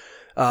soon.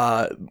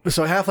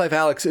 So Half-Life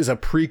Alyx is a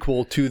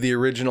prequel to the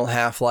original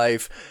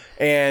Half-Life.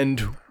 And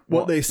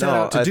what they set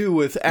out to do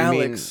with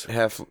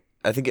Alyx...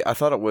 I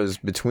thought it was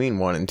between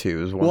 1 and 2.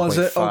 It was 1.5. Was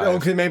it?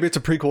 Okay, maybe it's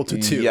a prequel to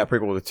 2. Yeah,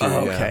 prequel to 2.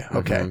 Oh, yeah.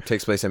 okay.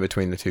 Takes place in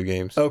between the two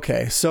games.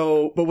 Okay,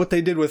 so, but what they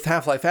did with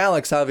Half-Life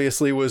Alyx,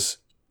 obviously, was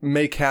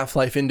make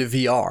Half-Life into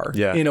VR.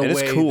 Yeah, in a and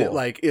way it's cool. that,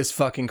 like, is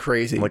fucking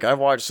crazy. Like, I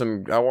watched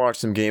some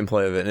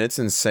gameplay of it, and it's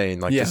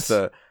insane. Like, just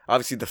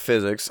obviously the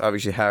physics,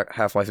 obviously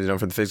Half-Life is known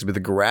for the physics, but the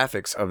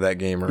graphics of that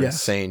game are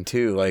insane,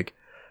 too. Like,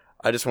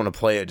 I just want to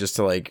play it just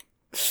to, like,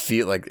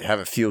 have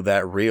it feel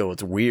that real.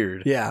 It's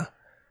weird. Yeah.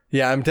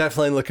 Yeah, I'm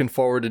definitely looking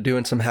forward to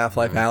doing some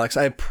Half-Life Alyx.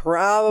 I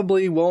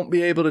probably won't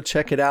be able to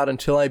check it out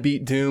until I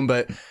beat Doom,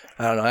 but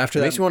I don't know. After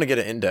It that, makes me want to get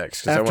an Index,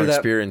 because I after want to that-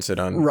 experience it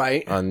on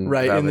right, on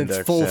right, Valve and it's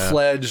Index,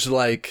 full-fledged,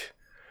 like,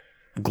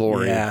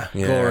 glory. yeah,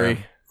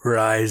 glory.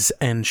 Rise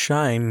and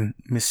shine,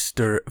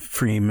 Mr.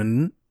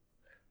 Freeman.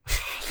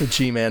 The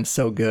G-Man's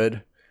so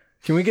good.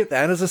 Can we get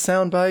that as a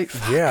soundbite?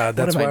 Yeah,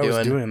 that's What why am I I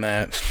was doing? doing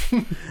that.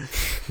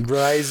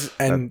 Rise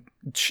and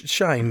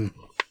shine.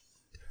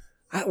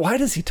 Why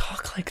does he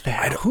talk like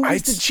that? Who I-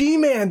 is the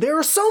G-Man? There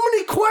are so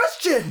many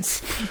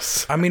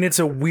questions. I mean, it's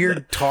a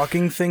weird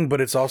talking thing, but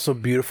it's also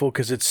beautiful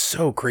because it's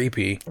so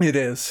creepy. It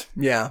is.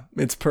 Yeah,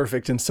 it's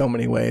perfect in so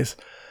many ways.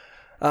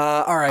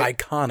 All right,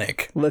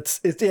 Iconic. you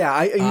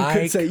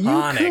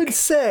could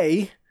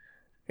say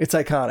it's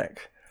iconic.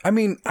 I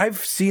mean, I've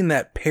seen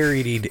that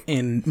parodied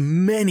in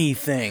many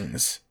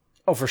things.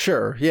 Oh, for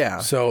sure. Yeah.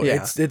 So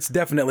yeah. it's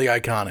definitely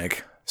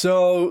iconic.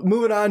 So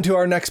moving on to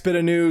our next bit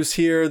of news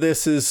here.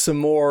 This is some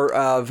more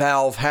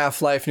Valve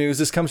Half-Life news.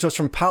 This comes to us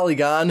from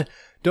Polygon.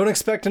 Don't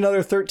expect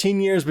another 13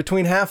 years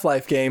between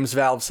Half-Life games,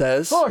 Valve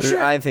says. Oh,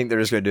 sure. I think they're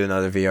just going to do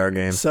another VR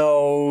game.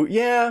 So,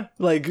 yeah,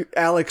 like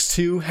Alyx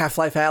 2,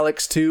 Half-Life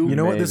Alyx 2. You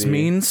know what this Maybe.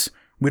 means?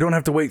 We don't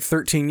have to wait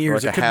 13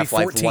 years. Like It a could be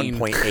Half-Life 14.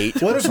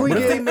 1.8. What if we What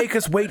if they get make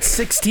us wait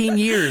 16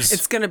 years?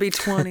 It's gonna be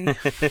 20.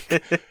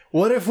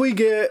 what if we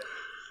get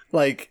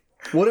like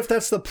what if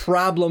that's the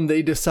problem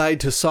they decide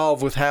to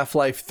solve with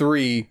Half-Life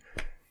 3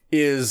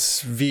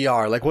 is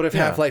VR? Like what if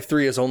Half-Life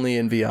 3 is only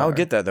in VR? I'll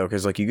get that though,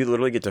 because like you could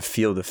literally get to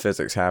feel the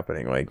physics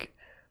happening. Like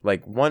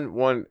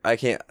one I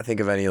can't think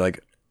of any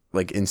like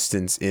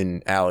instance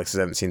in Alex. I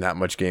haven't seen that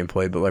much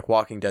gameplay, but like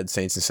Walking Dead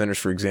Saints and Sinners,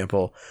 for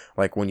example,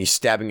 like when you're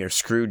stabbing a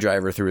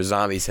screwdriver through a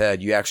zombie's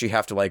head, you actually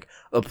have to like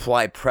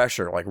apply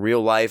pressure, like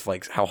real life,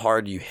 like how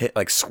hard you hit,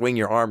 like swing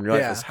your arm, and you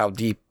realize how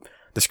deep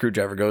the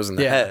screwdriver goes in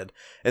the head.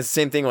 It's the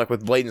same thing like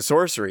with blade and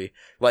sorcery.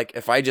 Like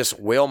if I just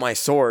wail my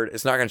sword,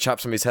 it's not going to chop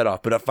somebody's head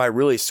off, but if I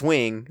really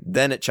swing,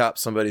 then it chops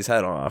somebody's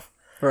head off.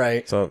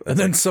 Right. So And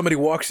then somebody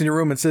walks in your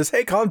room and says,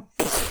 "Hey, Colin."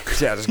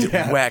 yeah, just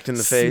get whacked in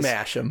the face.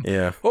 Smash him.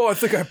 Yeah. Oh, I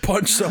think I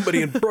punched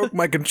somebody and broke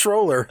my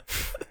controller.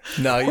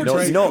 No, you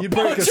No, you'd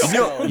break a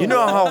skull. You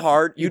know how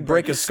hard you'd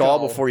break a skull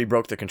before you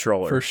broke the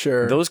controller. For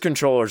sure. Those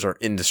controllers are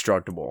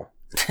indestructible.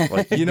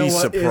 Like, you'd You know be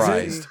what?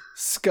 surprised. Is it?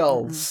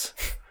 Skulls.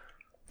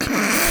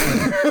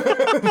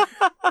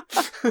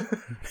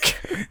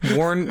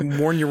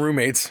 Warn your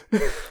roommates.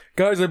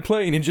 Guys, I'm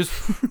playing and just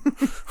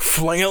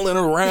flailing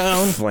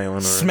around,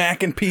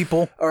 smacking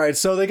people. All right,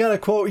 so they got a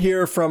quote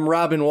here from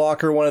Robin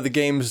Walker, one of the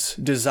game's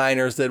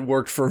designers that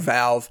worked for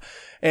Valve,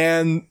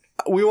 and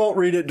we won't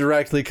read it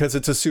directly because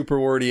it's a super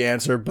wordy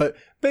answer, but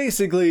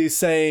basically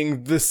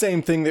saying the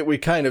same thing that we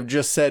kind of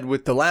just said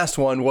with the last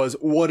one was,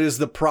 what is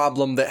the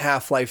problem that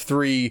Half-Life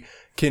 3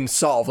 can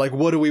solve? Like,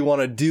 what do we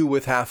want to do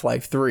with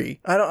Half-Life 3?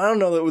 I don't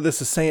know that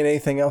this is saying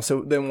anything else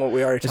than what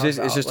we already talked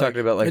about. It's just talking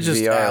about like It's just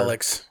VR.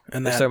 Alex.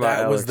 And It's that talking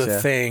about was Alex, the yeah.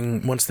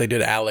 thing. Once they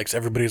did Alex,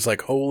 everybody's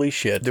like, holy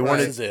shit, They this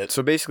wanted is it.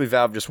 So basically,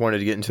 Valve just wanted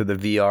to get into the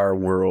VR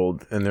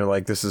world, and they're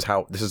like, "This is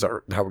how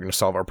we're going to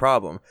solve our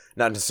problem."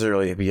 Not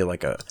necessarily be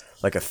like a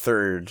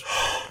third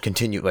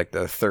like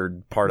the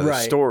third part of the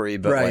story,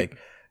 but like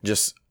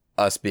just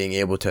us being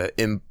able to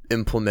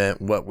implement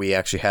what we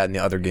actually had in the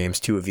other games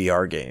to a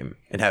VR game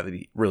and have it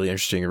be really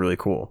interesting and really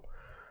cool.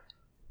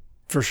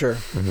 For sure.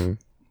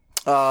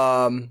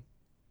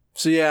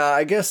 So yeah,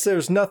 I guess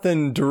there's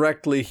nothing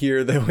directly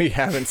here that we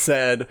haven't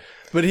said,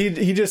 but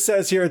he just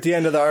says here at the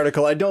end of the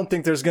article, I don't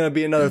think there's going to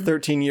be another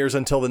 13 years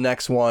until the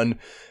next one.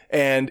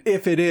 And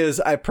if it is,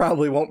 I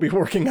probably won't be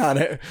working on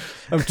it.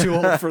 I'm too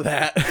old for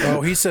that.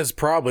 Oh, he says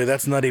probably.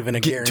 That's not even a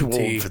guarantee. too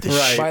old for this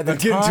Right. By the I'm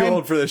getting too time-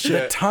 old for this The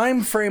shit.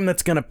 time frame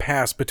that's going to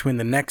pass between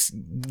the next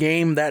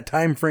game, that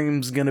time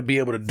frame's going to be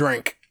able to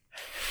drink.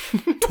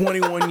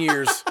 21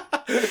 years.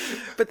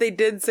 But they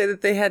did say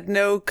that they had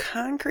no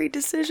concrete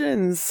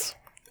decisions.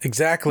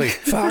 Exactly.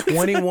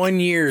 21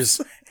 years.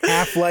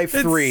 Half-Life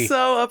 3. It's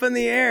so up in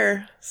the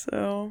air.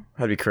 So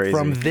That'd be crazy.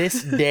 From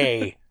this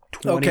day,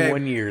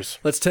 21 years.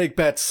 Let's take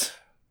bets.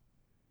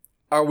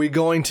 Are we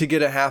going to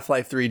get a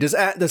Half-Life 3? Does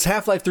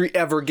Half-Life 3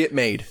 ever get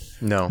made?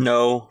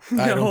 no.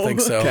 I don't think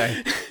so.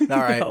 Okay. All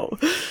right. no.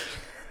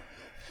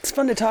 It's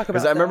fun to talk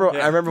about. Because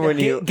I remember when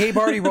you. Gabe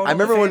already wrote I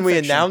remember all the when we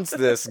fan fiction. announced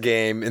this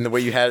game and the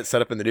way you had it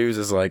set up in the news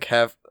is like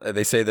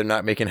they say they're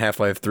not making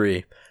Half-Life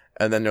 3,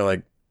 and then they're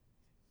like,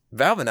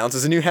 Valve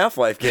announces a new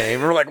Half-Life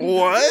game. We're like,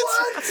 what?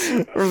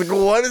 We're like,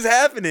 what is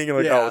happening? And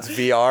like, Yeah. oh, it's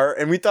VR,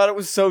 and we thought it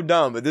was so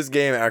dumb, but this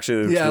game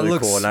actually looks really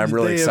cool, and I'm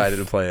really they have excited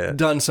to play it.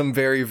 Done some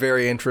very,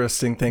 very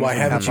interesting things. Why with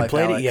haven't you Half-Life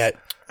played Alyx. it yet?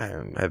 I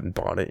haven't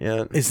bought it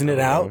yet. Isn't it I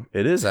don't out? know.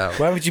 It is out.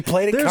 Why haven't you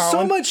played it, There's Colin?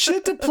 so much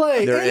shit to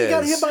play. There and you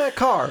got is. hit by a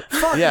car.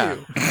 Fuck Yeah,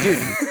 you. dude.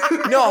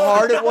 You know how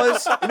hard it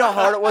was. You know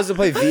how hard it was to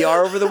play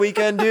VR over the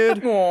weekend,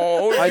 dude.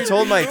 I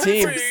told my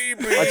team.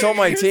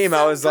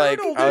 I was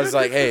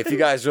like, hey, if you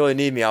guys really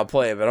need me, I'll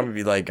play it. But I'm gonna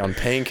be like on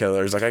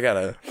painkillers. Like I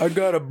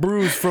got a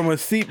bruise from a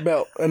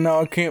seatbelt, and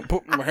now I can't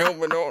put my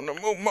helmet on to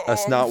move my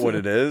That's arms. not what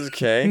it is.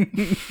 Okay.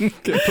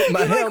 Put my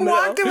Like helmet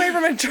walked on. away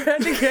from a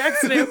tragic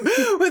accident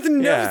with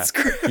no Yeah.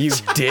 scratch, You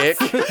dick.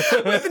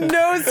 with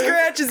no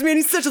scratches. Man,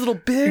 he's such a little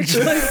bitch.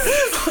 Like,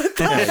 what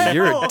the Yeah,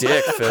 you're a hell?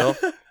 dick, Phil.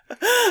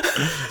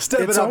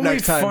 Step It's it up only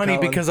next time, funny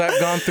Colin. because I've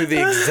gone through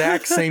the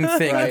exact same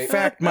thing. In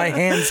fact, my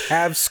hands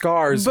have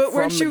scars. But from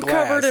weren't the you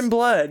glass. covered in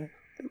blood?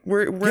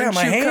 Weren't Yeah,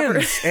 my you covered?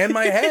 hands and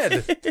my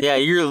head. Yeah,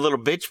 you're a little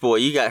bitch boy.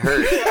 You got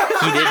hurt.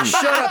 He didn't.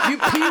 Shut up! You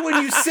pee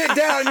when you sit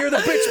down. You're the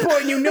bitch boy,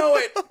 and you know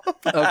it.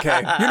 Okay.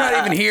 You're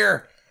not even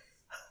here.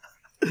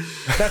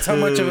 That's how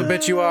much of a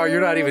bitch you are.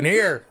 You're not even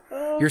here.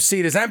 Your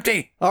seat is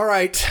empty. All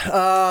right.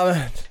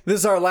 This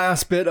is our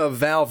last bit of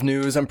Valve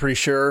news, I'm pretty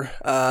sure.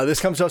 This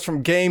comes to us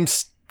from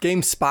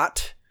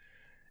GameSpot.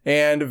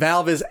 And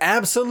Valve is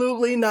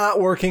absolutely not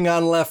working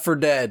on Left 4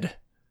 Dead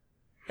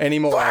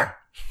anymore.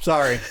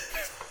 Sorry.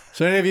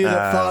 So any of you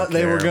that thought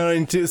they were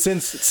going to,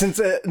 since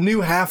a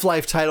new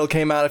Half-Life title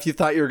came out, if you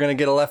thought you were going to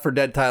get a Left 4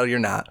 Dead title, you're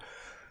not.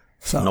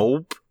 So.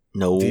 Nope.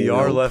 No.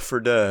 VR Left 4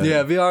 Dead.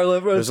 Yeah, VR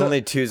Left 4 Dead.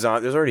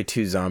 There's already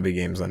two zombie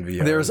games on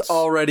VR. There's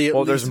already at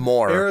there's least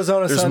more.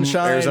 Arizona There's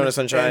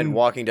Sunshine, and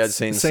Walking Dead,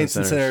 Saints and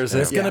Sinners.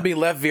 It's It's gonna be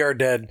Left VR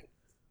Dead.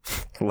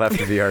 Left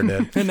VR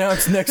Dead.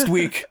 Announced next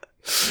week.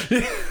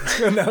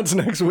 Announce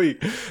next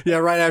week. Yeah,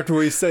 right after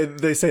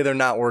they say they're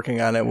not working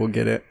on it, we'll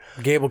get it.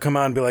 Gabe will come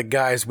out and be like,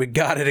 guys, we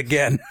got it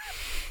again.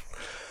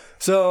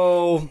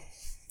 So,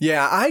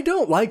 yeah, I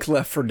don't like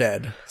Left 4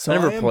 Dead. So I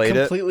never am played it.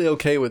 completely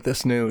okay with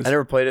this news. I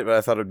never played it, but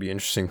I thought it'd be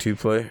interesting to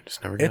play.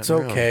 Just never. It's got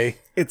around. okay.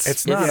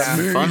 It's not It's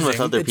fun with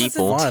amazing. other It's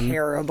people. fun.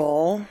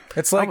 Terrible.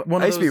 It's like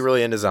one I of used to be those,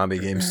 really into zombie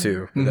games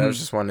too. But that was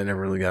just one I never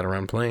really got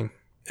around playing.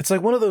 it's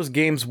like one of those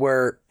games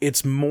where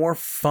it's more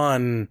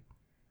fun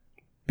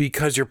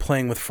because you're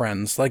playing with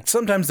friends. Like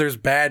sometimes there's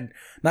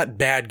not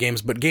bad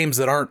games, but games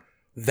that aren't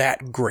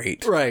that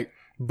great. Right.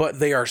 But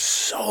they are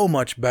so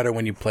much better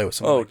when you play with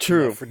someone. Oh, like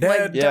true. Left 4 Dead.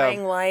 Like Yeah.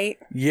 Dying Light.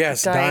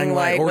 Yes, Dying Dying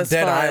Light Light or was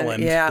Dead fun.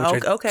 Island. Yeah,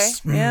 which okay,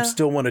 yeah.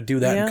 Still want to do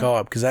that in Yeah.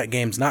 co-op because that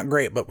game's not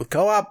great, but with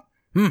co-op,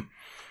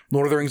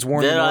 Lord of the Rings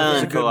War in the Dead North is a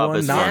Island good co-op one.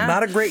 is fun.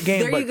 Not a great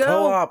game, There but you go.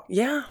 co-op.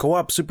 Yeah.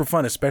 Co-op super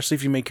fun, especially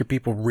if you make your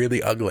people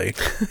really ugly.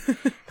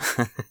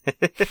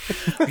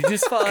 You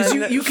just because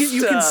you can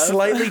stuff.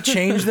 slightly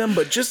change them,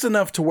 but just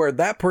enough to where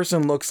that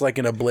person looks like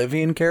an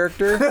Oblivion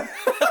character.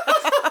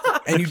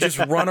 And you just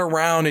run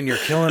around and you're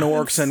killing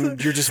orcs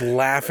and you're just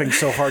laughing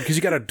so hard because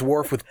you got a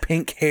dwarf with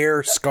pink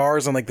hair,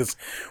 scars, and like this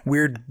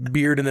weird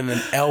beard, and then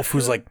an elf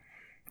who's like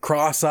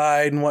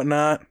cross-eyed and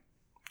whatnot.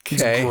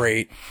 He's Okay.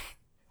 great.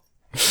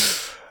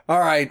 All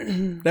right.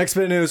 Next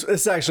bit of news.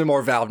 It's actually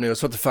more Valve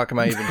news. What the fuck am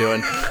I even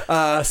doing?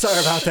 Sorry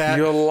about that.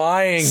 You're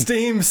lying.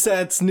 Steam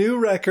sets new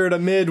record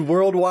amid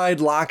worldwide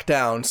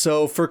lockdown.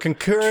 So for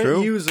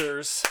concurrent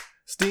users,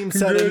 Steam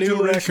set a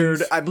new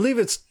record. I believe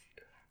it's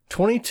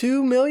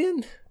 22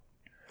 million.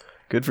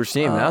 Good for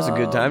Steam. Now's a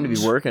good time to be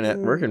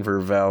working for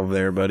Valve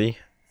there, buddy.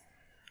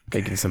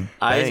 Making some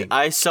bank.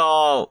 I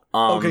saw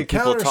Okay,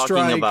 people talking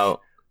Counter-Strike.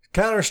 about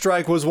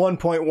Counter-Strike was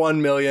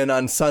 1.1 million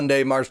on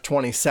Sunday, March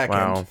 22nd.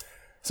 Wow.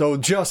 So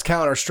just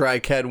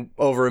Counter-Strike had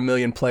over 1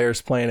 million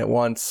players playing at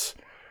once.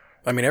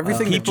 I mean,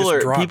 everything that people just are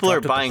dropped people are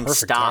at the buying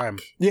perfect stock. time.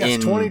 Yes,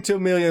 in 22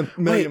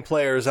 million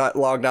players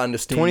logged on to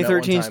Steam. that one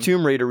 2013's time.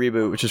 Tomb Raider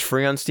reboot, which is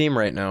free on Steam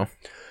right now.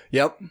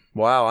 Yep.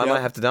 Wow, I Yep.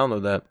 might have to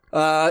download that.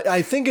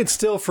 I think it's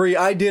still free.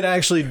 I did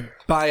actually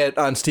buy it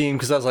on Steam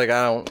because I was like,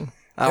 I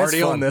already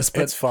It's own fun. this,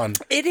 but It's fun.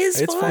 It is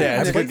It's fun. fun.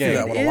 yeah, it's a I good played through game.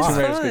 that one a It lot. is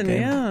Tomb Raider's a good fun,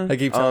 game. yeah. I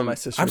keep telling my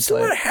sister I'm to still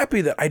play not it.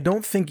 happy that I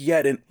don't think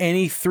yet in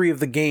any 3 of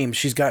the games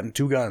she's gotten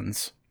 2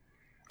 guns.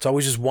 It's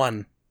always just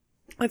one.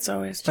 It's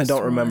always just I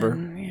don't remember.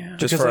 one, yeah.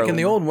 Just Because for like in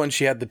the old one,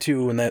 she had the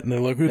 2, and they're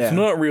like, it's Yeah.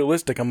 not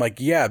realistic. I'm like,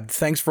 yeah,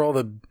 thanks for all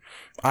the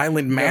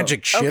island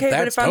magic shit. Okay, but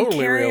That's if I'm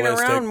totally carrying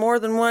realistic. around more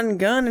than one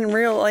gun in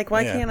real, like,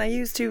 why Yeah. can't I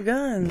use 2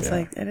 guns?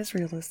 Like, it is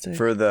realistic.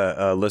 For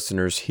the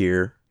listeners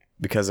here,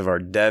 because of our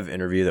dev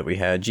interview that we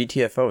had,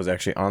 GTFO is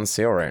actually on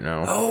sale right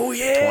now. Oh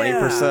yeah,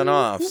 20%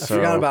 off. I So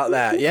forgot about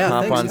that. Yeah,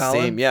 hop thanks, on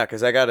Colin. Steam. Yeah,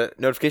 because I got a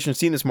notification on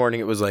Steam this morning.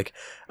 It was like,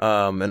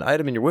 an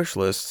item in your wish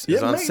list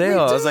is Yeah, on me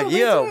sale. I was too, like, me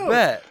yo, too.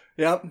 bet.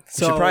 Yep. We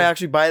should probably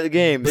actually buy the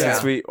game Yeah.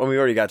 since we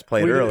already got to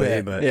play it we did early,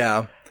 that. but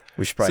yeah.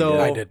 we should probably So-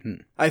 get I it.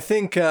 didn't. I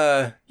think,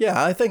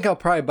 I think I'll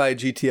probably buy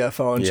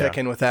GTFO and Yeah. check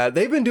in with that.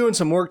 They've been doing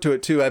some work to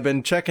it too. I've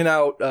been checking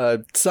out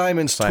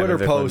Simon's Simon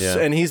Twitter Vickland, posts,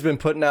 yeah. and he's been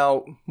putting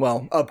out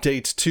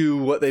updates to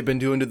what they've been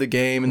doing to the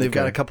game, and they've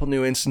got a couple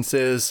new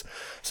instances.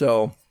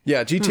 So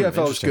yeah, GTFO is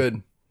interesting.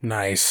 good.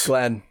 Nice.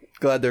 Glad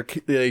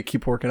they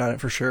keep working on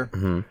it for sure.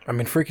 I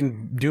mean,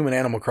 freaking Doom and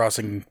Animal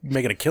Crossing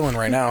making a killing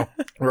right now.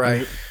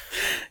 Right.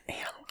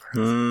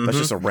 That's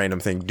just a random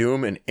thing.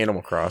 Doom and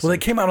Animal Crossing. Well, they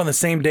came out on the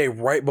same day,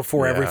 right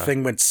before Yeah.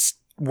 everything went.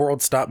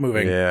 World stopped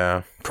moving.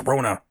 yeah.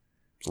 Corona.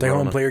 Stay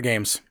home, play your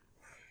games.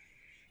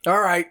 All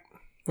right.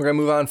 We're going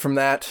to move on from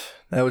that.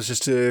 That was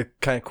just a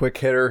kind of quick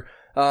hitter.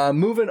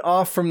 Moving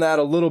off from that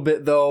a little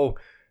bit, though,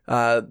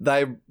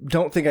 I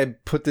don't think I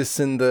put this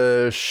in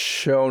the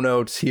show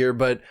notes here,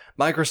 but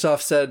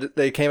Microsoft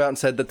they came out and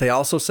said that they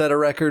also set a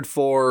record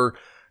for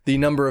the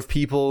number of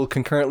people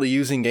concurrently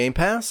using Game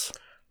Pass.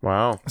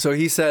 Wow. So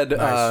he said,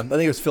 I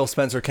think it was Phil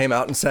Spencer came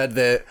out and said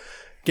that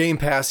Game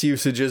Pass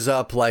usage is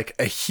up like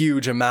a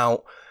huge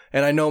amount.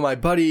 And I know my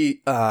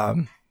buddy,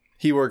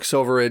 he works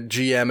over at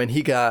GM and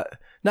he got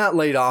not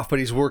laid off, but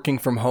he's working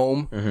from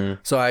home.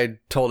 So I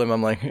told him,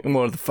 I'm like,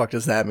 what the fuck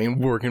does that mean?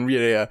 Working?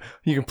 Yeah.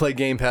 You can play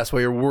Game Pass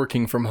while you're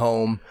working from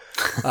home.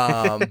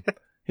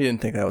 He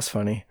didn't think that was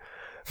funny,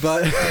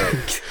 but,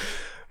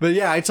 but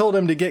yeah, I told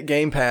him to get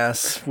Game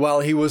Pass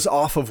while he was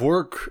off of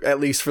work, at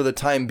least for the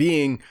time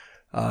being.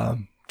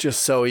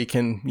 Just so he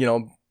can,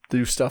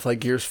 do stuff like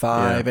Gears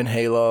 5 and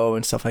Halo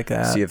and stuff like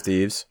that. Sea of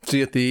Thieves.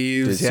 Sea of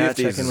Thieves, Dude, Sea of check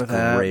Thieves in is with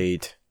that.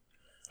 great.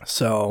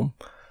 So,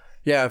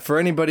 yeah, for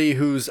anybody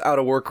who's out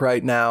of work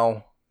right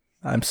now,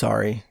 I'm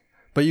sorry.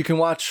 But you can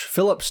watch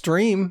Philip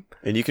stream.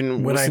 And you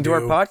can When listen I to our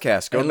do.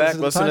 podcast. Go And back,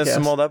 listen to the listen to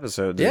some podcast. old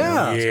episodes.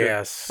 Yeah.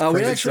 Yes. we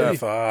Crazy actually-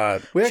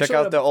 stuff. We Check actually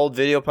out had the old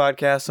video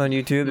podcasts on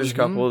YouTube. There's a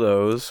couple of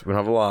those. We don't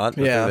have a lot,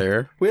 but Yeah. they're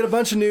there. We had a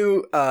bunch of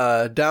new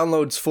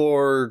downloads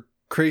for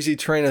Crazy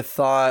Train of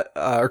Thought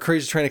or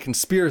Crazy Train of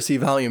Conspiracy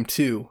Volume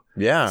 2.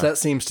 Yeah. So that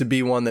seems to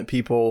be one that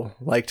people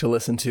like to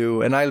listen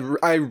to, and I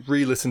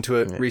re-listened to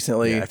it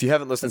recently. Yeah, if you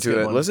haven't listened That's a to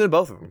good it, one. listen to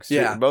both of them.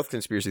 Yeah. Both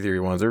conspiracy theory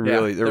ones. They're Yeah,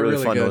 really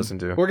fun good. to listen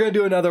to. We're gonna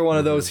do another one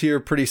of those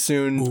here pretty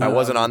soon. I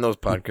wasn't on those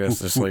podcasts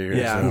this year.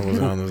 Yeah. I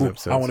wasn't on those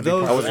episodes. I want to be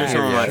Those- part of those are that.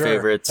 some of my Sure.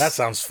 favorites. That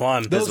sounds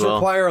fun. Those as well.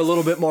 require a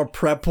little bit more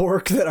prep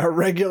work than our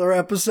regular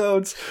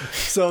episodes,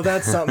 so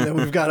that's something that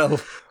we've got to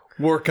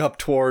work up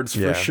towards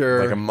for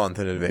sure. Like a month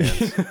in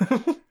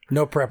advance.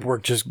 No prep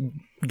work, just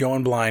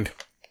going blind.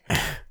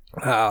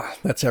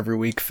 That's every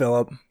week,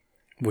 Philip.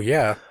 Well,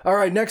 yeah. All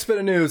right, next bit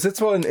of news. This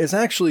one is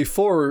actually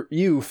for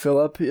you,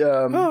 Philip.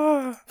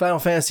 Final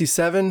Fantasy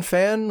VII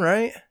fan,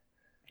 right?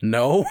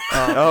 No.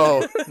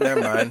 Oh,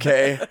 Never mind.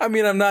 okay. I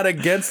mean, I'm not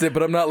against it,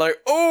 but I'm not like,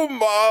 oh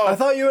my. I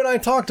thought you and I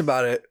talked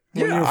about it.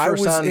 when you Yeah, were I first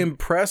was on.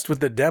 impressed with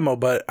the demo,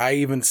 but I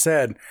even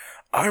said,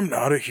 I'm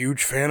not a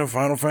huge fan of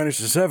Final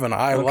Fantasy VII.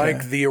 I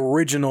like the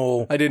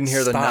original I didn't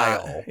hear the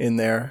style. not in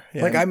there.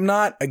 Yeah. Like, I'm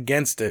not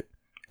against it,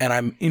 and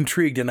I'm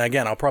intrigued, and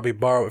again, I'll probably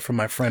borrow it from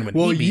my friend when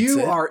Well, he beats you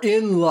it. are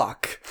in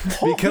luck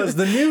because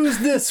the news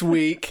this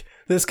week,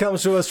 this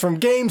comes to us from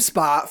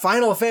GameSpot.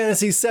 Final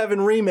Fantasy VII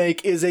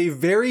Remake is a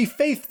very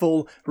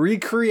faithful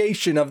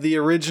recreation of the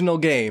original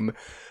game.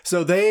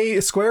 So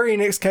Square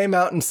Enix came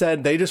out and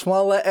said they just want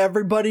to let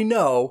everybody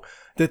know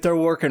that they're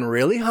working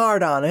really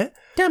hard on it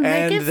and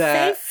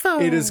that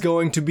it is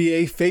going to be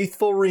a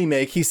faithful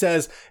remake. He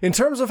says, in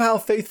terms of how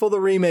faithful the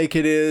remake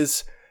it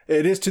is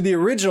to the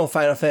original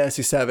Final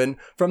Fantasy VII.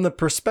 From the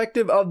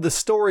perspective of the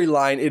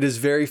storyline, it is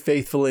very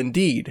faithful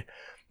indeed.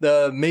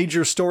 The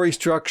major story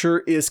structure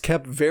is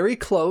kept very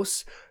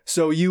close,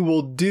 so you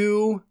will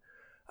do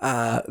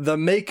the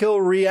Mako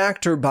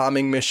reactor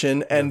bombing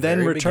mission and then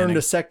very return beginning.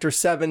 to Sector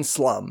 7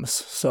 slums.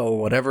 So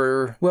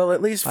whatever. Well,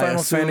 at least I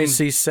Final assume-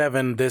 Fantasy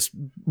VII, this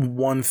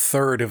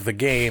 1/3 of the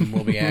game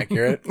will be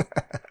accurate.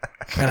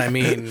 And I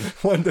mean,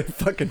 When they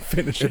fucking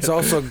finish it's it.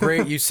 also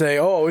great you say,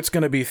 oh, it's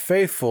going to be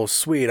faithful.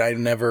 Sweet. I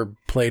never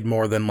played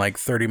more than like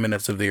 30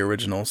 minutes of the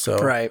original, so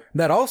Right.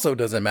 that also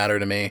doesn't matter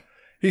to me.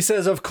 He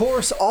says, of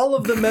course, all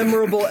of the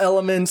memorable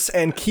elements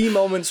and key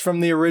moments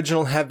from the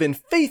original have been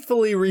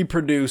faithfully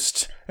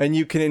reproduced, and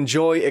you can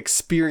enjoy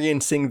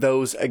experiencing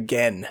those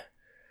again.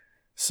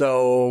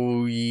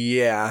 So,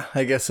 yeah,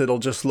 I guess it'll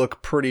just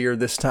look prettier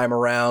this time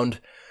around.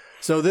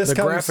 So this The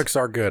comes... graphics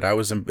are good.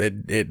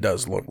 It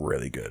does look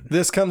really good.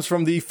 This comes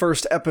from the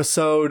first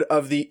episode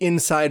of the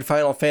Inside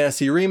Final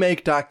Fantasy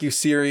Remake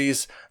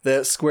docuseries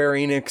that Square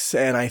Enix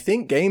and I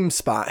think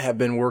GameSpot have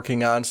been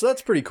working on. So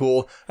that's pretty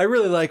cool. I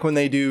really like when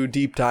they do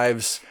deep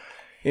dives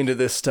into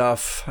this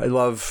stuff. I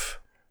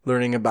love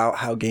learning about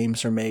how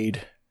games are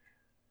made,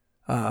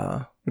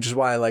 which is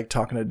why I like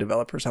talking to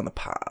developers on the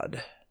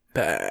pod.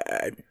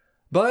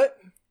 But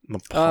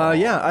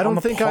yeah, I don't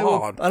think I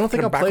will. I don't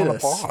think I'll play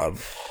this.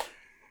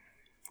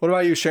 What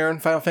about you, Sharon?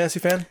 Final Fantasy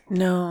fan?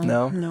 No.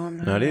 No? No, I'm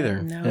not. Not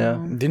either. No.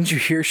 Yeah. Didn't you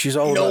hear she's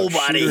all about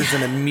Nobody. shooters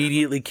and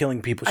immediately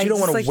killing people? She I don't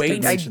just, want to wait. I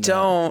mention that.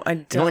 don't. I don't.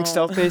 You don't like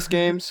stealth-based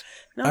games?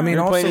 No. I mean,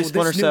 You're also, playing this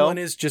Splinter new Cell? one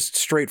is just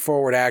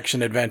straightforward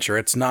action adventure.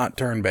 It's not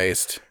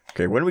turn-based.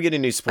 Okay, when do we get a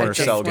new Splinter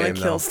just Cell wanna game,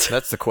 kill though? stuff.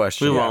 That's the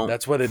question. We Yeah. won't.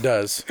 That's what it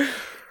does.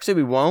 Say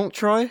we won't,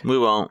 Troy? We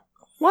won't.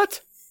 What?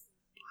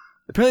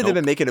 Apparently they've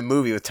been making a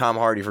movie with Tom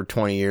Hardy for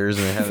 20 years.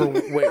 And they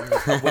haven't...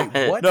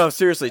 Wait, what? No,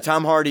 seriously,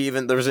 Tom Hardy,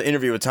 there was an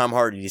interview with Tom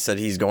Hardy. He said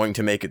they're going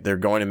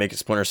to make a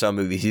Splinter Cell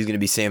movie. He's going to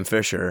be Sam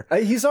Fisher.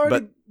 He's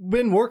already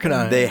been working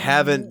on it. They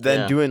haven't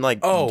been Yeah. doing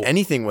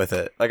anything with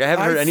it. Like I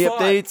haven't heard any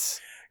updates.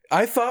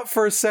 I thought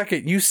for a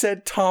second you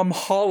said Tom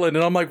Holland,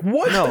 and I'm like,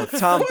 what? No,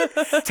 Tom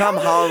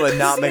Holland would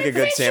not make a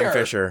good Sam Fisher?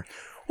 Fisher.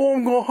 Oh,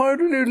 I'm going to hide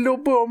in a little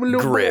boy. I'm a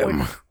little Grim.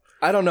 boy.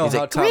 I don't know He's how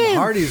like, Tom "Grim."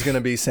 Hardy's going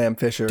to be Sam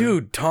Fisher.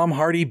 Dude, Tom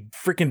Hardy,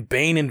 freaking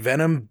Bane and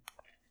Venom,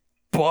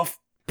 buff,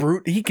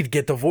 brute. He could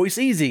get the voice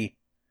easy.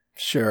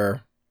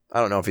 Sure.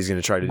 I don't know if he's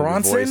going to try to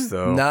Bronson? do the voice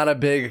though. Not a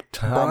big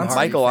Tom Bronson? Hardy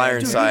Michael fan.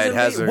 Ironside Dude,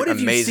 he's has an what have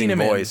you amazing seen him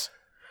in? voice.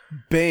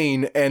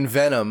 Bane and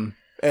Venom,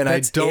 and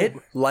That's I don't it?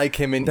 like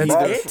him in That's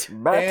either. it?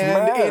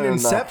 And in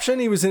Inception,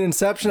 he was in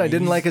Inception. I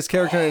didn't like his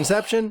character in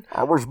Inception.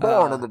 I was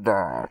born in the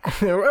dark.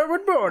 I was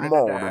born in the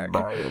Molded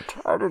by it.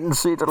 I didn't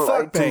see the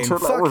light Bane. until I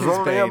Fuck was his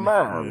only a Bane.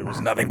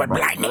 man. Nothing but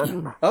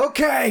blinding.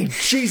 Okay,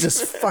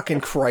 Jesus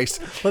fucking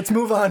Christ. Let's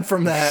move on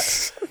from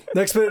that.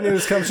 Next bit of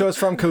news comes to us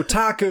from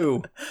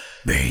Kotaku.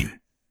 Bane.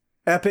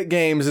 Epic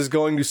Games is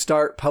going to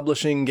start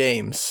publishing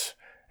games,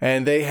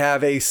 and they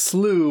have a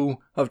slew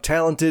of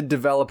talented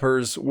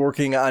developers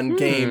working on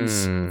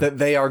games that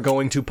they are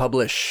going to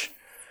publish.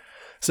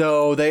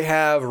 So they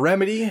have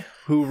Remedy,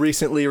 who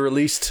recently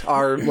released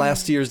our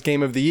last year's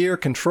Game of the Year,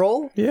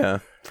 Control. Yeah,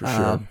 for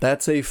sure.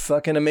 That's a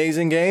fucking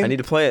amazing game. I need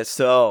to play it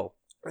still.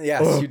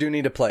 Yes, you do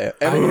need to play it.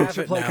 I Everyone have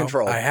should it play now.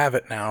 Control. I have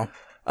it now.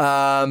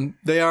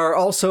 They are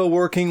also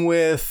working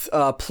with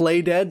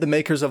Playdead, the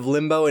makers of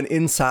Limbo and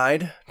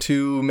Inside,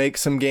 to make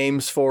some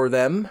games for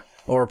them,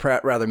 or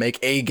rather make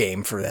a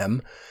game for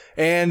them.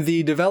 And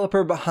the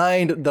developer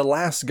behind The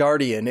Last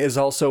Guardian is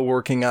also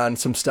working on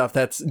some stuff.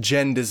 That's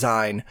Gen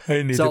Design. I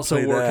need He's to also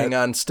play working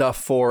that. on stuff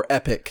for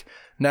Epic.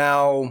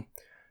 Now,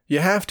 you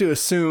have to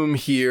assume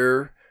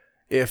here,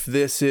 if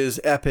this is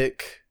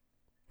Epic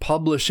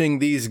publishing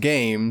these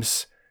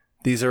games,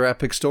 these are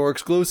Epic Store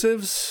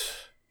exclusives?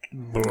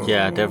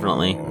 Yeah,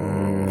 definitely.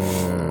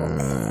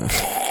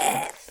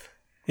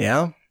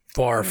 Yeah.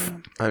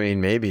 Barf. I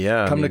mean, maybe,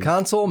 yeah. Come I to mean,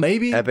 console,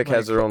 maybe? Epic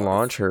has their own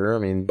launcher. I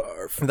mean,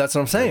 That's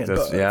what I'm saying.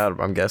 yeah,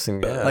 I'm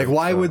guessing. Yeah, Like,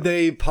 why so- would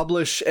they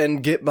publish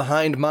and get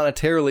behind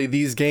monetarily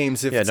these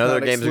games if Yeah, it's none of not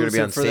their games are gonna be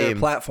on exclusive for their Steam.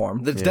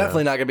 platform? That's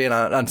definitely not going to be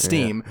on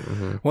Steam.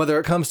 Whether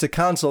it comes to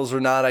consoles or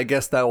not, I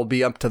guess that will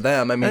be up to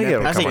them. I mean, think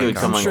it'll I think it would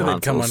come I'm on sure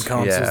they'd come on consoles.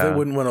 consoles. Yeah. They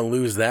wouldn't want to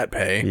lose that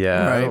pay.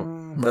 Yeah,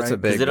 Right. that's a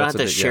Right. big. They don't have that's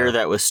to a big- share yeah.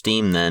 that with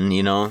Steam then,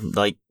 you know?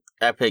 Like,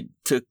 Epic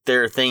took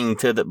their thing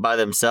by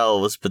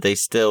themselves, but they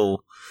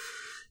still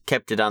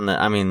kept it on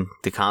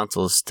the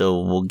consoles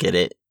still will get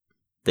it.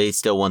 They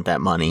still want that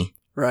money.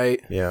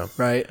 Right. Yeah.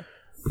 Right.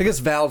 I guess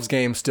Valve's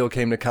games still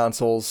came to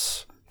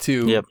consoles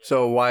too. Yep.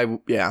 So why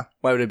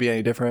would it be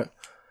any different?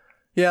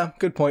 Yeah,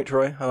 good point,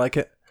 Troy. I like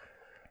it.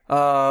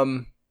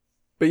 But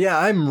yeah,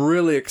 I'm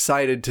really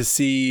excited to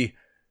see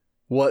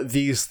what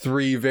these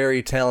three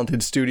very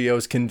talented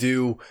studios can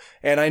do.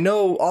 And I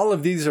know all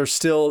of these are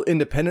still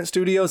independent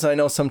studios. I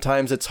know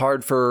sometimes it's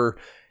hard for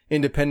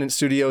independent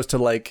studios to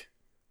like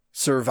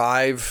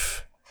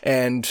survive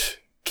and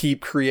keep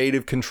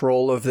creative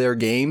control of their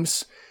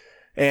games.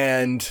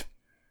 And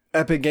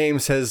Epic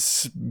Games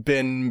has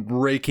been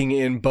raking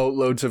in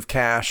boatloads of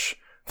cash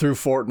through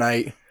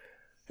Fortnite.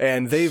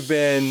 And they've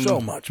been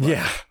So much money.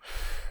 Yeah.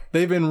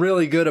 They've been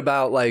really good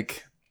about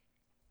like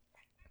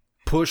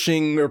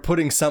pushing or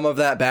putting some of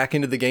that back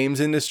into the games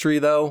industry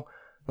though,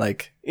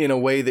 like in a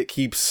way that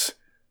keeps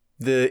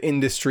the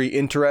industry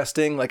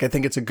interesting. Like I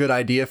think it's a good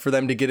idea for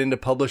them to get into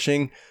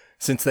publishing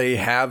since they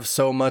have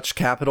so much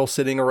capital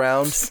sitting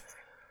around.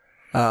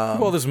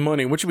 Well, this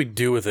money, what should we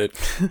do with it?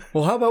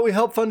 Well, how about we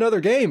help fund other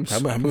games? How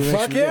about we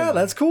Fuck actually yeah, do?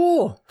 that's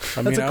cool.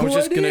 I That's mean, a I was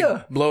cool just idea.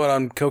 gonna blow it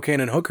on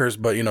cocaine and hookers,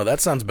 but that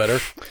sounds better.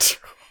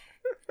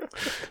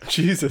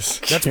 Jesus.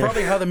 That's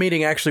probably how the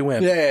meeting actually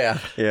went. Yeah.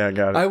 Yeah, I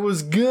got it. I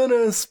was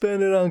gonna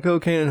spend it on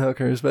cocaine and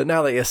hookers, but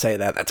now that you say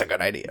that, that's a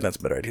good idea. That's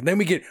a better idea. Then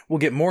we'll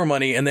get more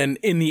money, and then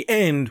in the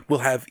end, we'll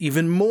have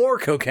even more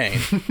cocaine.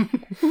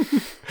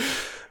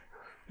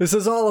 This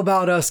is all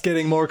about us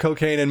getting more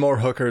cocaine and more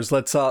hookers.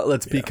 Let's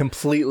be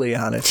completely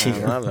honest.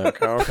 I love the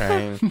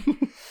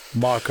cocaine.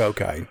 More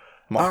cocaine.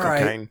 More All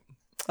right.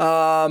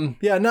 cocaine.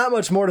 Yeah, not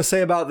much more to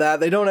say about that.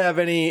 They don't have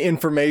any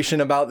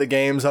information about the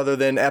games other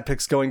than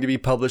Epic's going to be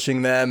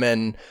publishing them,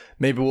 and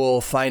maybe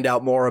we'll find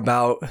out more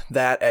about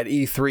that at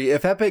E3.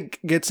 If Epic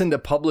gets into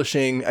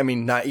publishing, I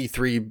mean, not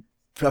E3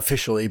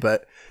 officially,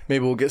 but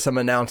maybe we'll get some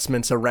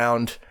announcements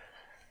around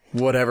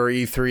whatever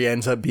E3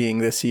 ends up being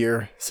this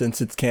year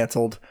since it's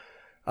canceled.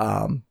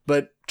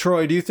 But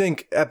Troy, do you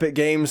think Epic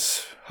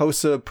Games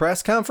hosts a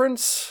press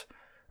conference?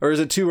 Or is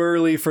it too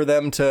early for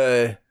them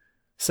to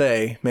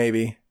say,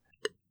 maybe?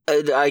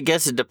 I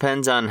guess it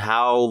depends on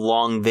how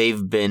long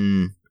they've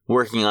been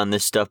working on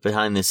this stuff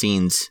behind the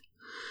scenes.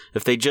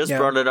 If they just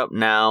brought it up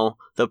now,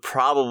 they'll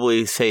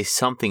probably say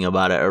something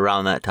about it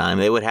around that time.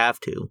 They would have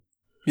to.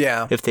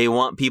 Yeah. If they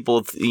want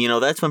people,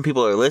 that's when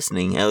people are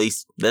listening. At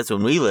least that's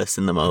when we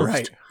listen the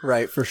most.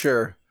 Right, for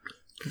sure.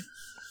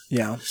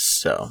 Yeah.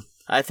 So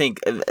I think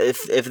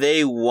if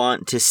they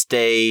want to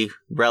stay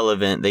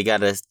relevant, they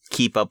got to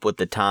keep up with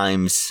the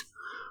times.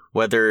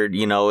 Whether,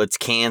 it's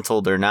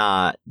canceled or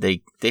not,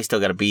 they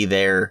still got to be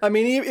there. I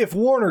mean, if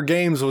Warner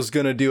Games was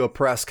going to do a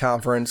press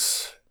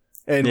conference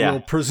and will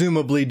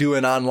presumably do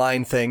an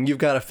online thing, you've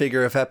got to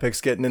figure if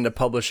Epic's getting into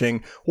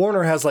publishing.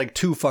 Warner has like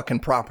 2 fucking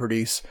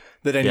properties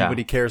that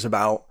anybody cares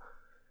about.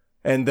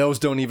 And those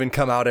don't even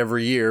come out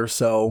every year,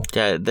 so...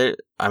 Yeah,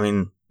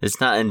 it's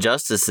not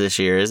Injustice this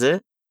year, is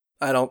it?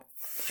 I don't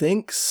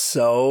think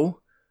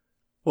so.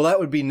 Well, that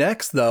would be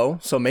next, though,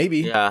 so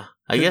maybe. Yeah,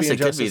 I guess it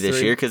could be Injustice this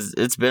 3. year because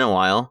it's been a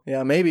while.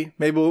 Yeah, maybe.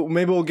 Maybe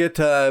we'll get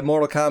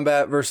Mortal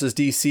Kombat versus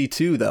DC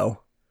 2,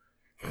 though.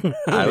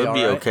 I would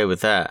be alright. okay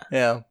with that.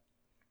 Yeah.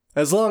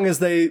 As long as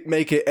they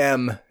make it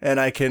M and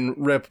I can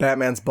rip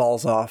Batman's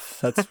balls off.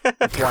 That's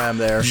why I'm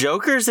there.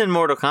 Joker's in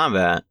Mortal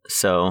Kombat,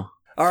 so...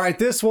 All right,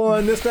 this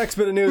next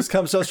bit of news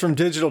comes to us from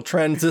Digital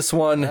Trends. This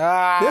one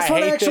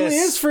actually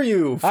is for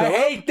you, Philip. I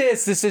hate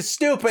this. This is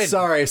stupid.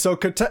 Sorry. So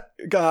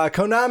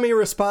Konami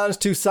responds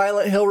to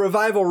Silent Hill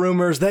revival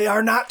rumors. They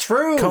are not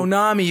true.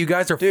 Konami, you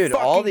guys are Dude,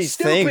 all fucking these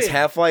stupid. things,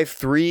 Half-Life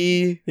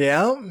 3,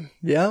 Yeah,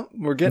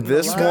 we're getting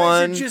this a lot.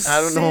 one, You're just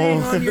I don't sitting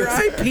know. on your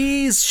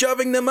IPs,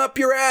 shoving them up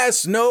your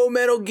ass. No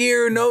Metal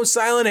Gear, no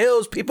Silent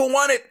Hills. People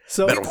want it.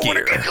 So People want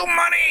to get your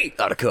money.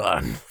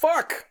 Otacon.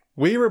 Fuck.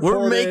 we reported.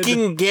 We're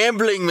making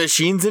gambling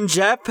machines in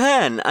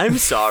Japan. I'm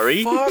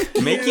sorry.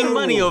 Making you.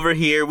 money over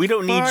here. We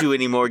don't need you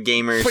anymore,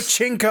 gamers.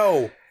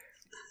 Pachinko.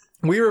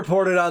 We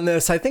reported on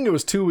this, I think it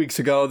was 2 weeks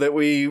ago, that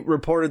we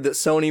reported that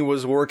Sony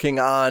was working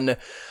on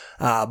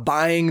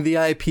buying the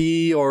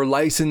IP or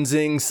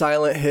licensing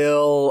Silent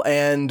Hill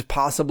and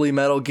possibly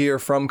Metal Gear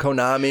from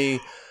Konami.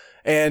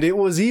 And it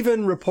was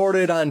even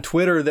reported on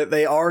Twitter that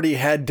they already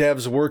had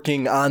devs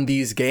working on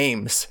these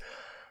games.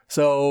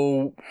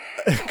 So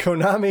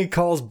Konami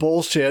calls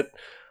bullshit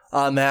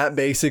on that,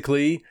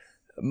 basically.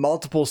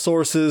 multiple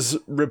sources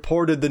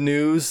reported the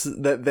news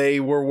that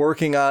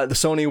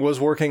Sony was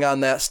working on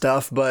that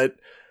stuff, but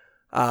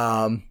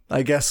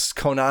I guess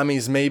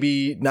Konami's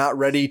maybe not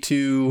ready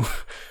to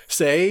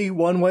say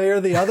one way or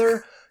the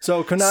other.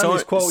 So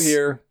Konami's quote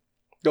here.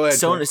 Go ahead.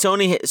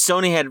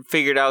 Sony had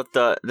figured out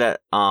that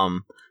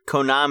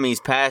Konami's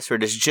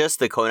password is just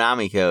the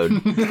Konami code,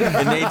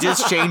 and they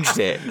just changed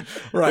it.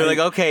 Right. They're like,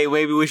 okay,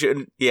 maybe we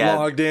should. Yeah,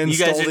 logged in. You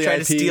guys stole are the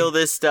trying IP. to steal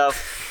this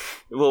stuff.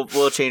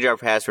 We'll change our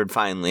password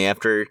finally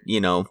after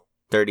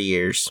 30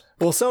 years.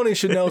 Well, Sony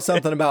should know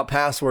something about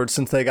passwords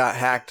since they got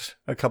hacked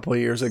a couple of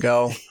years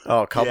ago.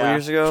 Oh, a couple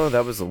years ago?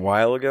 That was a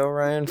while ago,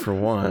 Ryan, for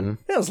one.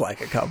 It was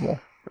like a couple.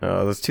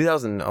 Oh, it was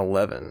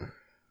 2011.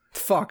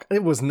 Fuck,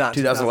 it was not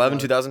 2011,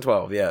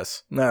 2012,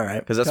 yes. All right.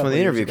 Because that's when the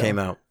interview came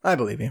out. I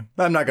believe you.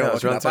 I'm not going to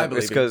look it up. I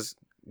believe It's because,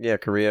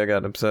 Korea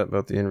got upset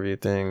about the interview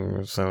thing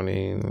with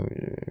Sony.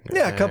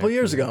 Yeah, a couple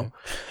years ago.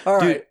 All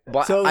right.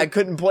 Dude, so I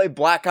couldn't play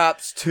Black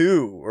Ops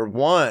 2 or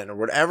 1 or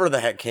whatever the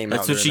heck came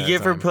out. That's what you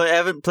get for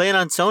playing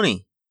on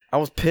Sony. I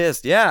was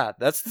pissed. Yeah,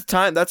 that's the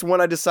time. That's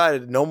when I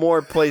decided no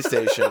more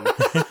PlayStation.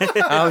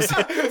 I was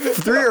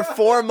 3 or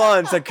 4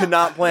 months I could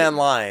not play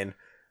online.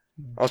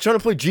 I was trying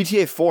to play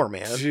GTA 4,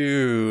 man.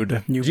 Dude.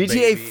 GTA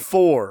baby.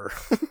 4.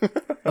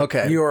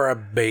 Okay. You are a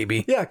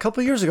baby. Yeah, a couple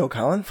of years ago,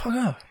 Colin. Fuck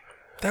up.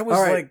 That was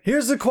All right, like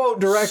here's the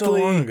quote so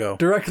long ago.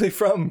 directly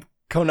from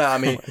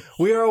Konami.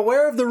 We are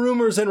aware of the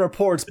rumors and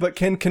reports, but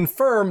can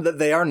confirm that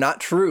they are not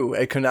true,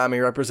 a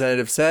Konami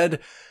representative said.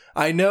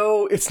 I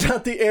know it's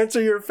not the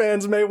answer your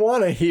fans may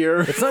want to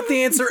hear. It's not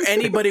the answer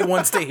anybody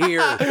wants to hear.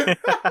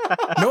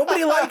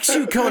 Nobody likes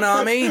you,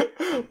 Konami.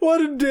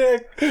 What a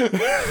dick.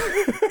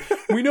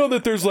 We know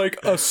that there's like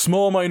a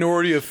small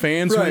minority of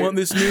fans Right. who want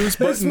this news,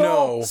 but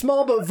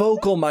Small but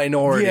vocal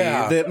minority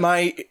Yeah. that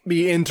might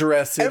be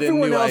interested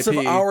Everyone in new else IP.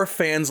 of our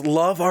fans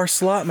love our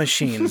slot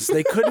machines.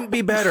 They couldn't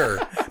be better.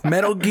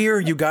 Metal Gear,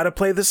 you got to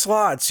play the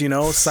slots.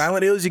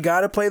 Silent Hills, you got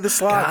to play the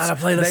slots. Gotta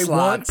play the they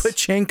slots. want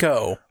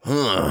pachinko.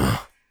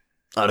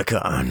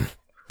 Otacon.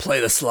 Play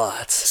the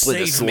slots. Play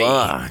the Save me.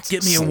 slots.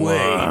 Get me away.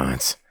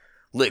 Slots.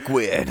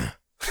 Liquid.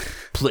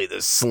 Play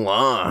the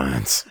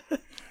slots.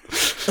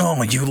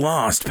 Oh, you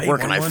lost. Pay Where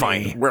more can I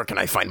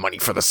money. find money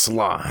for the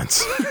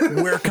slots?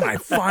 Where can I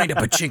find a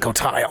pachinko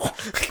tile?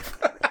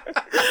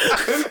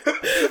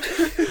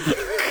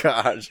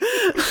 Gosh.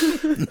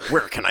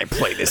 Where can I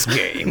play this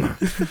game?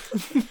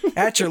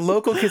 At your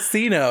local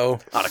casino.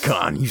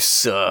 Otacon, you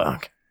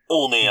suck.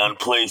 Only on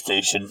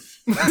PlayStation.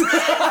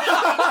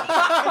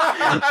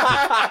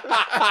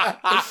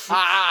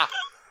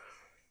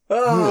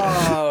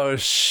 Oh,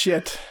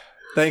 shit.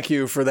 Thank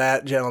you for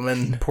that,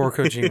 gentlemen. Poor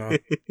Kojima.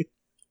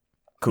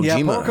 Yeah,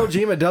 poor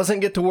Kojima doesn't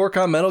get to work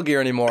on Metal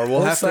Gear anymore.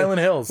 We'll have Silent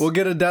Hills. We'll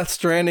get a Death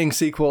Stranding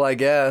sequel, I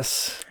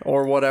guess,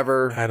 or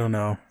whatever. I don't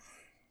know.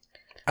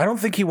 I don't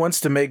think he wants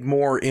to make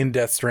more in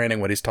Death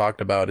Stranding. What he's talked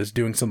about is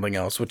doing something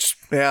else, which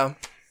Yeah.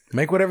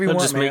 make whatever you He'll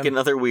want, just man. make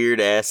another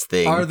weird ass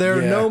thing. Are there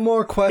Yeah. no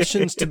more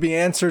questions to be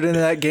answered in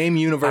that game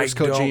universe, I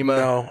don't Kojima?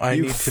 know. I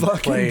you need to fucking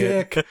play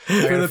it. dick.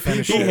 I For gotta the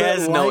finish people He that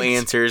has no liked-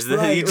 answers.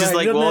 Right, He's just right.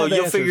 like, He doesn't well, have you'll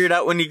answers. figure it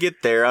out when you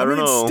get there. I don't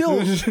know.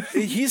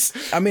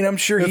 I'm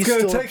sure It's he's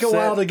going to still take a upset.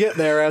 while to get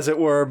there, as it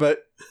were, but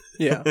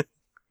yeah.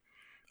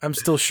 I'm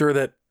still sure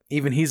that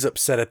even he's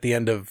upset at the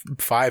end of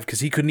 5 because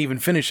he couldn't even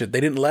finish it.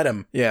 They didn't let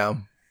him, Yeah.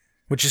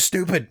 which is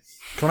stupid.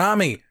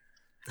 Konami,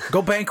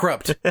 go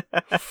bankrupt.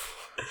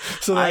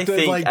 So I that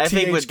think- I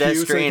think with THQ, Death so they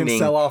can Stranding-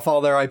 sell off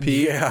all their IP.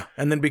 Yeah,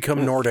 and then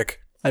become Nordic.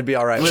 I'd be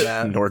all right with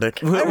that. Nordic.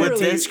 With really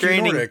Death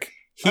Stranding, Nordic.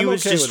 he I'm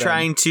was okay just with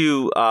trying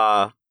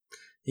to.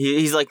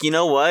 He's like, you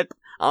know what?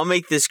 I'll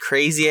make this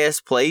crazy ass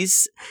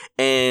place,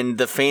 and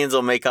the fans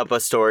will make up a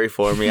story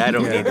for me. I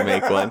don't need to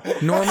make one.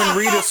 Norman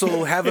Reedus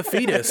will have a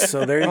fetus,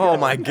 so there you go. Oh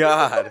my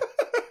god.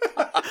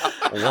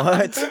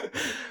 What?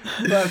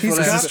 That's He's what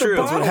got happens- the that's what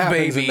bottle,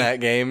 happens baby. in that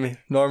game.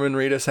 Norman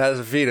Reedus has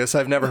a fetus.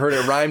 I've never heard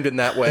it rhymed in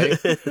that way.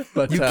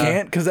 But You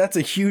can't, because that's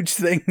a huge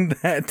thing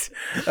that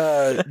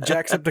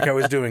Jacksepticeye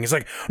was doing. He's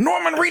like,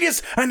 Norman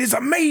Reedus and his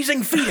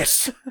amazing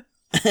fetus.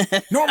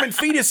 Norman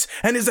Fetus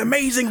and his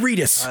amazing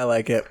Reedus. I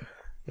like it.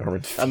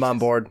 I'm on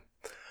board.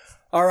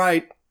 All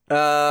right.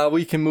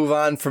 We can move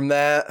on from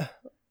that.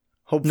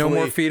 Hopefully, No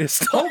more fetus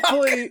talk.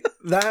 Hopefully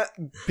that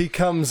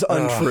becomes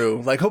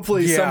untrue. Like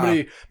hopefully Yeah.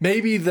 somebody,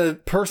 maybe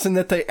the person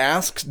that they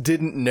asked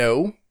didn't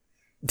know.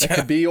 That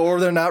could be, or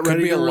they're not Could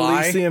ready be to a lie.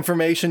 release the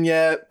information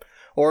yet.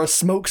 Or a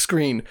smoke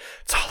screen.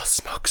 It's all a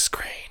smoke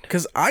screen.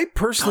 Because I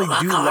personally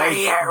do like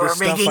the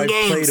stuff I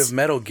played of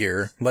Metal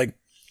Gear. Like,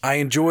 I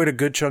enjoyed a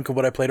good chunk of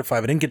what I played of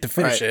 5. I didn't get to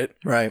finish it.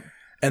 Right.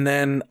 And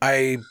then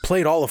I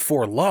played all of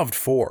 4, loved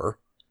 4.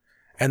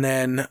 And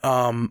then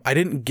I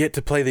didn't get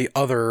to play the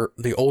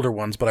older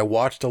ones, but I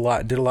watched a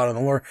lot, did a lot on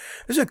the lore.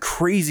 There's a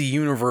crazy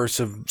universe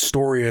of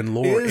story and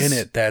lore in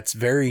it that's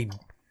very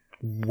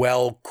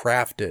well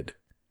crafted.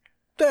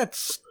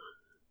 That's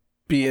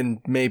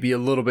being maybe a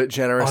little bit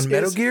generous. On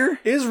Metal Gear?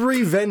 Is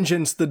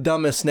Revengeance the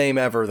dumbest name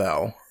ever,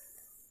 though?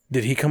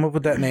 Did he come up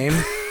with that name?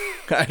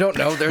 I don't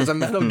know. There's a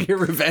Metal Gear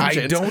Revengeance.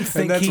 I don't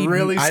think and that's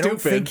really I stupid.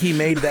 don't think he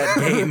made that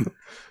game.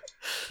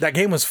 That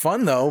game was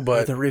fun though,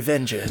 but The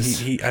Revenges.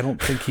 he I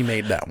don't think he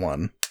made that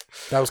one.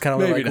 That was kind of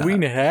Maybe like not.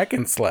 we hack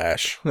and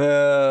slash.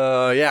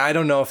 Yeah, I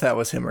don't know if that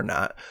was him or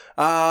not.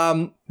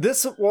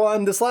 This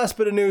last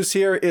bit of news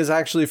here is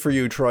actually for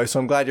you, Troy, so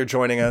I'm glad you're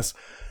joining us.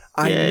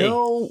 I Yay.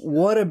 know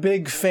what a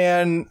big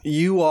fan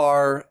you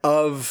are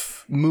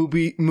of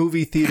movie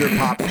theater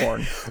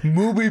popcorn.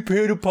 Movie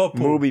Peter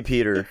Popcorn. Movie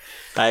Peter.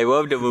 I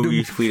love the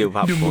movie Sweet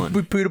Popcorn.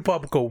 Movie Peter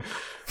Popcorn.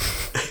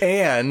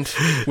 And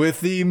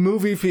with the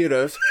movie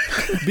theaters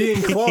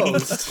being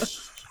closed,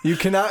 you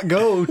cannot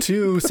go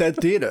to said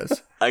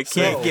theaters. I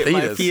can't get my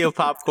Theaters. Theo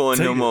popcorn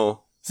no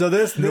more. So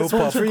this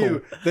one's for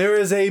you. There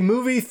is a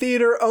movie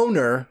theater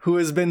owner who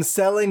has been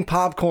selling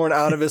popcorn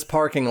out of his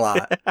parking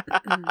lot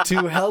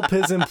to help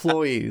his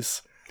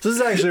employees. This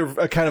is actually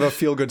a kind of a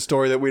feel-good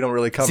story that we don't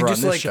really cover on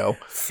this show.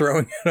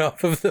 Throwing it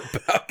off of the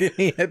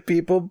balcony at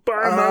people.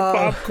 Buy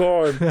my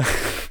popcorn.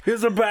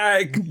 Here's a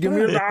bag. Give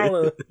me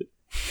 $1.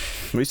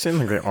 We seem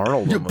like an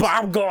Arnold. Your almost.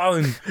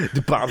 popcorn.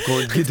 The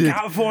popcorn.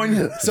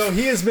 California. So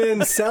he has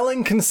been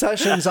selling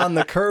concessions on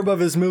the curb of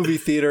his movie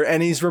theater,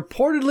 and he's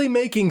reportedly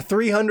making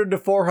 $300 to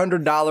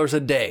 $400 a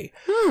day.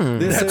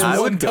 This is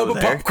One tub of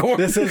popcorn.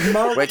 This is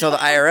Mark. Wait till the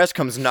IRS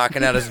comes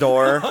knocking at his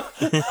door.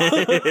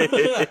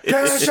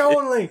 Cash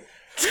only.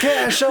 It's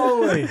cash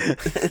only.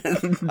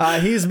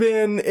 He's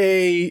been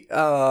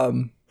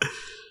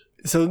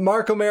so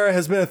Mark O'Mara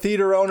has been a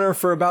theater owner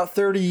for about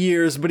 30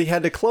 years, but he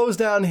had to close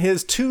down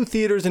his 2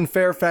 theaters in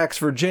Fairfax,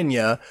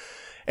 Virginia,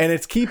 and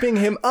it's keeping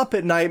him up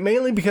at night,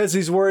 mainly because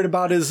he's worried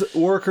about his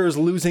workers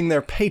losing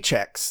their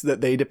paychecks that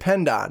they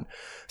depend on.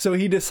 So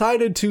he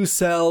decided to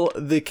sell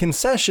the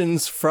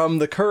concessions from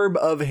the curb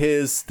of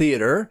his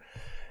theater,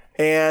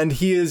 and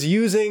he is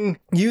using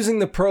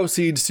the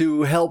proceeds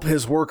to help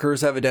his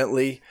workers,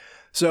 evidently.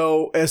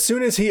 So as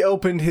soon as he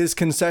opened his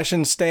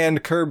concession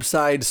stand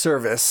curbside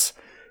service,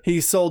 he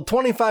sold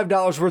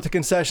 $25 worth of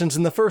concessions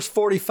in the first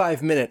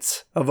 45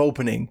 minutes of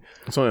opening.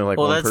 It's only like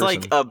Well, one that's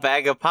person. like a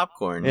bag of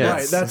popcorn. Yeah.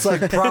 Right, that's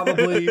like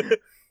probably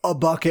a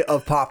bucket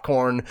of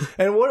popcorn.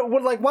 And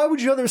why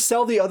would you rather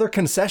sell the other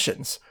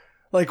concessions?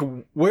 Like,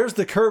 where's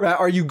the curb at?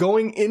 Are you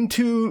going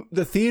into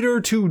the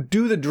theater to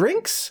do the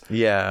drinks?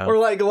 Yeah. Or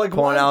like pulling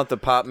why, out the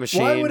pop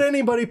machine. why would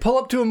anybody pull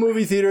up to a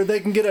movie theater?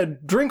 They can get a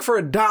drink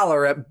for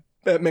 $1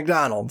 at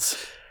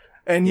McDonald's.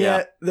 And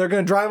yet they're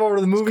going to drive over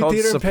to the movie called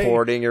theater and pay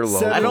supporting your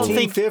local. I don't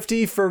think-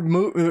 $17.50 for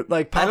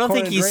like popcorn. I don't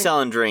think and he's drink.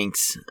 selling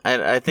drinks.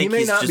 I He think may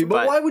he's not just be,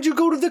 but why would you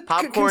go to the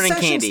popcorn and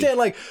concession candy. stand?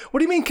 Like, what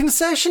do you mean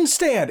concession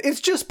stand?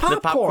 It's just popcorn.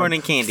 popcorn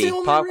and candy. It's the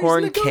only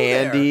popcorn, reason to go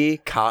there. candy,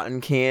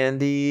 cotton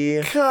candy.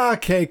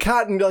 Okay,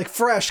 cotton, like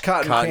fresh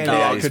cotton Cotton candy.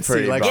 I candy's could see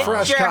pretty like bomb.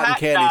 fresh Get your cotton hot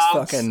candy's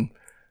dogs. fucking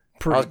I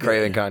pretty was good.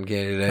 craving cotton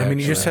candy today. I mean,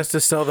 he just actually. has to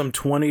sell them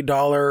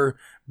 $20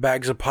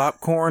 bags of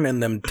popcorn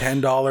and them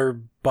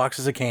 $10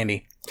 boxes of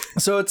candy.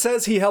 So it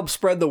says he helped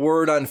spread the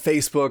word on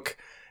Facebook,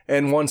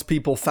 and once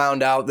people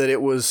found out that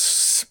it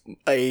was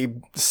a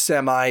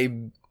semi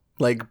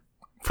like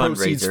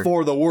proceeds Fundraiser.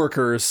 for the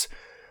workers,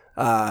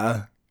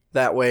 that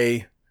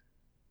way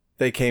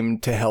they came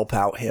to help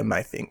out him.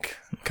 I think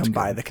come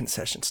by the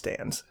concession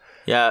stands.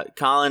 Yeah,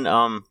 Colin,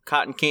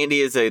 cotton candy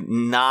is a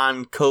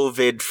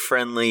non-COVID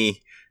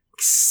friendly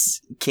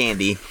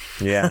candy.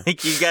 Yeah.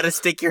 Like, you gotta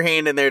stick your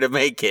hand in there to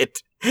make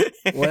it.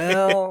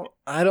 Well,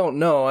 I don't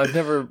know. I've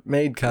never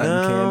made cotton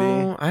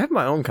candy. I have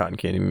my own cotton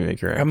candy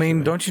maker. I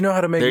mean, don't you know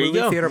how to make There you movie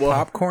go. theater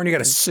popcorn? You got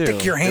to Sue,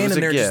 stick your it hand was in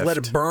a there and just let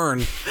gift. it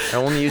burn. I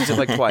only used it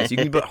like twice. You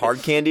can put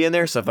hard candy in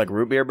there, stuff like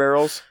root beer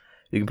barrels.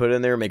 You can put it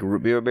in there and make a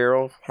root beer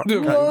barrel.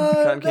 Cotton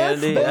That's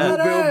candy.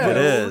 badass. It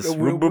is.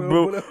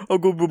 I'll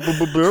go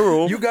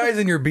barrel. You guys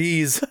and your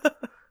bees.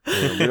 We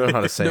don't know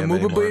how to say The it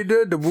mooba anymore. bee,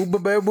 the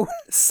wooba babu.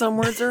 Some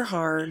words are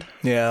hard.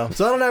 Yeah.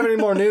 So I don't have any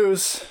more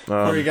news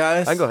for you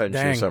guys. I can go ahead and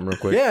Dang. share something real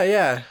quick.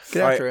 Yeah.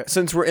 Get All after right, it.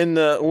 since we're in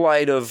the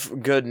light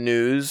of good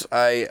news,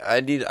 I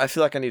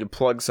feel like I need to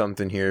plug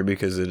something here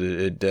because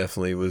it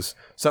definitely was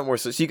something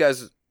worth. So you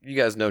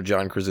guys know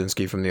John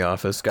Krasinski from The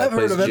Office. Guy I've heard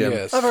plays of him. Jim.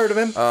 Yes. I've heard of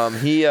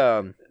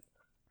him.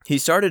 He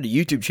started a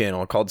YouTube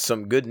channel called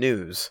Some Good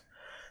News,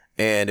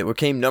 and it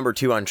came number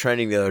 2 on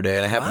trending the other day.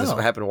 And I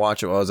happened to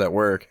watch it while I was at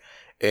work,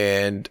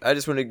 and I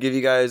just want to give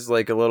you guys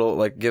like a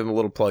little give him a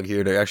little plug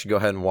here to actually go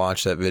ahead and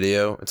watch that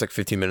video. It's like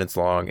 15 minutes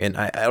long, and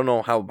I don't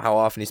know how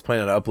often he's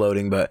planning on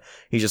uploading, but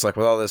he's just like,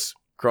 with all this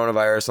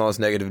coronavirus and all this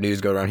negative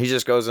news going around, he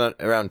just goes around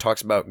and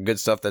talks about good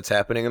stuff that's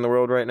happening in the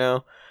world right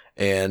now.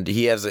 And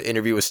he has an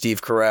interview with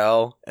Steve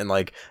Carell and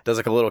like does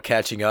like a little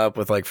catching up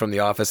with like from The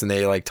Office, and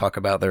they like talk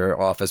about their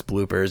Office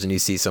bloopers, and you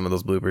see some of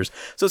those bloopers.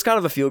 So it's kind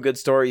of a feel good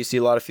story. You see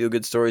a lot of feel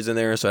good stories in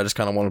there. So I just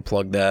kind of want to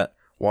plug that.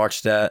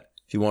 Watch that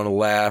if you want to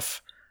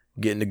laugh,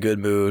 get in a good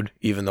mood,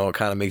 even though it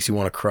kind of makes you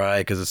want to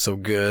cry because it's so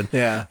good.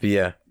 Yeah. But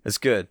yeah, it's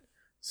good.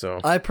 So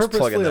I just plugging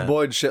purposely that.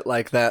 avoid shit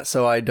like that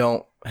so I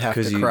don't have to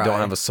Because you cry. don't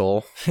have a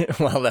soul.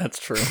 Well, that's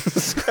true.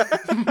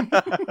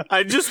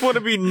 I just want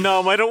to be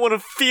numb. I don't want to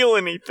feel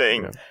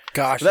anything.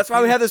 Gosh, That's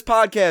why we have this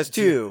podcast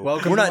too.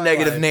 Welcome We're to not my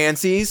negative life.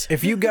 Nancy's.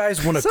 if you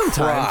guys want to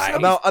cry,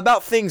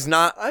 About things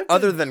not I've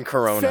other been than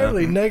Corona.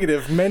 Fairly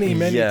negative. Many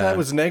Yeah. that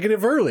was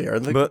negative earlier.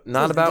 Like, But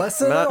not about less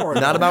than an hour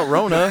not ago. about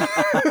Rona.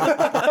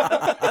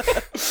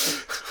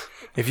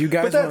 if you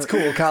guys But that's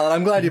cool, Colin.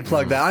 I'm glad you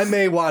plugged that. I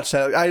may watch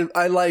that.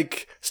 I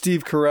like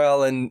Steve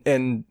Carell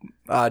and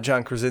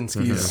John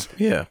Krasinski's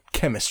Yeah.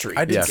 chemistry.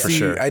 I did Yeah, for see.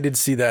 sure. I did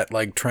see that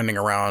like trending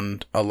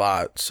around a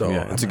lot. So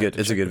Yeah, it's a good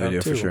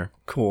video for sure.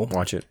 Cool.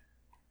 Watch it.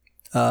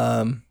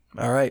 All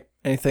right.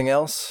 Anything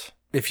else?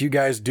 if you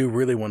guys do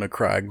really want to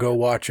cry, go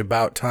watch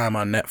About Time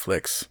on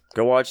Netflix.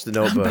 Go watch The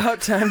Notebook. About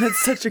Time. That's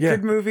such a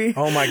good movie.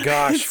 Oh my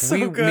gosh, It's so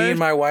me good. and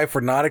my wife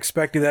were not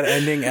expecting that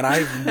ending, and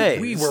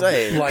we were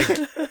same. like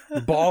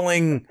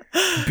bawling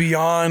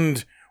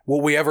beyond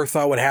what we ever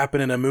thought would happen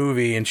in a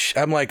movie. And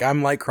I'm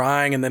like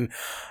crying, and then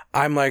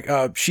I'm like,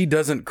 she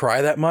doesn't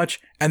cry that much,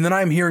 and then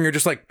I'm hearing her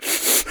just like.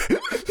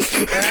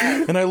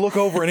 And I look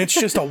over and it's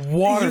just a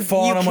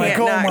waterfall, and I'm like,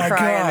 "Oh my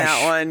cry in gosh!"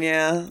 that one,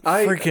 yeah.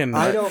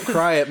 I don't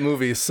cry at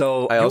movies,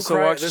 so I also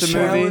you'll cry watched at the this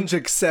movie. challenge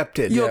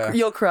accepted.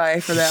 You'll cry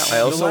for that one.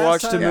 I also last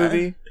watched a time-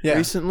 movie Yeah.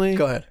 recently,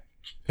 Go ahead.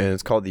 and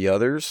it's called The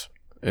Others.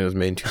 It was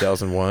made in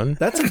 2001.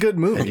 That's a good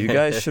movie. You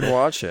guys should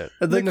watch it.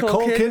 The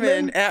Nicole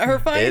Kidman. at her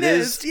finest. It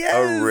is yes.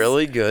 a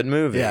really good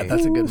movie. Yeah,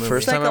 that's a good movie.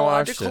 First time I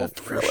watched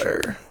Psychological it.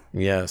 thriller.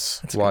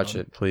 Yes, watch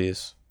it,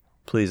 please.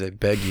 Please, I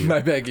beg you. I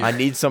beg you. I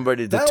need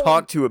somebody to That talk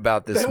one- to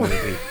about this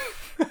movie.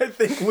 I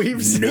think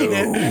we've seen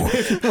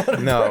it.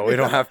 No, we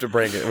don't have to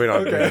bring it. We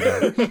don't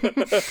have to bring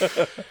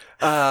it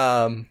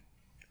up.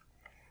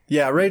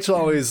 Yeah, Rachel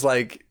always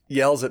like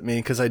yells at me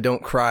because I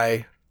don't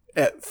cry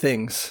at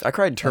things. I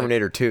cried in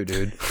Terminator 2,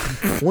 dude.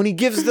 When he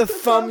gives the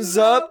thumbs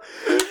up.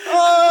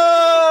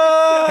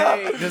 Oh!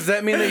 Hey, does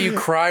that mean that you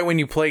cry when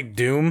you play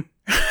Doom?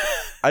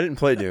 I didn't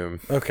play Doom.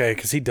 Okay,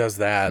 because he does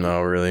that.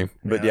 No, really.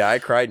 But yeah, I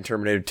cried in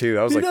Terminator 2.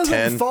 I was He like doesn't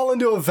 10. fall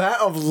into a vat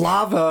of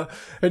lava,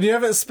 and you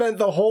haven't spent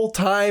the whole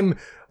time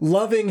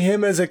loving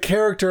him as a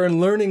character and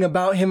learning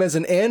about him as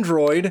an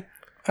android.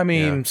 I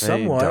mean, he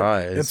somewhat.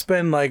 dies. It's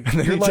been like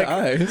you're like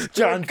dies.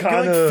 John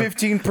you're like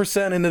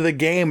 15% into the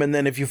game, and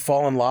then if you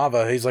fall in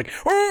lava, he's like,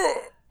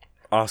 "Oh,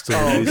 Austin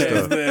what Lee is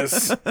stuff.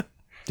 this?"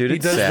 Dude, He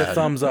it's does sad. the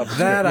thumbs up.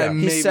 That I Yeah.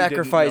 maybe He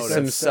sacrificed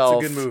didn't notice.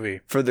 himself That's a good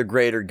movie. for the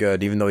greater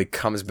good, even though he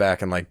comes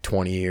back in like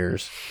 20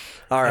 years.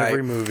 All right,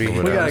 Every movie.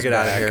 we gotta get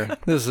out of here.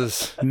 This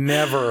is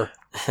Never.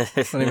 I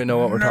don't even know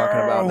what we're talking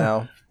about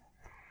now.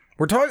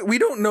 We're talking. We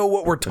don't know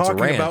what we're talking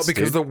rant, about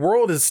because dude. the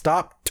world has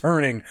stopped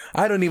turning.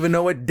 I don't even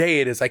know what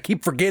day it is. I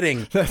keep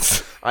forgetting.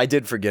 That's I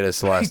did forget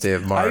it's the last day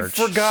of March.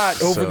 I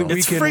forgot over the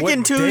It's weekend. what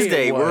freaking day it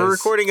Tuesday. We're was.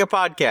 recording a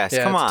podcast.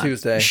 yeah, Come it's on.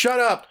 Tuesday. Shut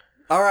up.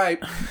 All right,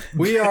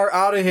 we are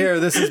out of here.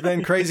 This has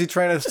been Crazy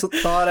Train of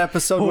Thought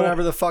episode,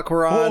 whatever the fuck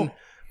we're on.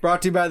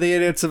 Brought to you by the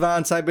Idiot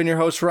Savants. I've been your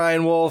host,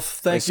 Ryan Wolf.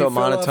 Thank Thanks you, so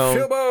Philip. monotone.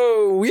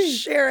 Philbo.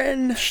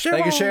 Sharon.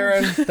 Thank you,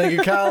 Sharon. Thank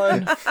you,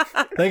 Colin.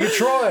 Thank you,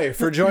 Troy,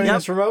 for joining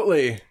us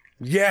remotely.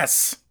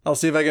 Yes. I'll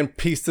see if I can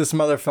piece this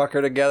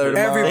motherfucker together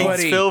tomorrow. Everybody,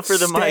 Thanks, Phil, for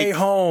the stay mic.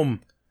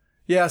 home.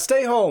 Yeah,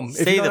 stay home. If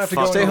Stay you don't the have to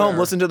fuck go Stay home, anywhere.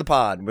 listen to the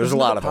pod. There's Listen a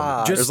to lot the of them.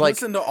 pod. Just There's like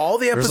listen to all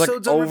the there's like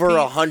episodes on over repeat,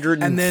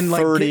 130 and then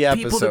like get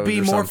people to be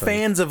episodes or more something.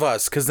 fans of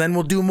us, because then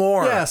we'll do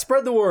more. Yeah,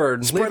 spread the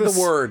word. Spread Leave the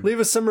word. Leave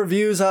us some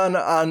reviews on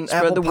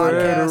Apple the word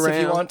Podcasts if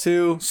you around. want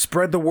to.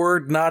 Spread the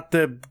word, not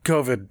the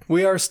COVID.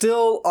 We are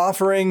still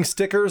offering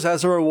stickers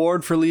as a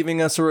reward for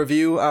leaving us a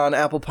review on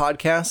Apple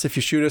Podcasts. If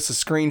you shoot us a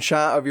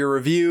screenshot of your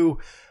review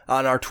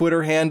on our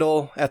Twitter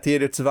handle at The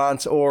Idiot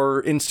Savants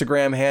or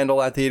Instagram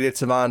handle at The Idiot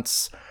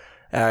Savants,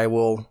 I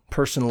will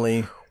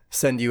personally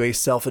send you a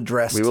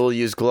self-addressed We will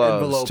use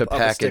gloves envelope to of a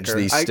package sticker.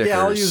 these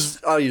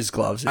stickers. I'll use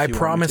gloves. If I you want me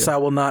promise to. I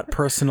will not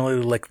personally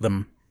lick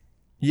them.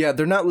 Yeah,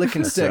 they're not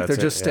licking stick. They're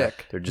That's just it, yeah.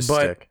 stick. They're just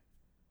But- stick.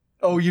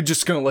 Oh, you're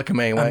just gonna lick them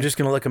anyway. I'm just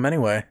gonna lick them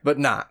anyway. but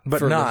not. But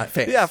for the not.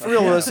 fans. Yeah, for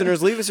real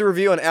listeners, leave us a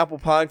review on Apple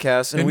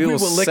Podcasts, and And we we will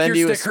will lick send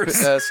your you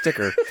stickers. a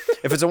sticker.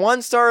 If it's a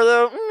 1-star,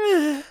 though,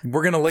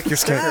 We're gonna lick your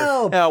sticker.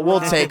 yeah, we'll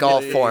take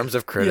all forms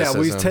of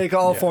criticism. Yeah, we take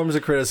all forms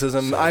of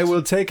criticism. I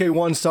will take a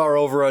 1-star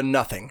over a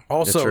nothing.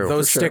 Also, True,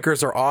 those for sure.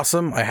 stickers are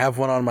awesome. I have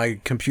one on my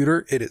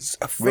computer. It is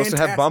a We also have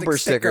fantastic bumper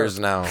sticker. stickers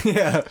now.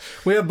 Yeah,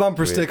 we have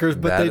bumper stickers,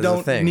 but that they is a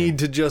don't thing. need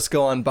to just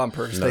go on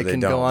bumpers. No, they they can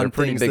don't. go on They're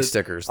pretty things big that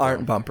stickers, though.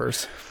 aren't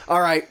bumpers.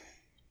 All right,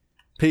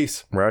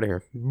 peace. We're out of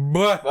here.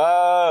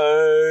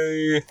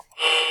 Bye.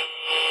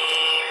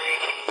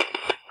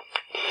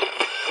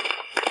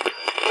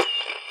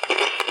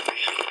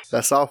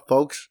 That's all,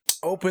 folks.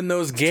 Open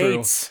those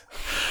gates.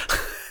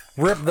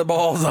 Rip the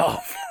balls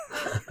off.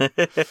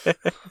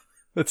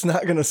 It's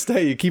not gonna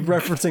stay. You keep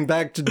referencing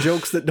back to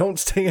jokes that don't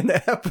stay in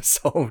the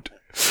episode.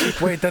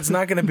 Wait, that's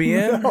not gonna be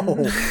in?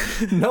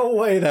 No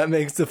way that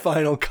makes the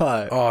final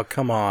cut. Oh,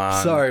 come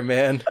on. Sorry,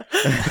 man.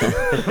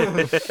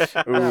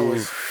 That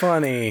was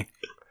funny.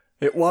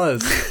 It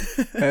was,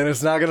 and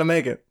it's not gonna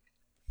make it.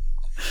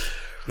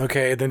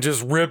 Okay, then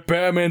just rip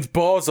Batman's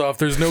balls off.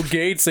 There's no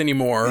gates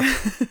anymore.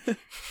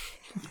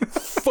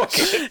 Fuck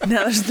it.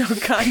 Now there's no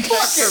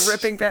context for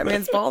ripping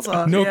Batman's balls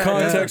off. No Yeah.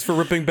 context for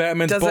ripping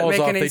Batman's Doesn't balls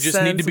make off. any They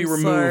just need to be sense,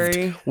 I'm removed.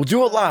 sorry. We'll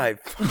do it live.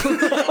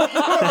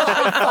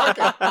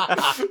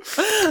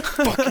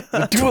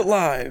 We'll do it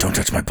live. Don't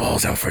touch my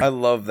balls, Alfred. I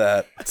love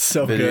that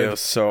So video good.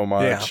 so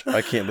much.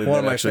 I can't believe One that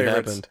of my actually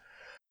favorites. happened.